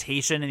of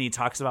meditation? And he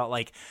talks about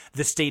like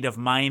the state of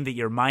mind that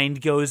your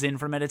mind goes in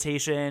for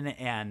meditation.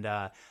 And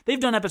they've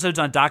done episodes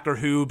on Doctor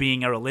Who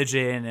being a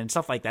religion and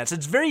stuff like that. So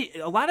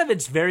a lot of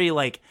it's very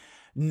like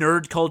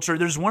nerd culture.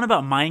 There's one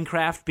about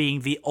Minecraft being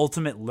the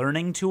ultimate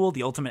learning tool,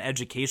 the ultimate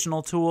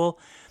educational tool.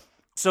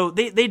 So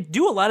they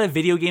do a lot of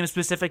video game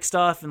specific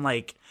stuff and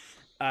like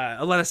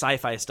a lot of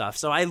sci-fi stuff.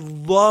 So I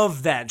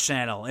love that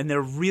channel, and they're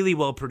really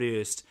well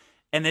produced.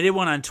 And they did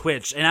one on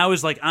Twitch, and I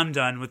was like, I'm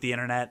done with the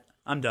internet.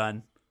 I'm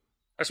done.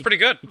 That's pretty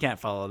good. You can't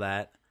follow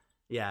that.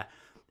 Yeah.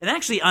 And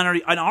actually, on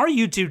our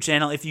YouTube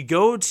channel, if you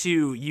go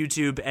to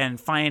YouTube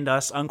and find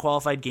us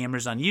Unqualified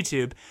Gamers on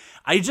YouTube,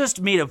 I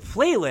just made a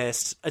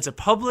playlist. It's a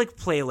public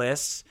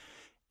playlist.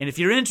 And if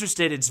you're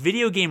interested, it's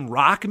video game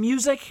rock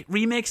music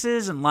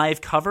remixes and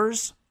live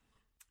covers.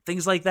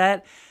 things like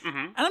that. Mm-hmm.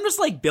 And I'm just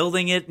like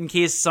building it in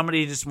case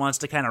somebody just wants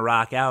to kind of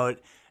rock out.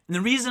 And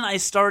the reason I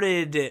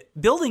started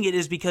building it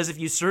is because if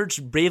you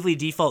search Bravely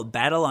Default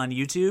Battle on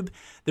YouTube,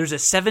 there's a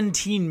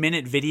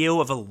 17-minute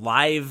video of a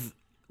live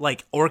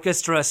like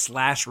orchestra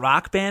 /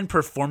 rock band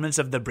performance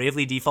of the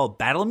Bravely Default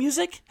Battle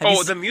music.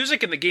 The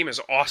music in the game is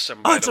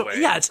awesome, by the way.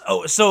 Yeah,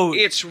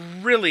 it's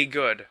really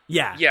good.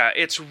 Yeah. Yeah,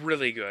 it's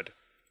really good.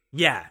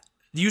 Yeah.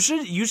 You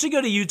should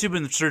go to YouTube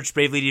and search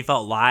Bravely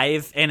Default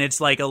Live, and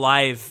it's like a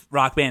live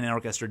rock band and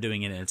orchestra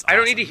doing it, and it's awesome. I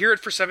don't need to hear it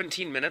for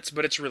 17 minutes,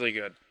 but it's really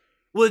good.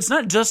 Well, it's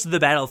not just the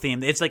battle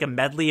theme. It's like a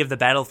medley of the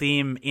battle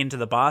theme into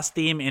the boss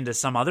theme into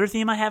some other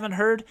theme I haven't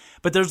heard.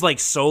 But there's like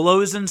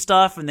solos and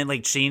stuff, and then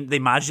like they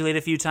modulate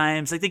a few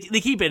times. Like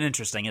they keep it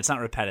interesting. It's not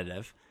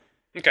repetitive.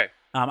 Okay.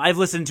 I've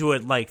listened to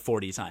it like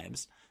 40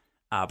 times.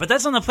 But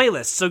that's on the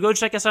playlist. So go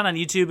check us out on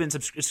YouTube and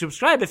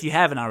subscribe if you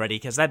haven't already,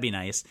 because that'd be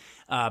nice.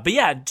 But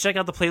yeah, check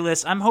out the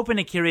playlist. I'm hoping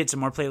to curate some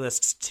more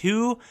playlists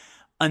too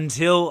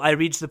until I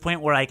reach the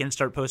point where I can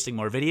start posting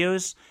more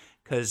videos,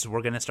 because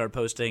we're going to start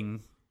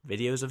posting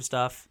videos of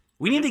stuff.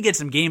 We need to get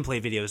some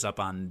gameplay videos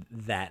up on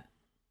that.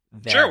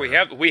 Sure, we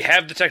have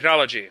the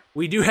technology.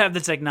 We do have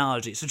the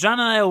technology. So John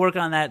and I will work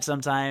on that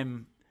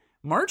sometime.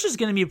 March is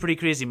going to be a pretty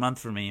crazy month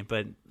for me,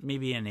 but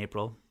maybe in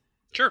April.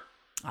 Sure.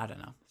 I don't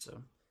know.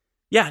 So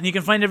yeah, and you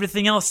can find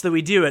everything else that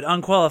we do at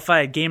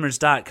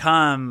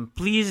unqualifiedgamers.com.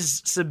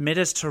 Please submit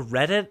us to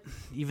Reddit,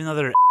 even though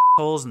they're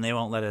assholes and they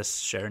won't let us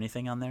share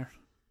anything on there.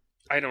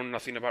 I know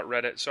nothing about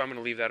Reddit, so I'm going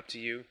to leave that up to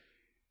you.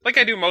 Like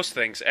I do most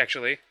things,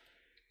 actually.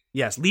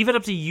 Yes, leave it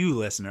up to you,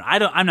 listener.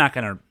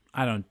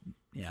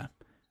 Yeah.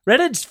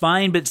 Reddit's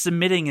fine, but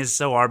submitting is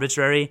so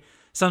arbitrary.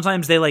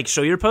 Sometimes they like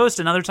show your post,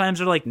 and other times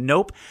they're like,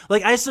 nope.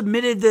 Like I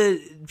submitted the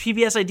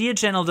PBS Idea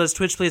channel does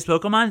Twitch Plays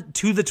Pokemon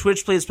to the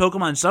Twitch Plays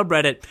Pokemon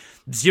subreddit.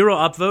 0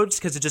 upvotes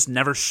because it just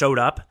never showed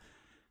up.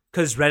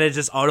 Because Reddit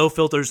just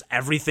auto-filters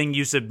everything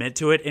you submit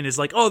to it and is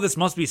like, oh, this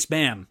must be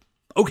spam.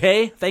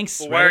 Okay, thanks.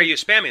 Well, why are you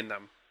spamming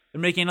them?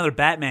 They're making another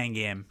Batman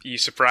game. You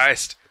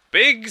surprised?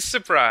 Big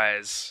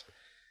surprise.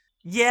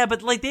 Yeah,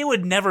 but like they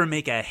would never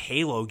make a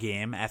Halo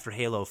game after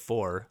Halo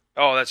 4.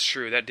 Oh, that's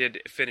true. That did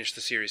finish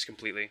the series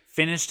completely.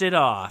 Finished it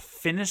off.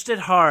 Finished it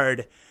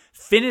hard.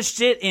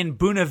 Finished it in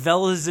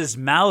Bunavella's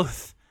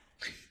mouth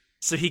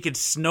so he could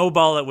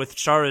snowball it with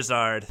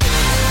Charizard.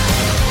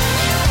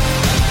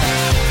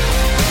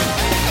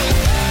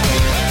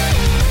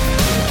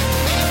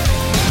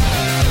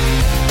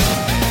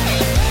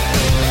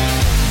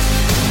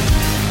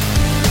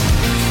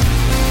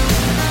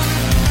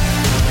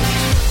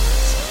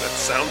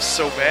 Sounds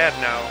so bad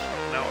now.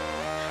 No,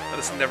 let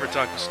us never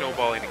talk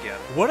snowballing again.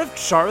 What if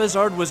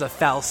Charizard was a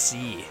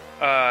Fal'Cie?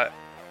 I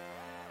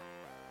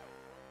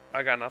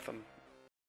got nothing.